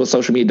get to a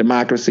social media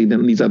democracy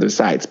than these other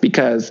sites,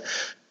 because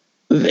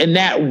in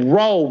that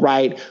role,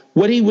 right,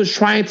 what he was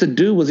trying to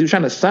do was he was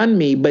trying to sun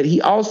me, but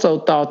he also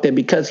thought that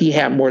because he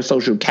had more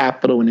social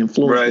capital and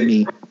influence than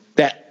me,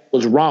 that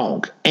was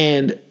wrong.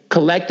 And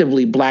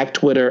collectively, Black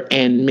Twitter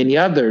and many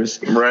others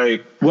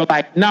were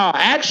like, no,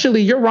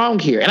 actually, you're wrong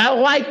here. And I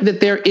like that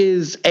there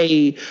is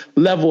a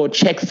level of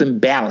checks and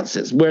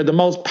balances where the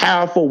most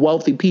powerful,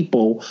 wealthy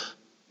people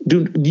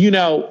they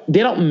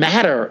don't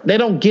matter. They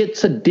don't get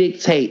to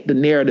dictate the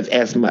narrative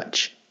as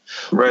much.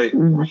 Right.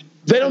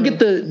 They don't get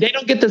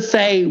to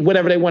say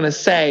whatever they want to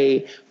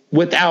say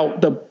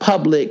without the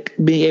public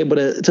being able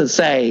to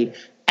say,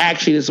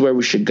 actually, this is where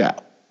we should go.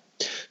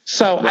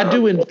 So I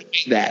do enjoy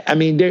that. I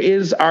mean, there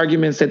is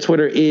arguments that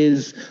Twitter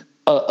is,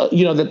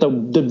 that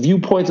the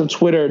viewpoints of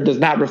Twitter does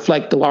not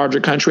reflect the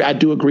larger country. I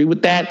do agree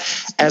with that.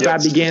 As I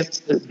began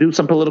to do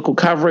some political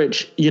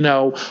coverage,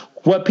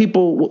 who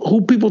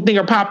people think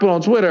are popular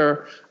on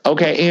Twitter.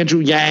 Okay,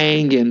 Andrew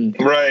Yang and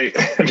they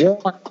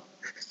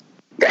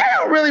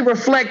don't really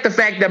reflect the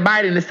fact that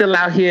Biden is still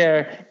out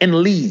here in the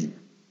lead.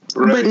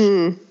 Right.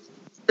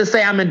 But to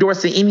say I'm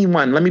endorsing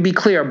anyone, let me be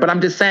clear, but I'm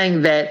just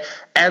saying that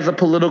as a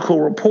political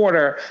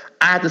reporter,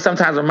 I have to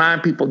sometimes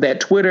remind people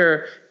that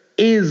Twitter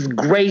is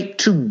great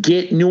to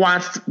get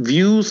nuanced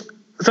views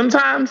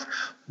sometimes,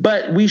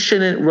 but we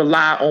shouldn't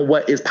rely on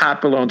what is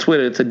popular on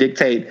Twitter to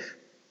dictate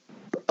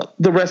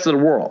the rest of the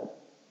world,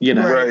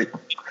 Right.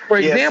 For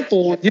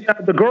example,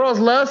 the girls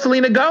love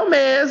Selena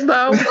Gomez,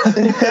 though.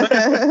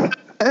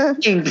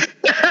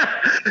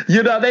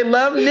 They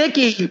love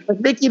Nicki, but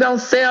Nicki don't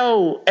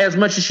sell as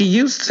much as she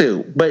used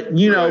to. But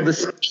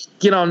the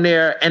get on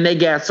there and they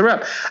gas her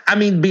up. I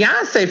mean,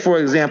 Beyonce, for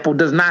example,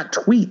 does not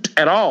tweet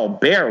at all,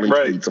 barely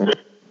tweets on it,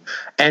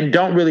 and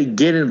don't really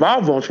get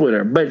involved on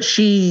Twitter. But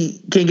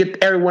she can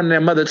get everyone and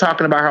their mother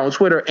talking about her on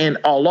Twitter and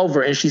all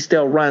over, and she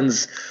still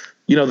runs,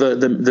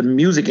 the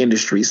music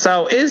industry.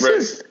 So it's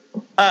just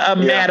a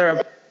matter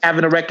of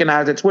having to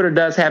recognize that Twitter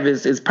does have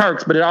its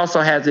perks, but it also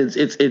has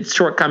its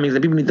shortcomings,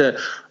 and people need to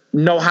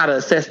know how to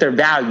assess their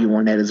value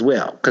on that as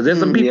well. Because there's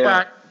some people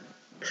out,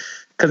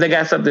 because they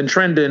got something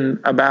trending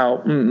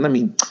about.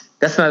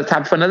 That's another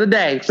topic for another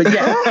day. But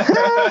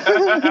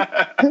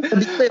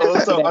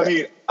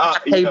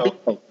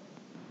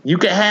you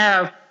can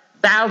have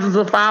thousands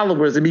of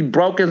followers and be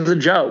broke as a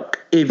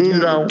joke if you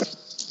don't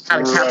how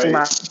to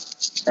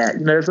capitalize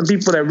that. There's some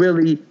people that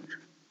really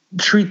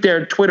treat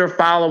their Twitter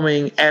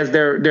following as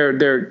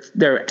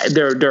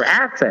their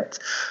assets.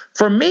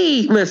 For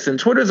me, listen,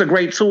 Twitter's a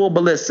great tool,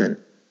 but listen,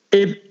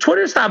 if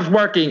Twitter stops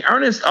working,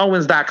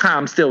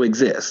 ErnestOwens.com still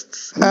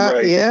exists.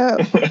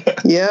 Yeah.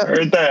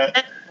 Heard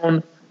that.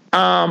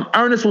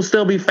 Ernest will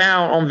still be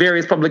found on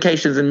various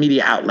publications and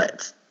media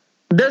outlets.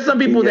 There's some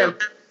people that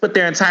put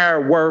their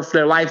entire worth,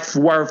 their life's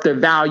worth, their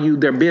value,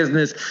 their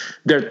business,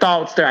 their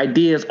thoughts, their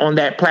ideas on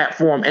that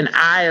platform. And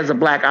I, as a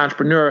Black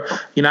entrepreneur,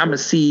 I'm a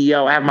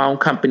CEO, I have my own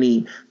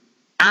company.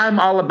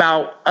 I'm all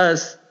about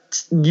us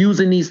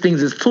using these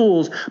things as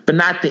tools, but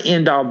not the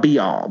end all be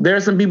all. There are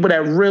some people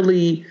that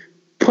really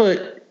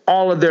put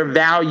all of their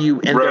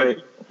value and their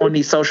on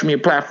these social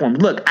media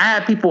platforms. Look, I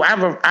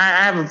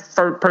have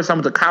a person I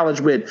went to college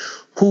with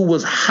who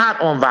was hot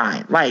on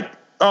Vine.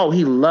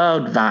 He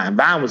loved Vine.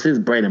 Vine was his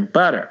bread and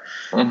butter.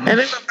 Mm-hmm. And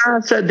then when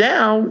Vine shut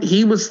down,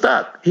 he was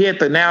stuck. He had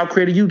to now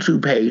create a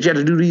YouTube page. He had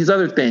to do these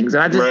other things.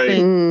 And I just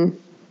think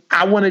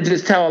I want to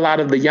just tell a lot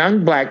of the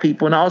young Black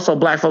people and also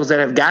Black folks that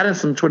have gotten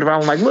some Twitter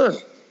following, look,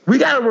 we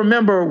got to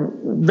remember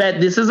that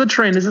this is a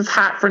trend. This is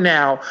hot for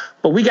now,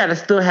 but we got to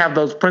still have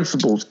those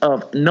principles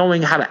of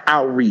knowing how to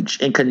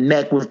outreach and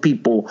connect with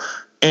people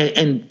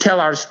and tell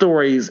our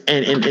stories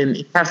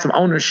and have some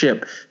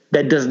ownership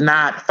that does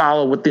not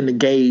follow within the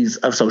gaze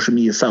of social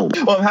media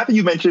solely. Well, I'm happy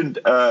you mentioned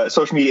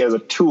social media as a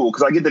tool,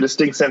 because I get the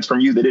distinct sense from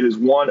you that it is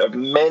one of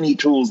many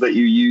tools that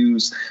you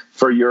use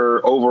for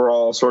your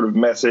overall sort of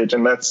message.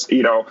 And that's,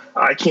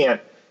 I can't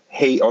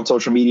hate on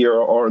social media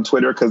or on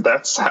Twitter, because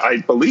that's, I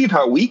believe,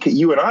 how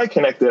you and I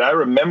connected. I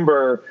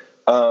remember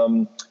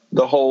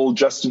the whole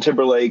Justin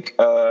Timberlake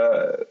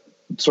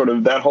sort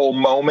of that whole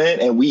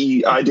moment, and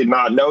I did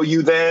not know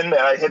you then, and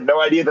I had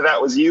no idea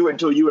that was you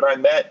until you and I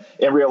met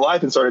in real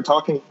life and started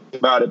talking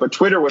about it. But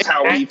Twitter was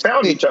how we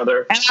found each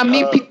other. And I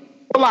meet people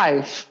for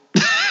life.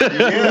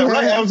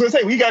 I was gonna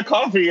say we got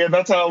coffee, and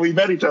that's how we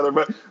met each other.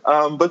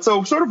 But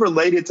so sort of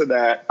related to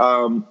that,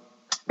 I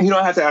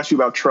have to ask you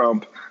about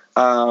Trump.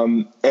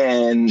 And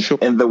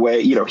the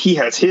way, he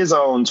has his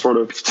own sort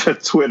of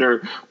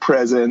Twitter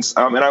presence.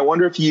 And I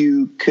wonder if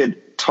you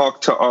could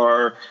talk to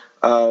our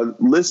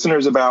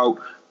listeners about,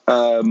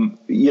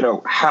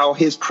 how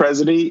his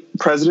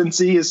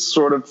presidency has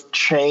sort of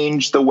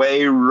changed the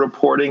way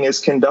reporting is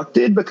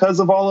conducted because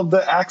of all of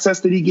the access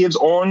that he gives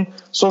on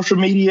social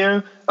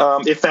media,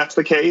 if that's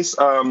the case.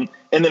 And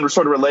then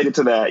sort of related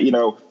to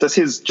that, does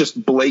his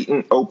just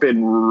blatant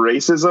open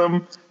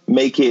racism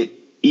make it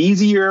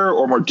easier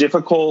or more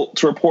difficult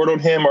to report on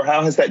him, or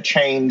how has that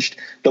changed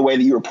the way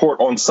that you report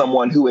on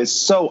someone who is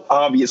so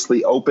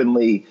obviously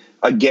openly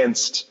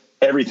against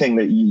everything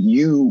that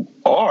you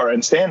are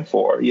and stand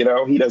for? He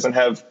doesn't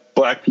have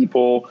Black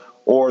people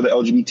or the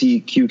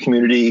LGBTQ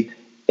community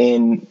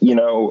in,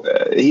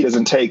 he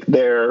doesn't take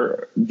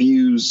their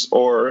views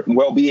or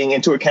well-being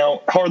into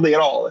account hardly at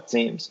all, it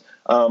seems.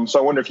 So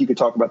I wonder if you could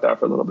talk about that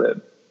for a little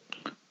bit.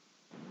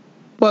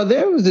 Well,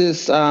 there was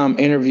this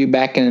interview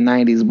back in the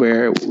 90s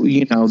where,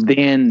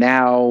 then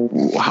now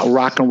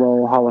Rock and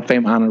Roll Hall of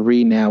Fame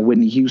honoree now,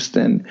 Whitney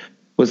Houston,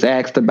 was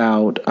asked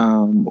about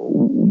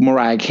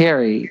Mariah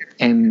Carey,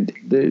 and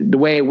the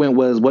way it went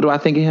was, what do I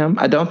think of him?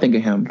 I don't think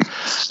of him.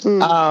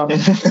 And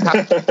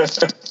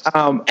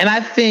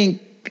I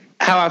think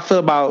how I feel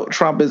about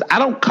Trump is I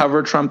don't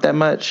cover Trump that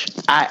much.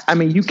 I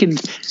mean, you can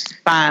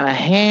find a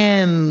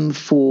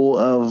handful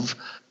of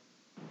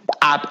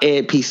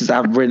op-ed pieces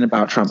I've written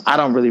about Trump. I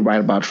don't really write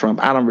about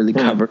Trump. I don't really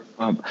cover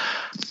Trump.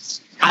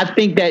 I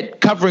think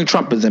that covering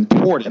Trump is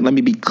important. Let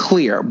me be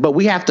clear. But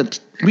we have to,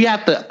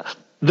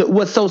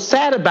 what's so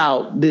sad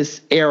about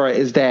this era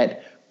is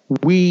that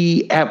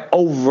we have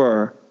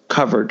over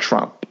covered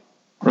Trump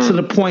to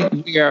the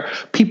point where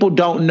people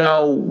don't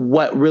know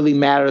what really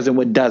matters and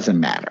what doesn't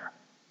matter.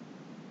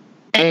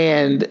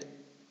 And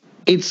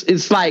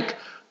it's like,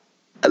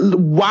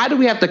 why do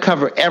we have to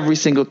cover every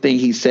single thing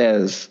he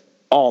says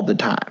all the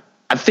time?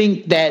 I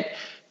think that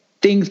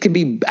things can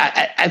be,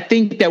 I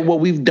think that what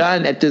we've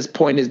done at this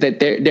point is that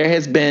there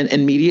has been,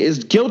 and media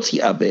is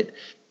guilty of it,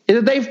 is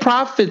that they've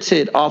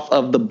profited off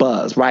of the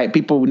buzz, right?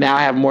 People now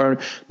have more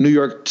New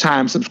York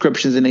Times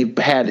subscriptions than they've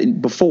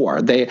had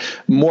before.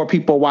 More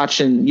people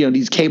watching,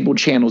 these cable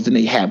channels than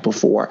they had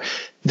before.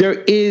 There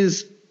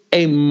is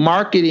a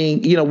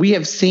marketing, we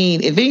have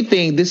seen, if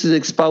anything, this has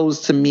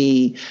exposed to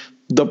me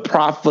the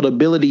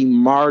profitability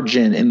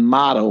margin and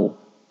model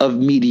of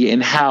media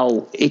and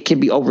how it can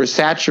be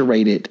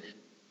oversaturated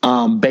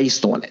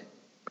based on it.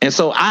 And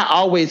so I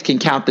always can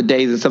count the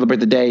days and celebrate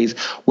the days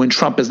when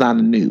Trump is not in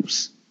the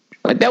news.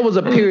 Like, that was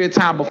a period of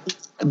time before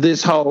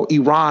this whole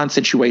Iran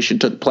situation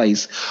took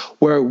place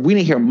where we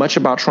didn't hear much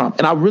about Trump.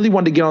 And I really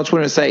wanted to get on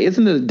Twitter and say,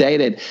 isn't it a day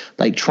that,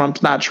 like,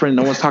 Trump's not trending,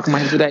 no one's talking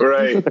about him today?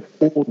 Right.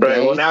 Cool day.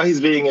 Right. Well, now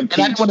he's being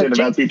impeached and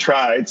about to be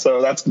tried,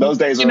 so those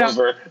days are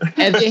over.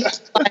 And then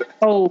he's like,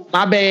 oh,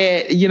 my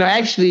bad.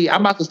 Actually,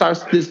 I'm about to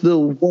start this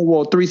little World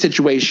War III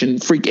situation,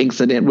 freak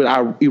incident with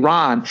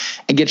Iran,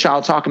 and get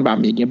y'all talking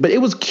about me again. But it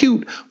was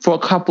cute for a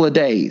couple of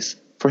days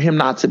for him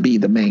not to be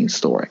the main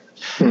story.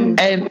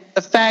 And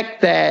the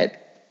fact that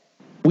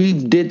we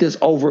did this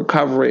over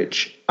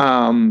coverage,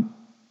 I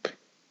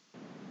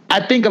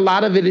think a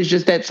lot of it is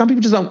just that some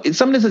people just don't,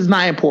 some of this is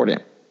not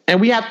important. And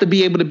we have to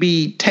be able to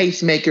be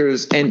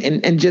tastemakers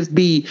and just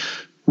be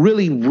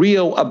really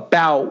real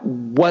about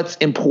what's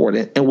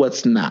important and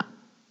what's not.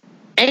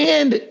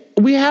 And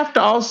we have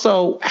to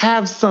also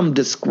have some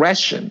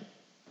discretion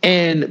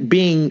in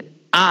being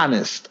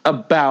honest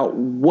about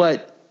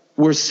what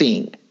we're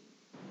seeing.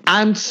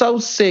 I'm so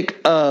sick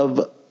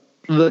of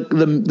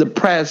the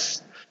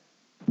press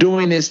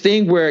doing this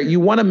thing where you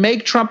want to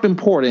make Trump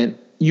important.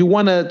 You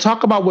want to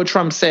talk about what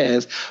Trump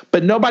says,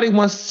 but nobody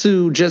wants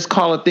to just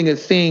call a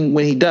thing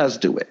when he does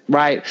do it,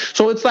 right?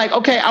 So it's like,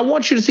 okay, I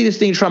want you to see this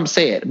thing Trump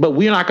said, but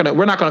we're not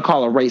gonna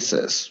call it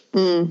racist.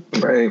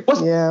 Right.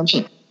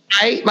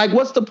 Right? Like,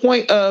 what's the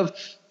point of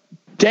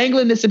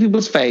dangling this in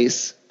people's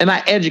face and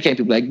not educate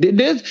people? Like,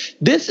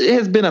 this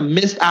has been a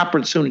missed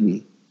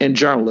opportunity in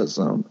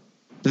journalism.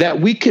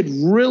 That we could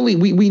really,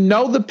 we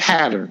know the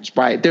patterns,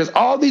 right? There's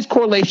all these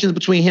correlations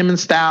between him and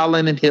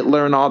Stalin and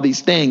Hitler and all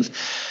these things.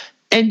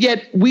 And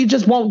yet we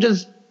just won't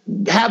just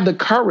have the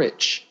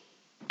courage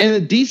and the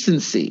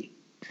decency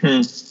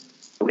to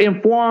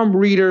inform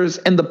readers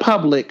and the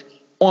public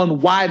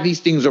on why these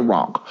things are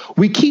wrong.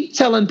 We keep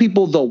telling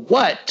people the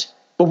what,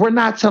 but we're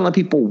not telling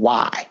people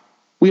why.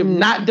 We have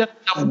not done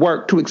enough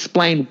work to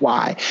explain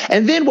why.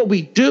 And then what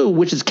we do,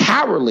 which is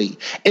cowardly,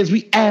 is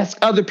we ask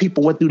other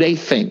people what do they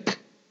think.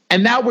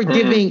 And now we're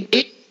giving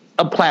it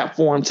a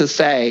platform to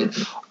say,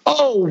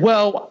 oh,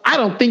 well, I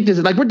don't think this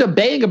is, like, we're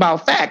debating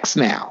about facts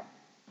now.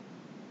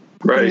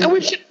 Right. And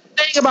we should be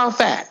debating about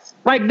facts.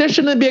 Like, there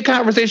shouldn't be a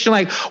conversation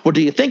like, well,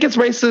 do you think it's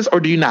racist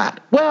or do you not?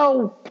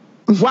 Well,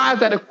 why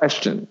is that a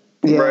question?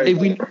 Right. If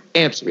we know the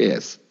answer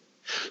is.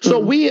 So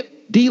we have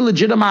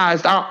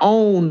delegitimized our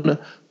own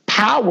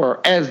power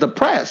as the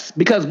press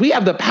because we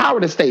have the power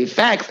to state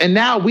facts, and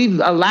now we've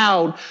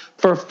allowed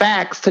for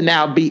facts to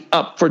now be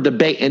up for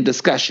debate and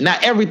discussion. Now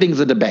everything's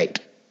a debate.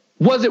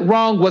 Was it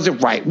wrong? Was it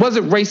right? Was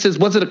it racist?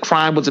 Was it a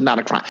crime? Was it not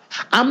a crime?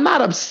 I'm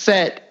not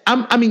upset.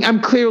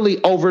 I'm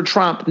clearly over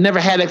Trump. Never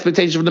had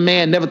expectations for the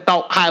man. Never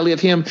thought highly of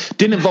him.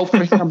 Didn't vote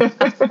for him.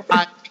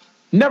 I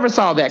never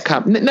saw that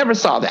come. Never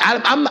saw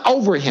that. I'm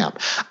over him.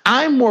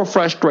 I'm more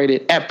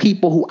frustrated at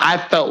people who I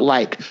felt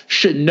like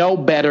should know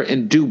better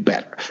and do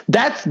better.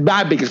 That's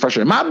my biggest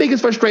frustration. My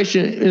biggest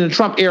frustration in the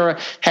Trump era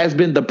has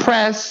been the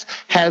press,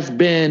 has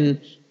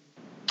been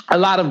a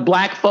lot of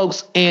black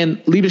folks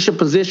in leadership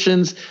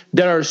positions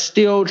that are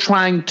still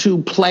trying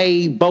to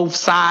play both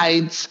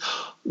sides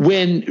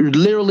when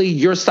literally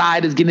your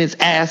side is getting its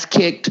ass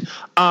kicked.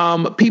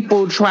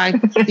 People trying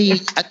to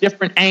see a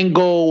different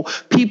angle.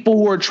 People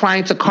who are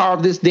trying to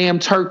carve this damn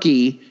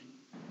turkey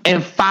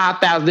in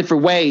 5,000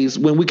 different ways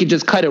when we could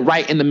just cut it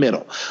right in the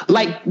middle.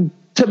 Like,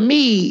 to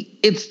me,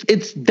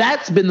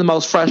 that's been the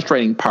most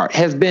frustrating part,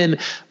 has been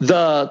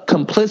the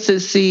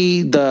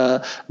complicity,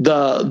 the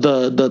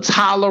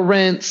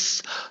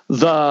tolerance,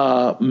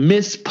 the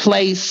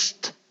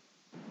misplaced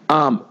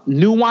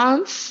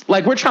nuance.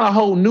 Like, we're trying to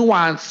hold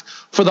nuance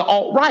for the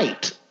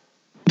alt-right.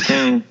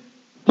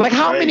 Like,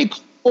 how many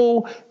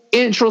cool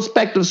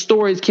introspective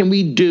stories can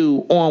we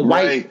do on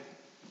white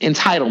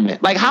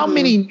entitlement? Like, how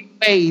many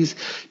ways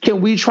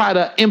can we try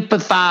to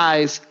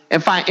empathize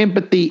and find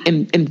empathy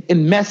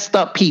in messed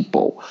up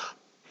people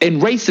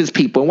and racist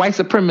people and white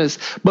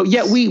supremacists, but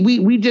yet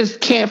we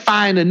just can't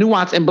find the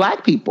nuance in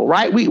black people,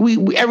 right?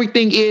 We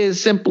everything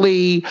is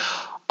simply,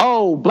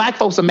 oh, black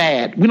folks are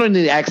mad. We don't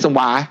need to ask them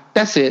why.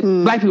 That's it.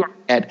 Black people are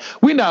mad.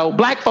 We know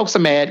black folks are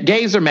mad.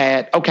 Gays are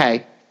mad.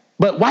 Okay.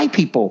 But white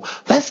people,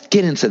 let's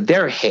get into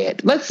their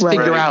head. Let's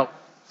figure out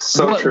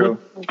true.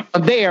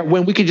 There,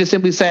 when we could just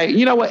simply say,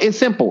 you know what, it's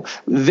simple.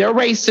 They're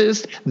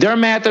racist. They're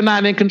mad. They're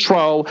not in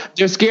control.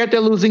 They're scared.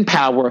 They're losing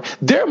power.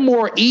 They're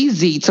more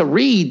easy to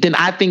read than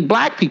I think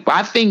black people.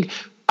 I think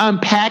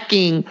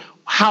unpacking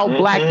how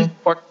black people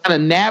are trying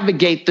to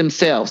navigate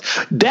themselves,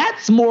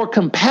 that's more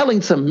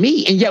compelling to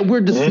me. And yet we're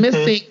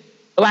dismissing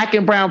black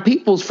and brown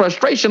people's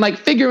frustration, like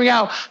figuring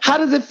out, how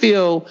does it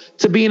feel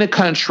to be in a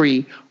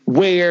country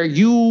where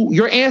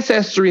your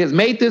ancestry has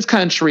made this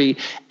country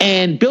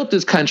and built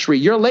this country,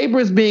 your labor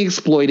is being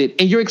exploited,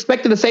 and you're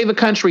expected to save a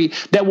country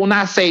that will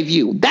not save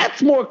you.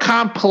 That's more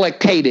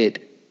complicated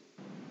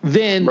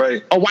than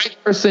a white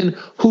person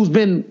who's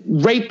been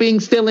raping,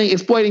 stealing,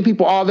 exploiting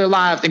people all their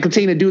lives and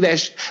continue to do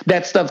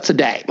that stuff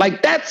today.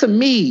 Like, that to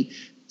me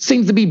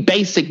seems to be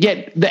basic,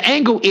 yet the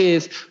angle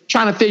is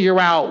trying to figure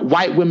out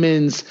white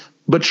women's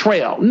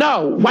betrayal.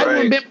 No, white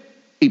women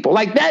people.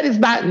 Like, that is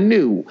not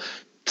new.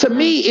 To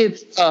me,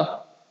 it's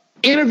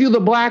interview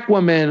the black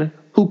woman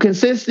who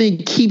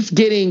consistently keeps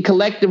getting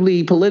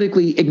collectively,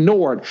 politically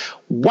ignored.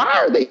 Why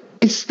are they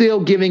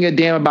still giving a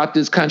damn about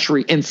this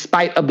country in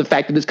spite of the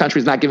fact that this country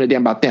is not giving a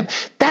damn about them?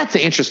 That's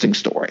an interesting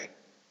story.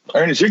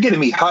 Ernest, you're getting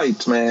me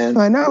hyped, man.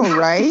 I know,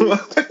 right?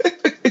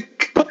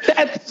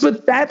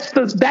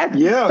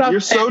 You're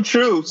so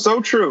true. So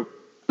true.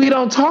 We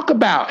don't talk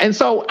about. And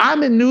so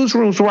I'm in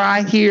newsrooms where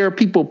I hear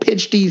people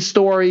pitch these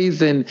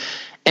stories and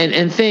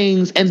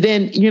things, and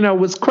then,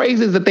 what's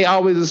crazy is that they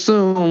always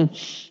assume,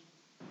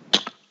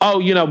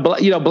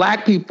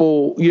 black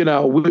people,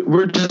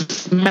 we're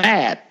just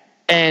mad.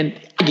 And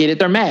I get it,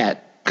 they're mad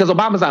because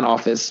Obama's not in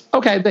office.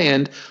 Okay,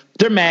 then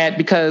they're mad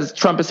because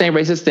Trump is saying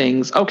racist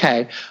things.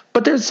 Okay,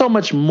 but there's so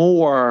much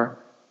more,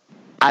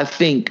 I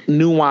think,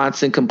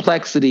 nuance and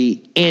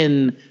complexity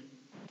in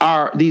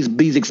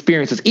these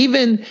experiences,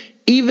 even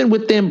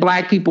within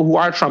black people who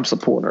are Trump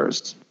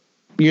supporters.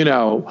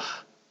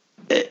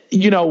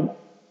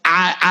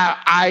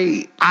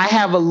 I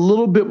have a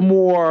little bit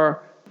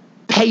more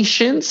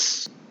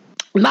patience,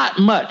 not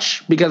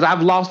much, because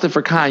I've lost it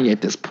for Kanye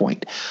at this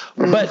point.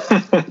 But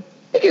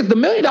it's the $1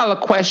 million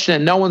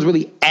question no one's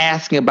really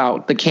asking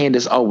about the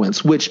Candace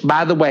Owens, which,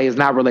 by the way, is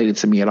not related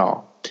to me at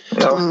all.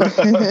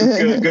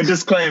 Good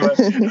disclaimer.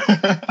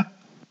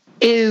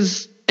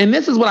 And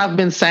this is what I've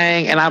been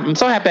saying, and I'm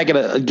so happy I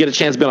get a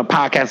chance to be on a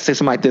podcast to say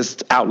something like this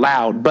out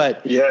loud.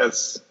 But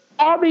yes,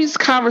 all these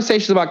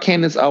conversations about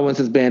Candace Owens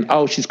has been,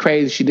 oh, she's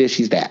crazy, she this,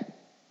 she's that.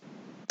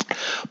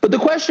 But the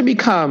question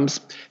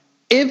becomes,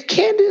 if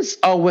Candace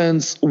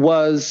Owens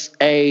was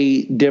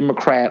a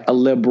Democrat, a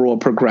liberal, a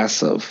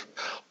progressive,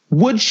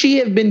 would she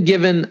have been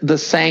given the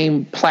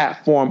same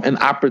platform and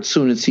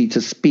opportunity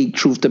to speak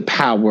truth to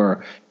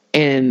power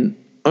on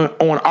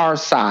our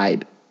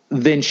side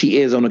than she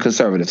is on the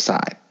conservative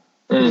side?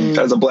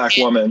 As a black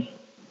woman.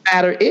 The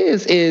matter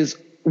is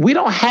we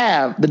don't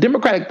have, the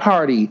Democratic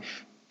Party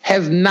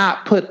has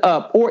not put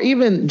up, or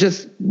even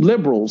just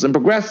liberals and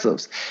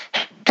progressives,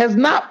 has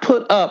not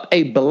put up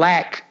a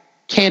black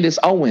Candace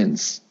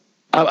Owens,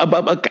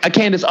 a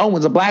Candace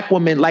Owens, a black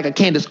woman like a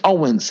Candace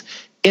Owens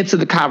into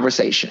the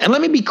conversation. And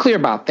let me be clear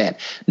about that.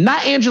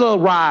 Not Angela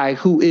Rye,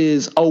 who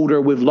is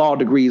older with law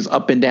degrees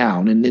up and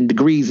down and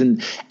degrees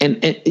and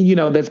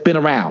that's been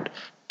around.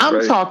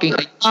 I'm talking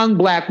a young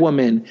black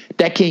woman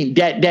that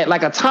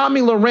like a Tommy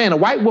Loren, a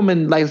white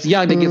woman like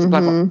young that gets a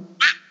platform.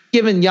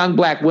 Giving young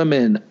black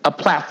women a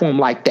platform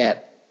like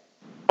that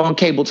on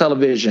cable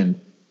television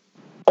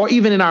or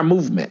even in our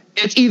movement.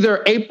 It's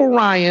either April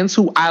Ryan's,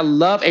 who I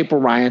love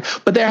April Ryan,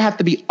 but they have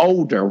to be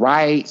older,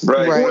 right?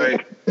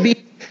 Right.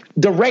 Be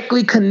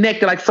directly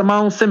connected, like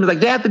Simone Simmons, like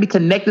they have to be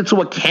connected to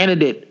a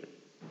candidate.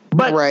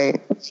 But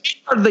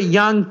are the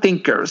young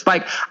thinkers.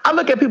 Like, I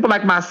look at people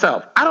like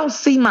myself. I don't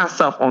see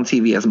myself on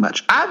TV as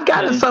much. I've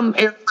gotten some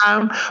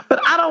airtime, but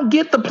I don't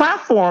get the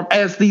platform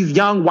as these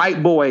young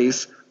white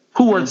boys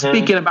who are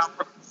speaking about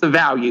progressive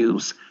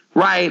values,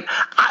 right?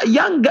 A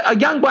young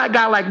black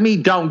guy like me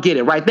don't get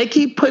it, right? They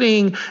keep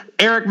putting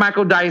Eric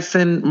Michael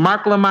Dyson,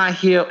 Mark Lamont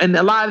Hill, and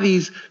a lot of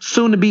these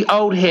soon-to-be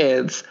old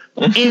heads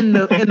in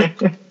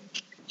the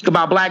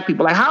about black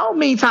people. Like, how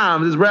many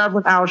times is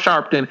Reverend Al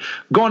Sharpton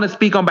going to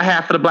speak on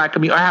behalf of the black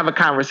community or have a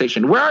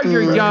conversation? Where are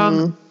your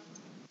young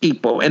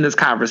people in this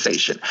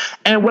conversation.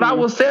 And what I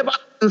will say about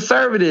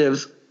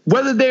conservatives,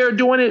 whether they are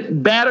doing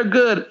it bad or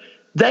good,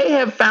 they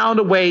have found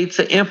a way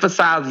to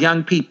emphasize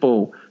young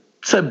people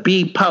to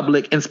be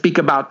public and speak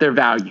about their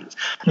values.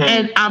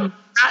 And I'm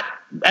not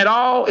at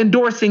all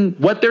endorsing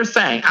what they're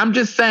saying. I'm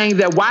just saying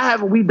that why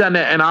haven't we done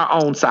that in our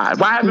own side?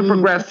 Why haven't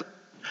progressives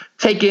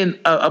taken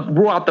a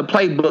rule out the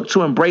playbook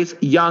to embrace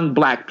young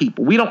Black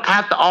people? We don't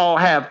have to all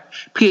have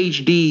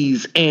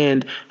PhDs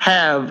and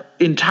have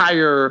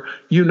entire,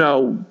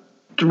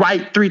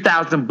 write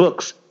 3,000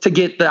 books to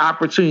get the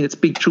opportunity to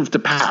speak truth to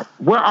power.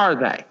 Where are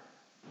they?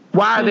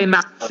 Why are they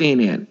not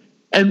CNN?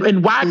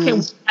 And why can't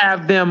we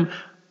have them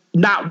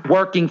not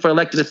working for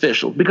elected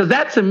officials? Because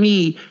that to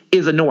me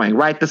is annoying,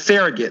 right? The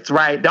surrogates,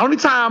 right? The only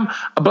time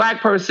a Black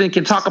person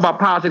can talk about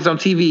politics on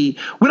TV,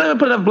 we don't even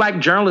put enough Black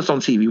journalists on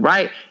TV,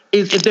 right?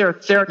 Is if they're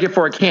a surrogate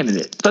for a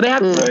candidate. So they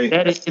have to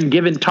edit and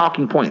given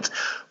talking points.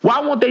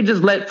 Why won't they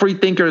just let free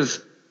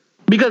thinkers,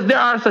 because there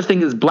are such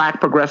things as Black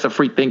progressive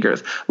free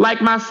thinkers,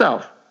 like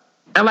myself,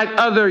 and like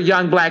other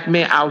young Black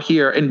men out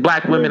here and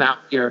Black women out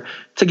here,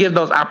 to give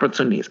those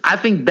opportunities. I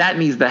think that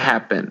needs to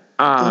happen.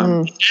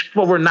 That's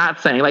what we're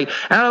not saying. Like,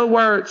 in other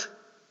words,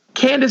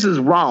 Candace is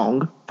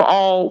wrong for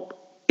all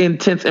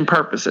intents and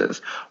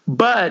purposes.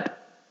 But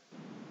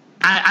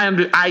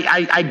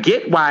I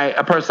get why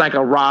a person like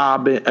a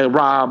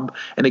Rob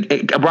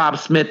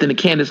Smith and a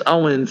Candace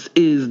Owens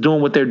is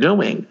doing what they're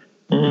doing,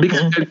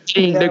 because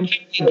they're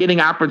getting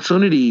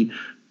opportunity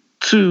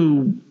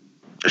to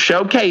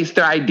showcase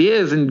their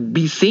ideas and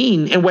be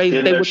seen in ways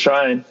that they would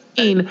shine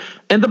in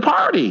the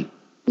party.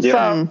 Yeah.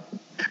 So,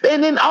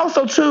 and then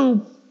also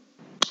too,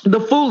 the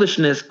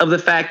foolishness of the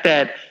fact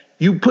that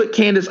you put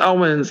Candace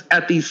Owens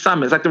at these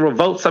summits, like the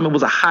Revolt Summit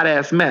was a hot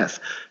ass mess.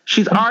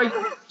 She's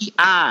arguing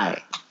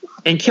EI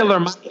and Killer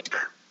Mike,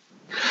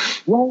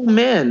 grown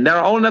men that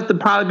are old enough to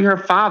probably be her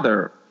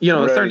father, in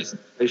certain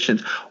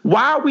situations.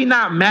 Why are we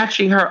not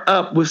matching her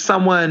up with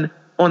someone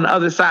on the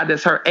other side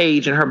that's her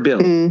age and her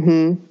build?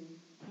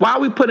 Why are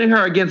we putting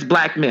her against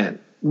Black men?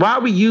 Why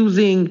are we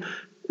using,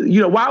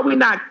 why are we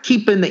not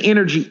keeping the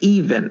energy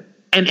even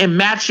and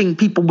matching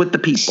people with the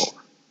people,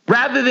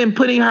 rather than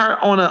putting her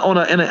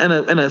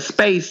in a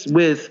space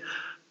with,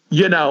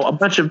 a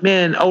bunch of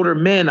men, older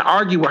men,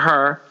 argue with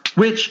her,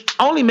 which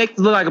only makes us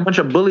look like a bunch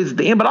of bullies at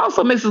the end, but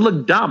also makes us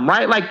look dumb,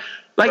 right?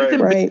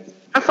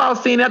 I saw a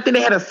scene, I think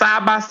they had a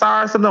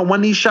side-by-side or something on one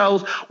of these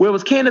shows where it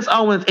was Candace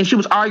Owens and she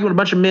was arguing with a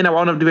bunch of men that were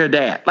old enough to be her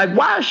dad. Like,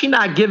 why is she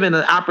not given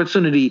an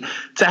opportunity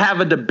to have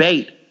a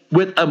debate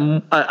with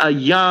a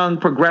young,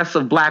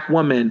 progressive Black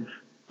woman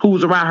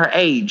who's around her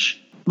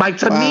age? Like,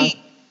 to me,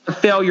 a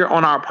failure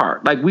on our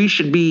part. Like, we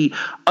should be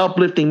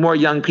uplifting more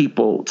young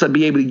people to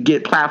be able to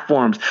get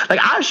platforms. Like,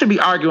 I should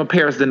be arguing with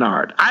Paris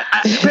Denard.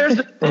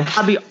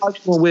 I'd be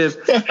arguing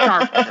with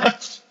Sharp.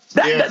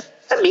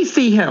 Let me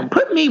see him.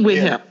 Put me with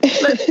him.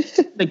 Let's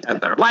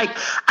together. Like,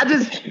 I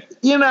just,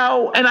 and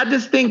I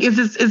just think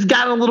it's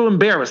gotten a little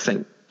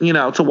embarrassing,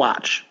 to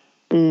watch.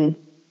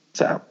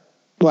 So.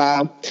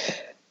 Wow.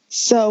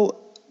 So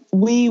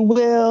we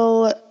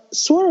will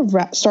sort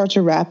of start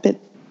to wrap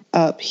it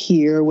up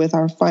here with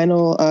our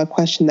final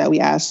question that we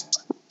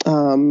asked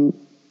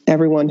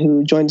everyone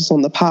who joined us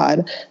on the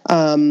pod.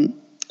 I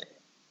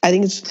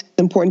think it's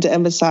important to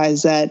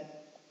emphasize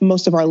that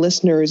most of our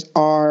listeners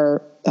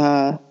are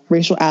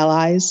racial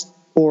allies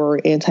or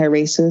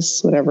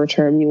anti-racists, whatever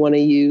term you want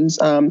to use.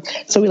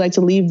 So we like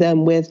to leave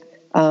them with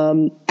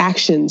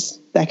actions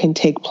that can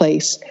take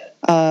place.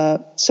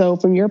 So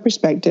from your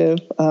perspective,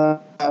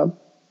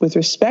 with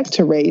respect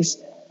to race,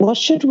 what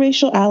should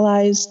racial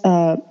allies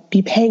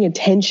be paying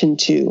attention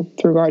to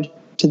with regard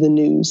to the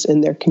news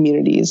in their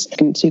communities?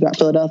 And so you got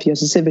Philadelphia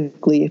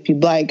specifically, if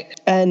you'd like.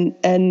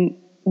 And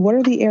what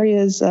are the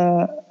areas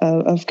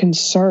of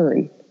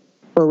concern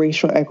for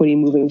racial equity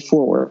moving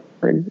forward?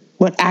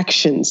 What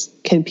actions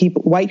can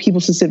white people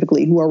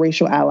specifically, who are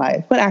racial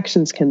allies, what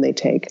actions can they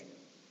take?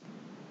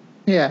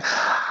 Yeah.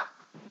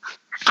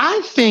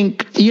 I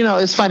think,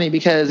 it's funny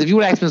because if you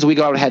would ask me this week,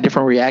 I would have had a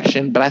different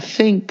reaction, but I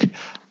think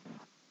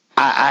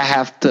I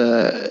have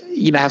to,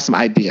 have some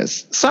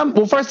ideas.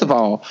 Well, first of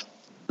all,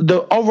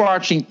 the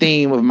overarching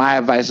theme of my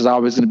advice is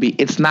always going to be,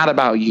 it's not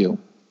about you.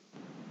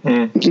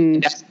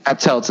 That's what I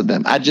tell to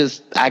them.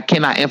 I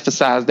cannot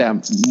emphasize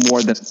that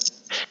more than,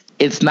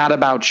 it's not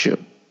about you.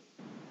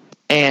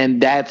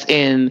 And that's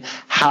in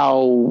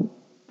how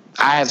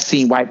I have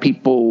seen white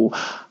people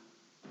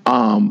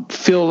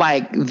feel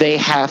like they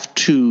have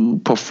to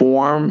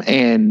perform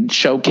and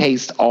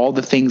showcase all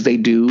the things they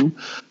do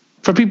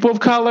for people of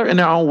color in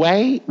their own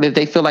way, that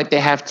they feel like they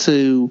have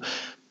to,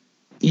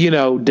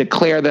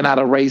 declare they're not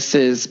a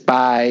racist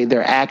by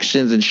their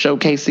actions and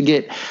showcasing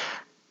it.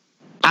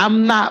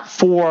 I'm not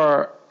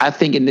for, I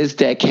think in this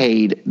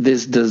decade,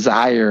 this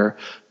desire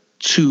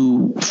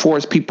to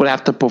force people to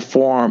have to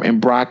perform and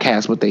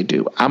broadcast what they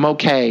do. I'm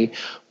okay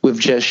with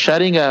just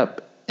shutting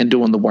up and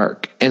doing the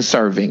work and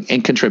serving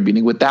and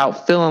contributing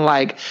without feeling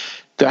like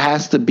there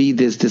has to be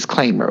this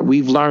disclaimer.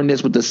 We've learned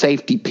this with the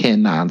safety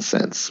pin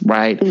nonsense,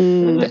 right?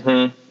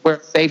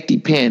 Where safety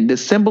pin, the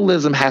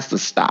symbolism has to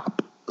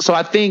stop. So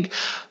I think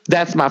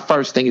that's my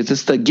first thing, is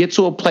just to get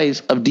to a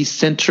place of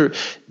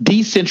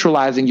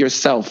decentralizing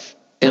yourself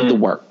in the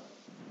work.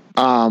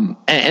 And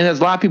there's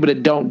a lot of people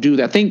that don't do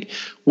that. I think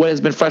what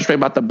has been frustrating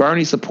about the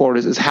Bernie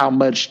supporters is how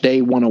much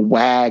they want to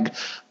wag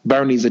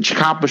Bernie's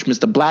accomplishments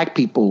to black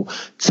people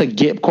to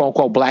get, quote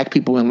unquote, black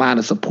people in line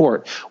of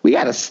support. We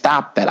got to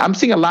stop that. I'm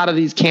seeing a lot of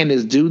these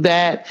candidates do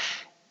that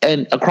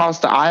and across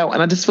the aisle.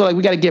 And I just feel like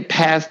we got to get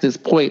past this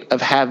point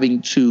of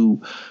having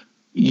to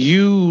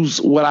use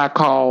what I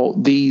call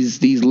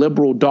these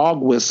liberal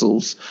dog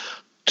whistles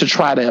to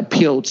try to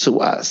appeal to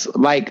us.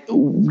 Like,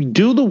 we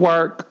do the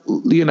work,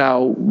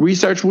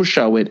 research will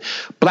show it.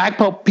 Black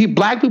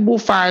people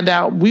find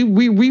out.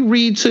 We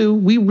read too.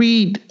 We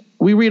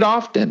read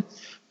often.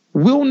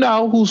 We'll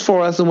know who's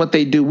for us and what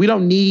they do. We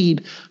don't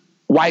need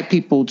white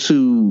people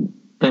to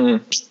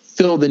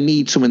feel the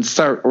need to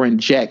insert or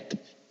inject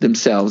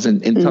themselves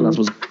and tell us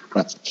what's for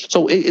us.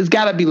 So it's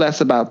got to be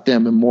less about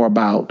them and more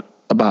about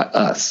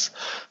us.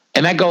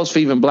 And that goes for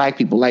even black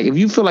people. Like, if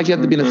you feel like you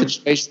have to be in a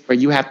situation where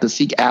you have to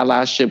seek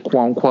allyship,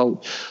 quote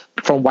unquote,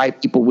 from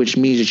white people, which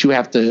means that you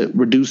have to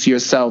reduce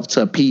yourself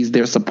to appease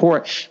their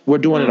support, we're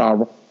doing it all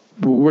wrong.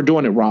 We're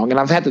doing it wrong. And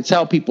I've had to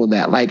tell people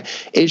that, like,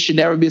 it should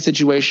never be a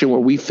situation where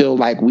we feel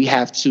like we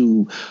have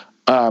to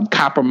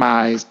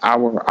compromise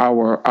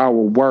our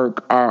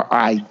work, our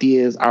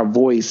ideas, our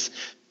voice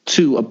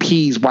to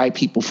appease white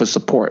people for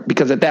support.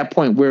 Because at that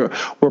point, we're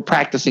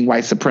practicing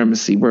white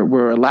supremacy. We're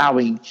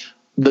being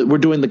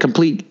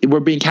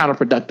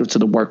counterproductive to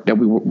the work that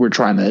we're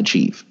trying to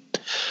achieve.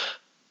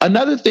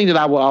 Another thing that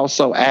I will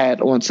also add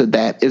onto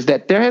that is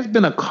that there has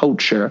been a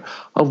culture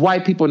of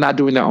white people not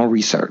doing their own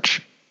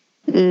research.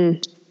 Do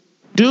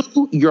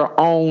your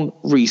own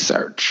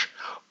research.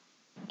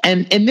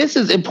 And this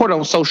is important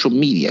on social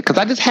media, because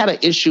I just had an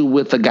issue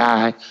with a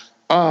guy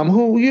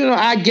who,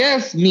 I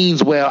guess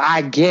means well,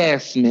 I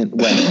guess meant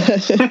well.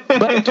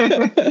 But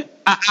an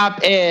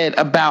op-ed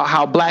about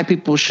how black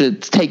people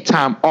should take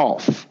time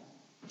off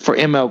for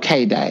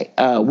MLK Day.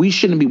 We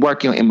shouldn't be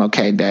working on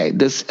MLK Day.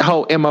 This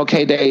whole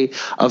MLK Day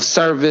of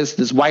service,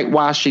 this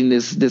whitewashing,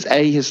 this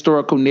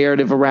ahistorical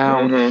narrative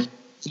around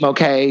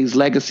MLK's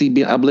legacy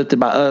being uplifted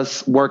by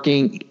us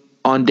working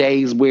on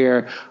days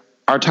where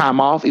our time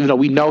off, even though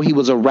we know he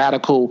was a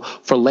radical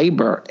for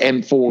labor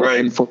and for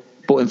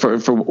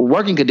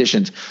working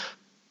conditions.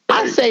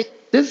 I say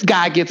this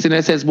guy gets in there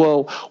and says,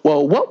 well,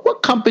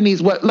 what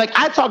companies, like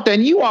I talked to,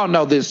 and you all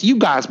know this, you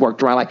guys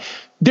worked around, like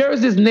there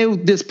is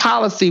this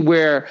policy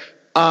where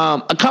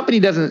a company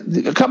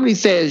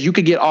says you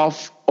could get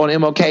off on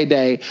MLK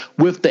Day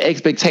with the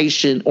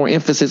expectation or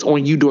emphasis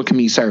on you doing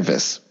community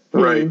service.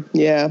 Right.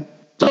 Yeah.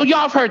 So y'all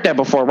have heard that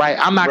before, right?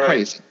 I'm not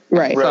crazy.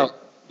 Right. So,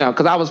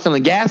 because I was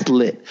feeling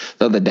gaslit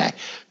the other day.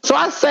 So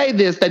I say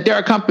this, that there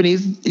are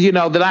companies,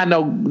 that I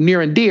know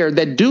near and dear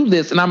that do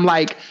this. And I'm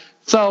like,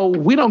 so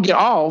we don't get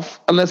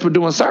off unless we're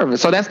doing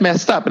service. So that's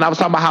messed up. And I was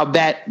talking about how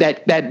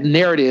that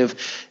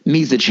narrative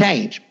needs to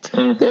change.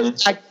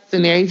 There's like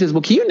in there, he says,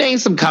 well, can you name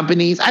some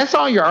companies? I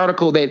saw in your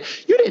article that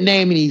you didn't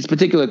name any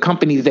particular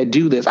companies that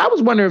do this. I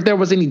was wondering if there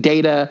was any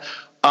data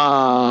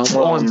on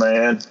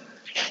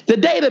the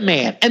data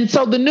man. And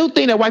so the new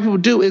thing that white people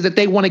do is that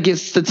they want to get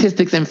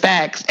statistics and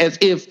facts as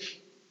if,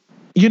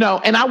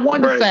 and I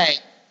wanted to say,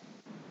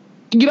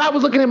 I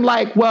was looking at him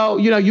like, well,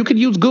 you could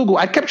use Google.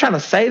 I kept trying to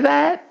say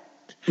that.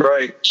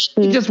 Right.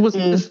 He just was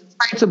trying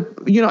to,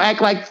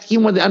 act like he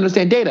wanted to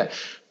understand data.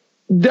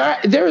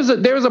 There is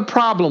a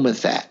problem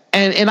with that.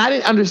 And I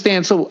didn't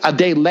understand so a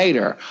day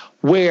later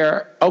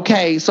where,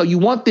 okay, so you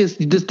want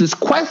this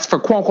quest for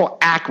quote unquote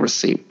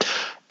accuracy.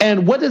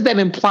 And what does that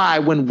imply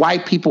when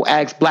white people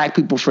ask black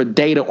people for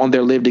data on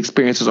their lived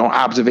experiences or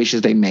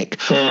observations they make?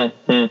 Are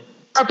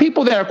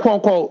people that are quote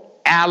unquote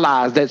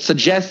allies that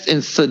suggest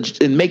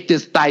and make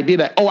this idea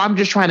that, I'm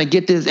just trying to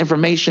get this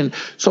information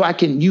so I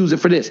can use it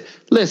for this.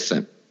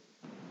 Listen,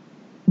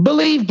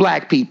 believe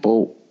black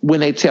people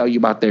when they tell you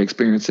about their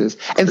experiences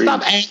and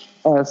stop asking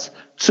us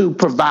to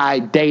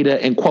provide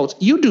data and quotes.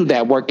 You do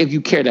that work if you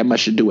care that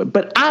much to do it.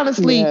 But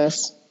honestly, if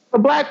a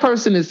black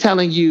person is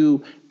telling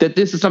you that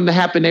this is something that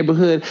happened in the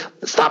neighborhood,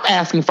 stop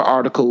asking for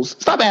articles.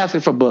 Stop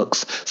asking for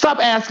books. Stop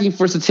asking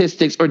for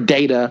statistics or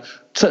data.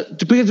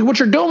 Because what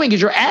you're doing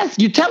is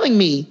you're telling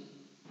me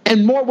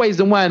in more ways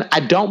than one,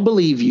 I don't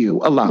believe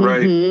you alone.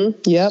 Right.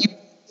 Mm-hmm. Yep.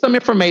 Some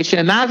information,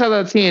 and 9 out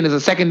of 10 is a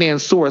secondary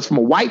source from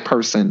a white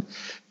person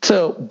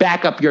to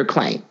back up your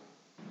claim.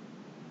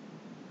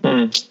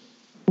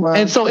 Wow.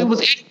 And so it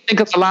was interesting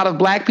because a lot of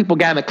black people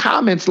got in the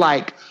comments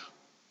like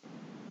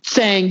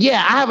saying,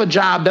 yeah, I have a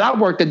job that I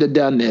worked at that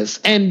done this.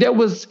 And there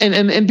was,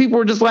 and people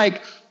were just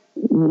like,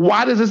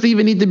 why does this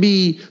even need to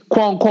be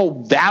quote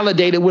unquote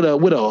validated with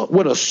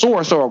a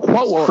source or a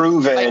quote? Or,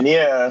 proven,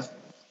 yeah.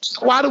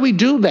 Why do we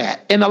do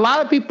that? And a lot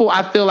of people,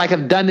 I feel like,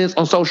 have done this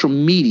on social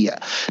media.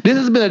 This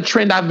has been a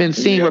trend I've been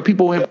seeing where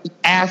people are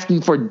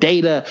asking for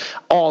data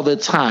all the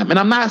time. And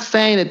I'm not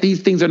saying that these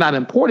things are not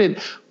important,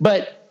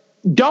 but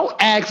don't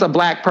ask a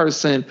black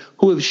person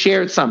who has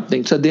shared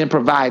something to then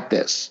provide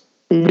this.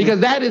 Because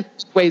that is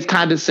ways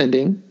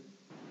condescending.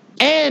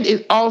 And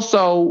it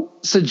also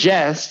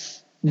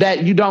suggests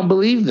that you don't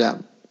believe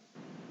them.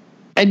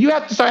 And you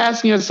have to start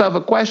asking yourself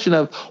a question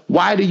of,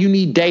 why do you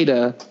need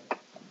data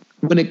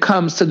when it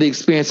comes to the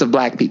experience of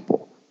Black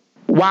people?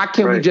 Why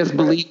can't we just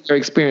believe their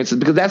experiences?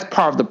 Because that's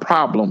part of the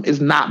problem, is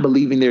not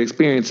believing their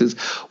experiences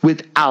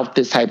without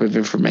this type of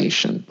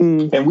information.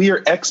 And we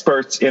are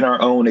experts in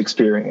our own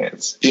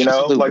experience. You know,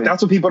 Absolutely. like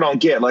that's what people don't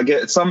get. Like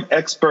some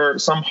expert,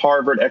 some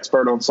Harvard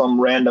expert on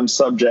some random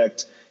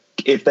subject,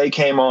 if they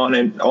came on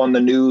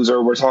the news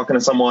or were talking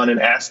to someone and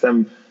asked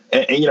them,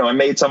 and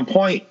made some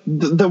point,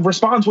 the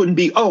response wouldn't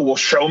be, oh, well,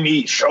 show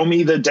me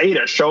the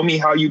data, show me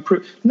how you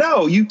prove.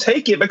 No, you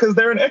take it because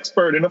they're an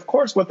expert. And of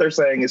course, what they're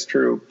saying is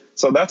true.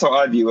 So that's how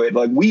I view it.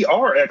 Like, we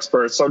are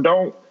experts. So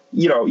don't,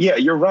 yeah,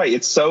 you're right.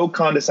 It's so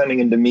condescending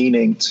and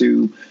demeaning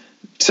to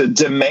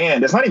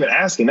demand. It's not even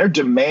asking. They're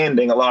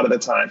demanding a lot of the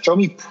time. Show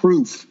me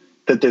proof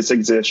that this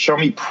exists. Show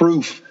me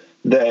proof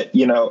that,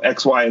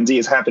 X, Y, and Z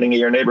is happening in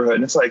your neighborhood.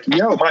 And it's like,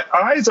 yo, my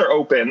eyes are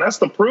open. That's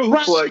the proof.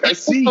 Right. Like, I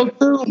see.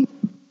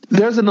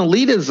 There's an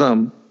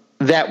elitism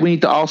that we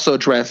need to also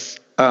address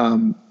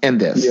in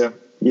this. Yeah.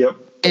 Yep.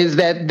 Is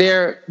that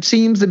there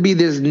seems to be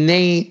this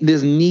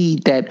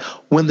need that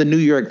when the New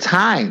York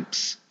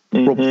Times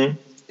reports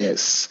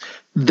this,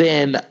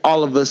 then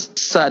all of a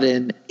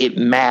sudden it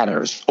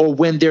matters. Or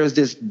when there's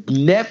this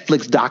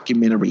Netflix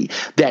documentary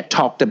that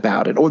talked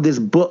about it, or this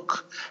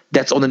book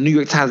that's on the New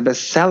York Times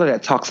bestseller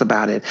that talks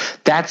about it,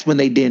 that's when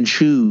they then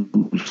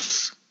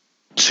choose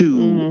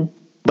to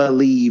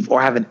believe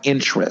or have an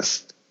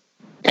interest.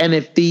 And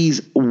if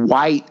these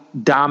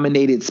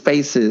white-dominated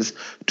spaces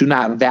do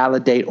not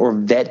validate or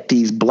vet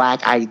these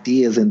Black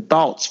ideas and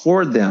thoughts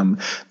for them,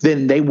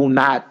 then they will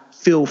not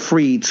feel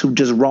free to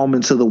just roam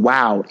into the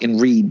wild and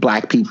read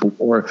Black people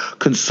or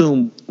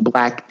consume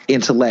Black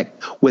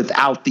intellect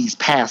without these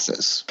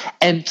passes.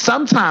 And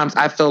sometimes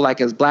I feel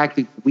like as Black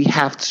people, we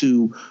have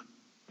to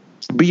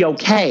be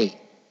okay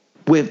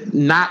with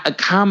not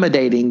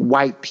accommodating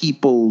white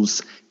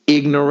people's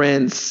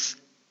ignorance,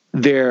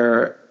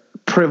 their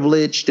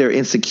privilege, their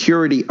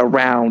insecurity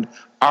around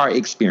our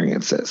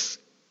experiences.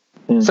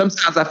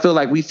 Sometimes I feel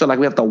like we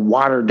have to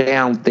water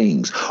down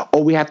things,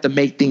 or we have to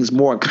make things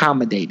more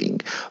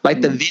accommodating.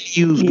 Like the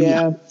venues we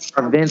have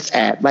our events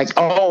at, like,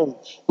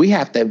 oh, we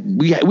have to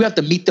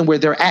meet them where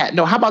they're at.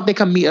 No, how about they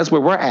come meet us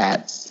where we're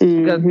at?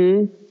 Because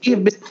we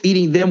have been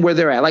meeting them where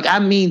they're at. Like, I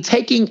mean,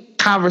 taking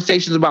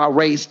conversations about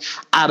race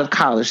out of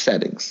college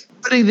settings,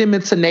 putting them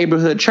into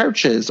neighborhood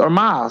churches or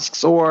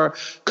mosques or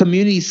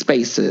community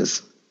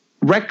spaces,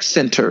 rec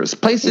centers,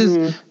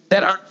 places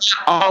that are not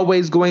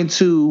always going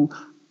to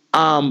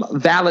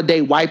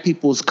validate white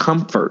people's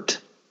comfort.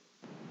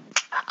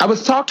 I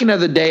was talking the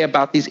other day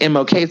about these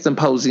MLK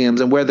symposiums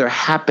and where they're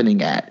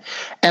happening at.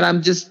 And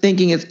I'm just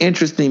thinking it's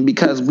interesting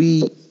because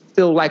we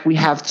feel like we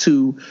have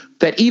to,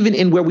 that even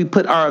in where we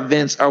put our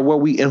events or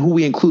who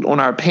we include on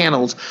our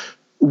panels,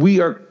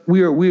 we're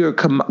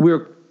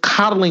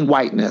coddling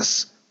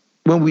whiteness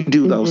when we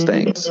do those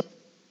things,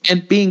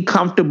 and being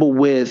comfortable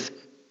with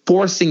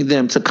forcing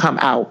them to come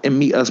out and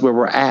meet us where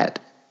we're at.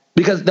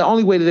 Because the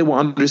only way that they will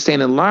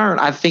understand and learn,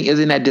 I think, is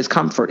in that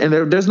discomfort. And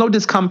there's no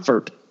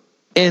discomfort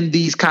in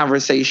these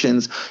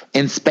conversations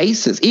and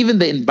spaces. Even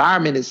the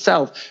environment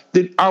itself,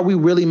 then are we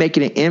really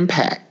making an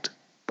impact?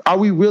 Are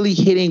we really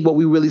hitting what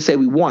we really say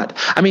we want?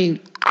 I mean,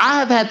 I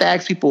have had to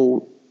ask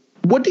people,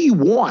 what do you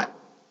want,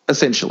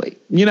 essentially?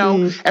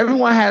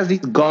 Everyone has these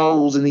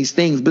goals and these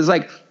things, but it's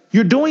like,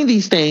 you're doing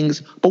these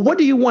things, but what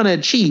do you want to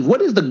achieve?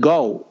 What is the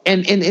goal?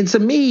 And to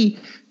me,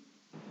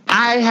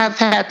 I have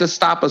had to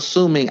stop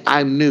assuming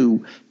I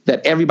knew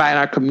that everybody in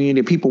our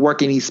community, people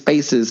working in these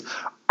spaces,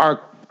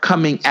 are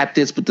coming at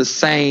this with the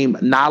same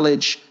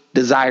knowledge,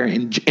 desire,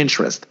 and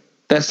interest.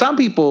 That some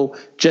people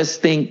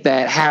just think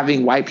that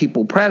having white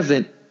people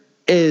present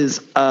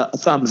is a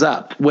thumbs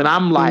up. When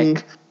I'm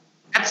like,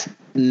 that's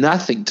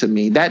nothing to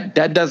me. That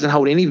doesn't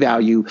hold any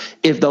value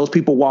if those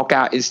people walk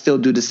out and still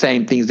do the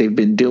same things they've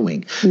been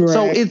doing. Right.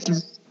 So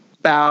it's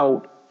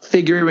about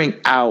figuring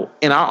out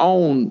in our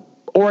own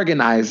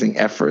organizing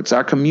efforts,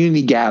 our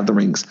community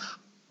gatherings,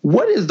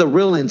 what is the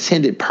real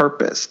intended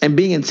purpose, and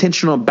being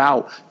intentional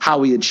about how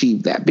we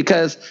achieve that.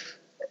 Because,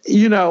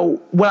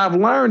 what I've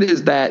learned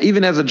is that,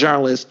 even as a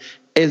journalist,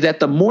 is that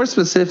the more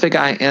specific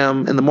I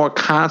am and the more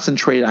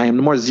concentrated I am,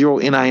 the more zero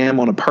in I am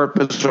on a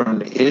purpose or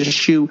an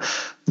issue,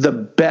 the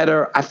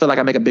better I feel like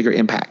I make a bigger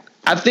impact.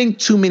 I think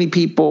too many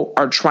people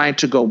are trying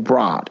to go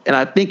broad. And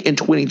I think in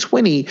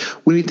 2020,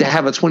 we need to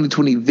have a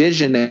 2020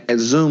 vision that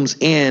zooms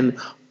in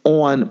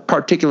on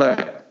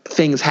particular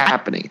things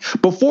happening.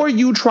 Before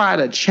you try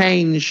to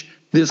change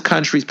this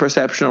country's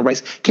perception of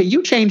race, can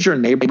you change your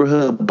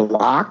neighborhood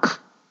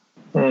block?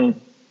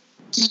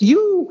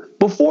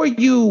 Before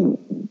you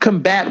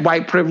combat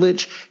white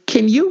privilege,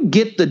 can you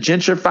get the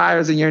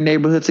gentrifiers in your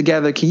neighborhood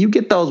together? Can you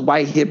get those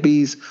white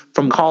hippies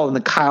from calling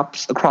the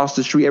cops across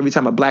the street every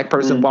time a Black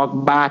person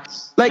walked by?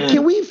 Like,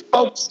 can we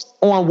focus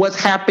on what's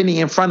happening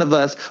in front of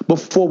us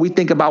before we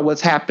think about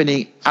what's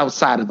happening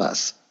outside of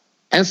us?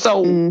 And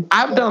so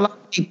I've done a lot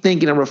of deep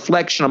thinking and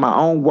reflection on my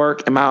own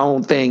work and my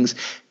own things.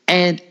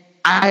 And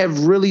I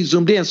have really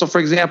zoomed in. So, for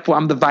example,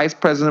 I'm the vice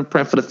president of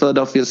print for the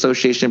Philadelphia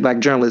Association of Black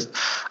Journalists.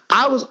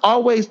 I was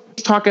always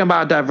talking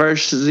about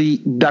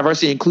diversity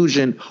and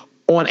inclusion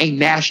on a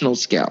national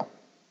scale.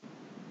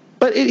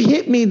 But it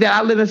hit me that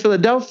I live in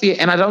Philadelphia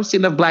and I don't see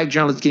enough Black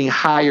journalists getting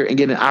hired and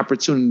getting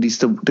opportunities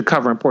to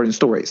cover important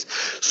stories.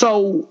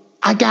 So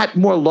I got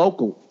more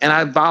local and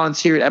I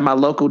volunteered at my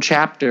local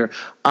chapter.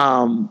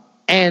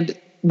 And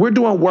we're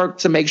doing work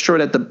to make sure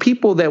that the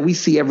people that we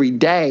see every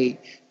day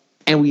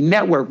and we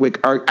network with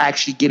are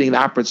actually getting the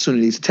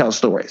opportunities to tell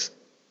stories.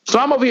 So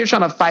I'm over here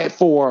trying to fight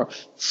for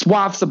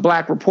swaths of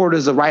Black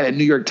reporters to write at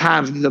New York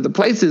Times and these other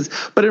places.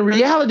 But in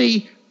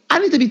reality, I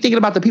need to be thinking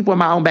about the people in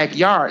my own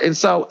backyard. And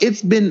so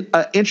it's been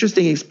an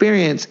interesting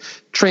experience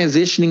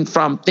transitioning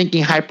from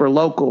thinking hyper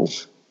local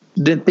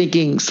than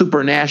thinking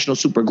super national,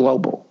 super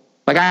global.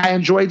 Like I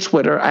enjoy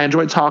Twitter. I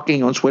enjoy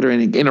talking on Twitter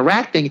and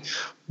interacting,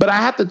 but I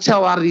have to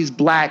tell a lot of these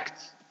Black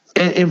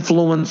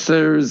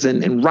influencers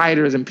and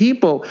writers and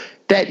people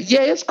that,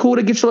 yeah, it's cool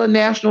to get you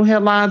national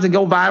headlines and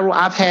go viral.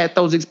 I've had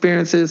those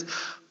experiences.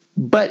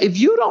 But if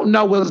you don't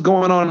know what's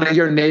going on in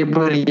your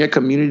neighborhood, in your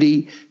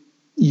community,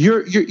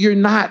 you're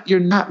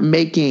not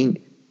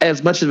making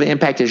as much of an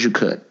impact as you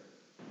could.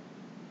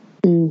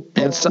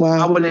 And so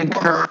I would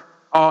encourage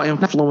all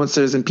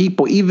influencers and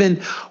people, even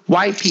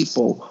white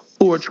people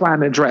who are trying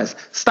to address,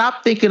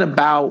 stop thinking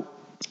about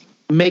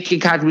making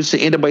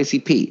contributions to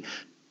NAACP.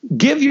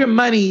 Give your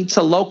money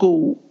to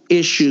local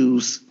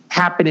issues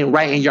happening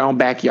right in your own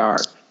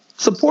backyard.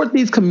 Support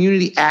these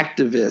community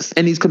activists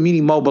and these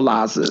community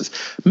mobilizers.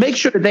 Make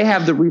sure that they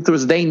have the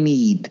resources they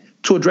need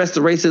to address the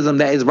racism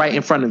that is right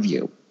in front of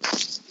you.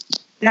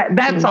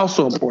 That's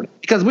also important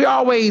because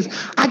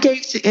I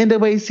gave to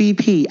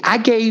NAACP, I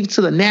gave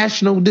to the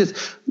national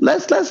this.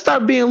 Let's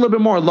start being a little bit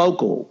more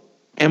local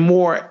and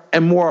more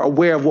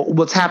aware of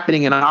what's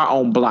happening in our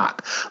own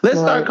block. Let's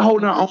start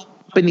holding our own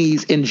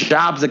companies and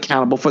jobs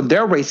accountable for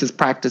their racist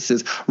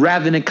practices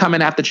rather than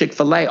coming after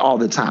Chick-fil-A all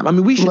the time. I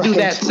mean, we should do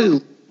that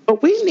too.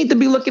 But we need to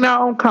be looking at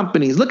our own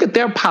companies, look at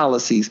their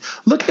policies,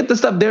 look at the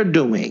stuff they're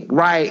doing,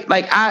 right?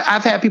 Like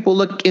I've had people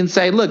look and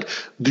say, look,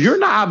 you're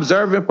not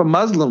observant for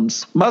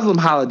Muslim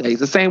holidays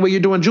the same way you're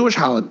doing Jewish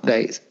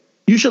holidays.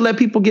 You should let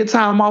people get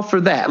time off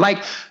for that.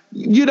 Like,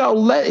 we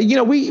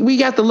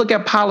have to look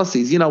at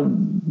policies,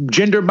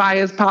 gender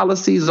bias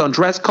policies on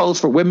dress codes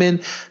for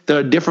women that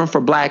are different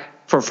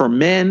for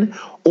men,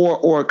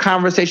 or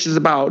conversations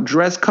about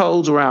dress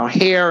codes around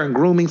hair and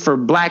grooming for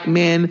Black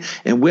men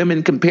and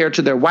women compared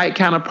to their white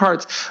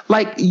counterparts.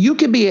 Like, you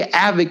can be an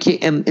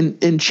advocate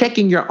in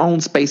checking your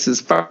own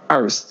spaces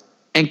first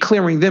and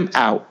clearing them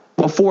out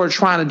before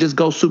trying to just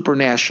go super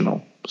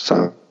national.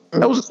 So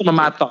those are some of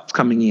my thoughts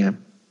coming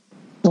in.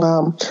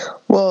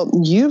 Well,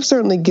 you've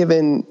certainly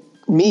given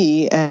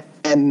me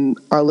and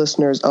our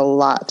listeners a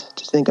lot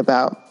to think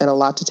about and a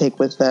lot to take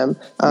with them.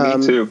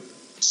 Me too.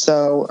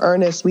 So,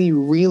 Ernest, we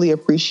really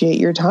appreciate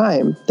your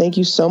time. Thank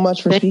you so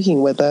much for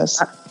speaking with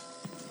us.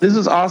 This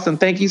is awesome.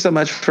 Thank you so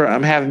much for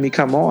having me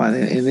come on.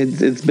 And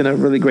it's been a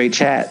really great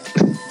chat.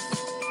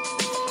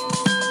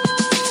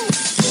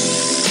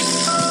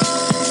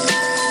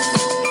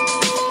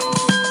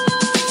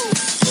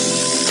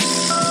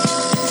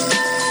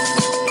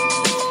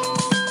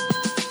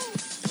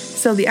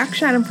 So the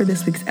action item for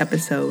this week's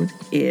episode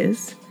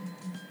is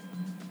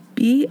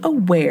be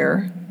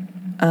aware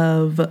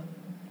of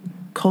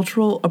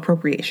cultural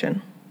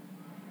appropriation.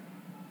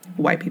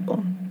 White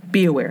people,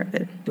 be aware of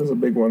it. That's a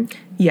big one.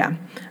 Yeah.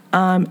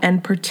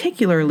 And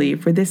particularly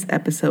for this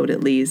episode,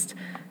 at least,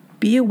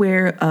 be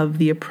aware of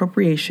the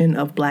appropriation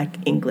of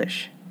Black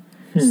English.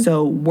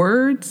 So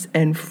words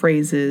and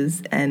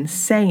phrases and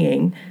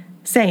sayings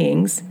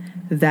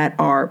that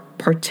are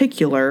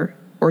particular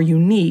or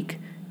unique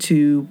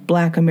to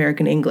Black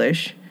American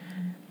English,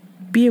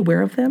 be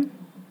aware of them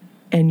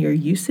and your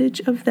usage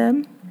of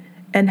them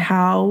and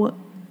how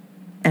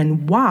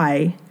and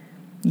why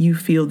you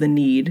feel the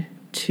need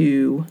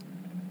to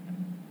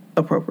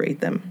appropriate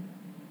them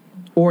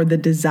or the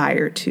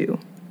desire to.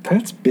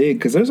 That's big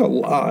because there's a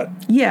lot.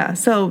 Yeah.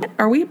 So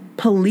are we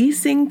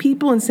policing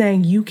people and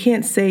saying you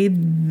can't say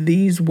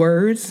these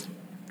words?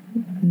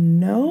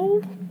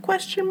 No?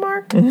 Question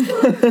mark.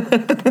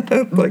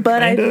 Like,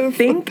 but I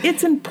think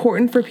it's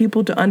important for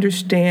people to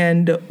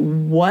understand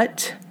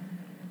what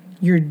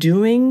you're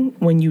doing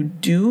when you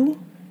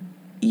do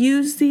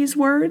use these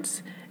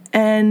words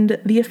and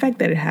the effect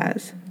that it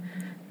has.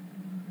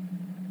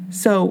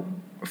 So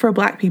for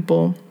Black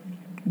people,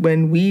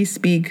 when we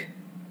speak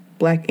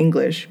Black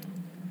English,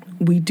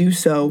 we do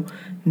so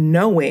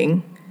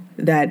knowing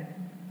that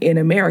in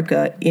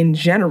America, in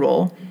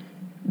general,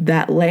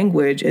 that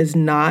language is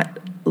not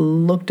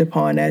looked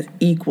upon as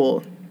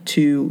equal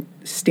to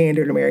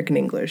standard American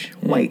English,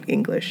 white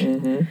English.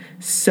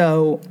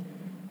 So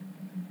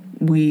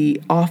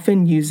we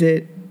often use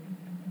it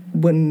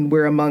when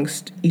we're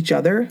amongst each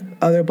other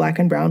Black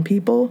and brown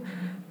people,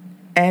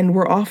 And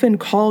we're often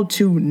called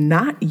to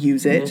not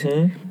use it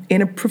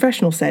in a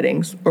professional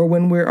settings or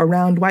when we're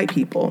around white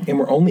people. And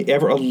we're only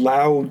ever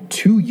allowed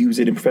to use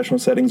it in professional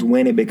settings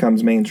when it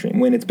becomes mainstream,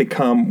 when it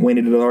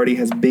already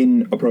has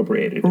been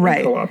appropriated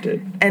and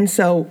co-opted. And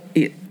so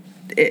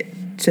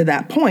to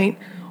that point,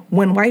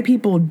 when white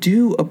people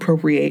do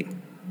appropriate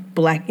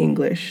Black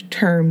English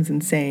terms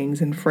and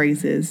sayings and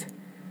phrases,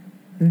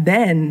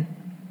 then,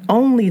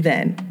 only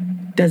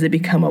then, does it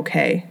become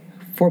okay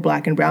for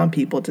Black and brown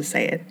people to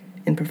say it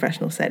in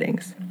professional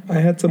settings. I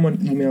had someone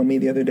email me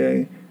the other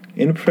day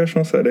in a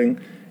professional setting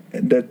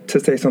to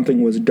say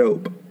something was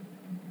dope.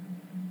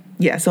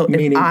 Yeah, so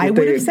if I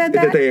would have said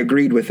that they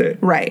agreed with it.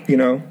 Right. You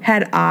know?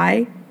 Had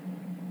I,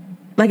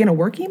 like in a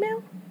work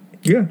email?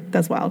 Yeah.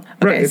 That's wild.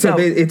 Okay, right. So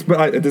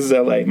this is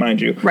LA,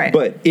 mind you. Right.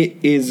 But it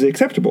is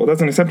acceptable.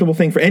 That's an acceptable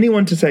thing for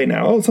anyone to say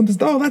now.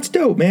 That's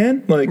dope,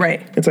 man. Like,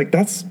 right. It's like,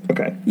 that's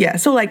okay. Yeah.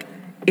 So like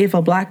if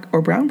a Black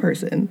or brown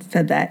person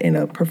said that in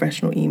a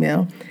professional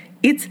email,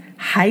 it's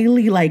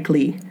highly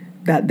likely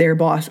that their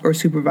boss or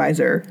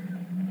supervisor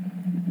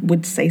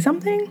would say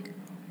something,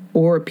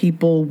 or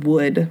people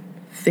would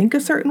think a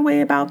certain way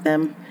about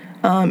them.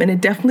 And it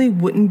definitely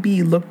wouldn't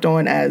be looked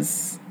on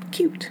as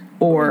cute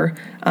or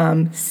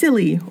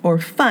silly or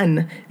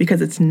fun,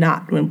 because it's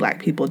not when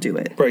Black people do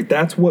it. Right.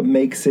 That's what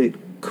makes it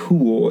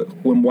cool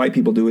when white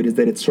people do it, is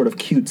that it's sort of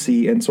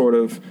cutesy and sort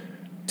of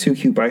too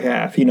cute by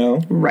half, you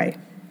know? Right.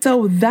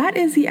 So that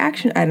is the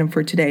action item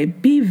for today.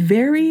 Be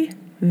very,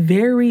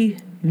 very,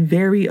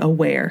 very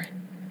aware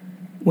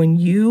when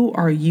you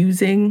are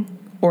using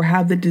or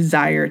have the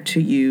desire to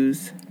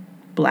use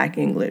Black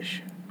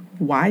English.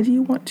 Why do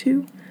you want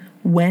to?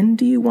 When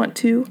do you want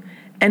to?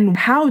 And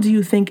how do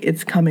you think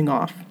it's coming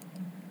off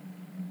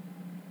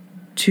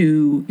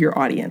to your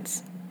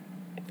audience?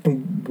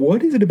 And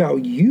what is it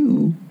about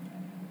you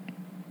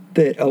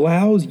that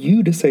allows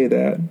you to say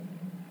that,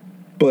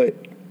 but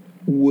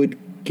would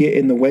get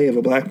in the way of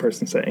a Black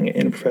person saying it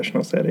in a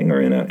professional setting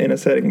or in a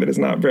setting that is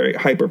not very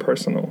hyper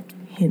personal?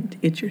 Hint,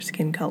 it's your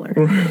skin color.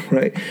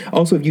 Right.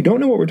 Also, if you don't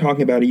know what we're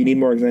talking about and you need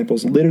more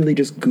examples, literally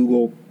just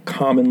Google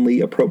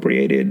commonly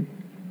appropriated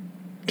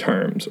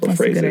terms or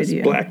phrases,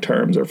 Black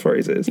terms or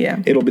phrases.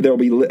 Yeah.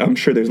 I'm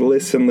sure there's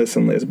lists and lists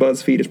and lists.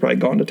 BuzzFeed has probably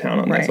gone to town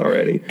on this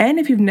already. And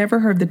if you've never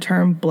heard the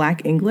term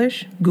Black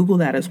English, Google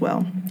that as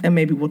well. And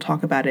maybe we'll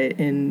talk about it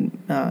in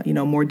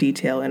more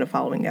detail in a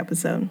following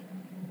episode.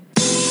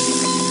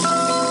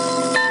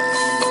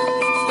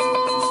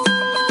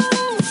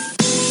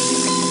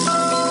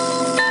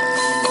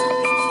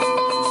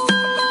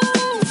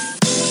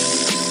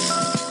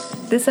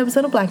 This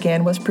episode of Black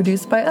Ann was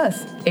produced by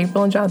us,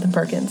 April and Johnathan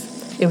Perkins.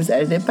 It was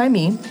edited by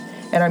me,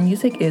 and our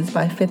music is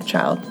by Fifth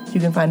Child. You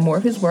can find more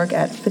of his work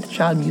at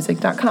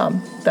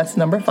fifthchildmusic.com. That's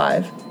number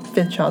 5,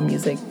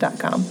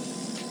 fifthchildmusic.com.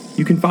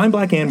 You can find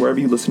Black Ann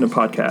wherever you listen to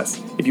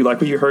podcasts. If you like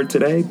what you heard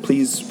today,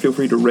 please feel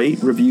free to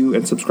rate, review,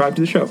 and subscribe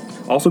to the show.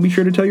 Also, be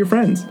sure to tell your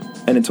friends.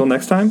 And until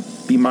next time,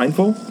 be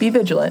mindful, be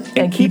vigilant,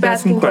 and keep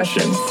asking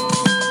questions.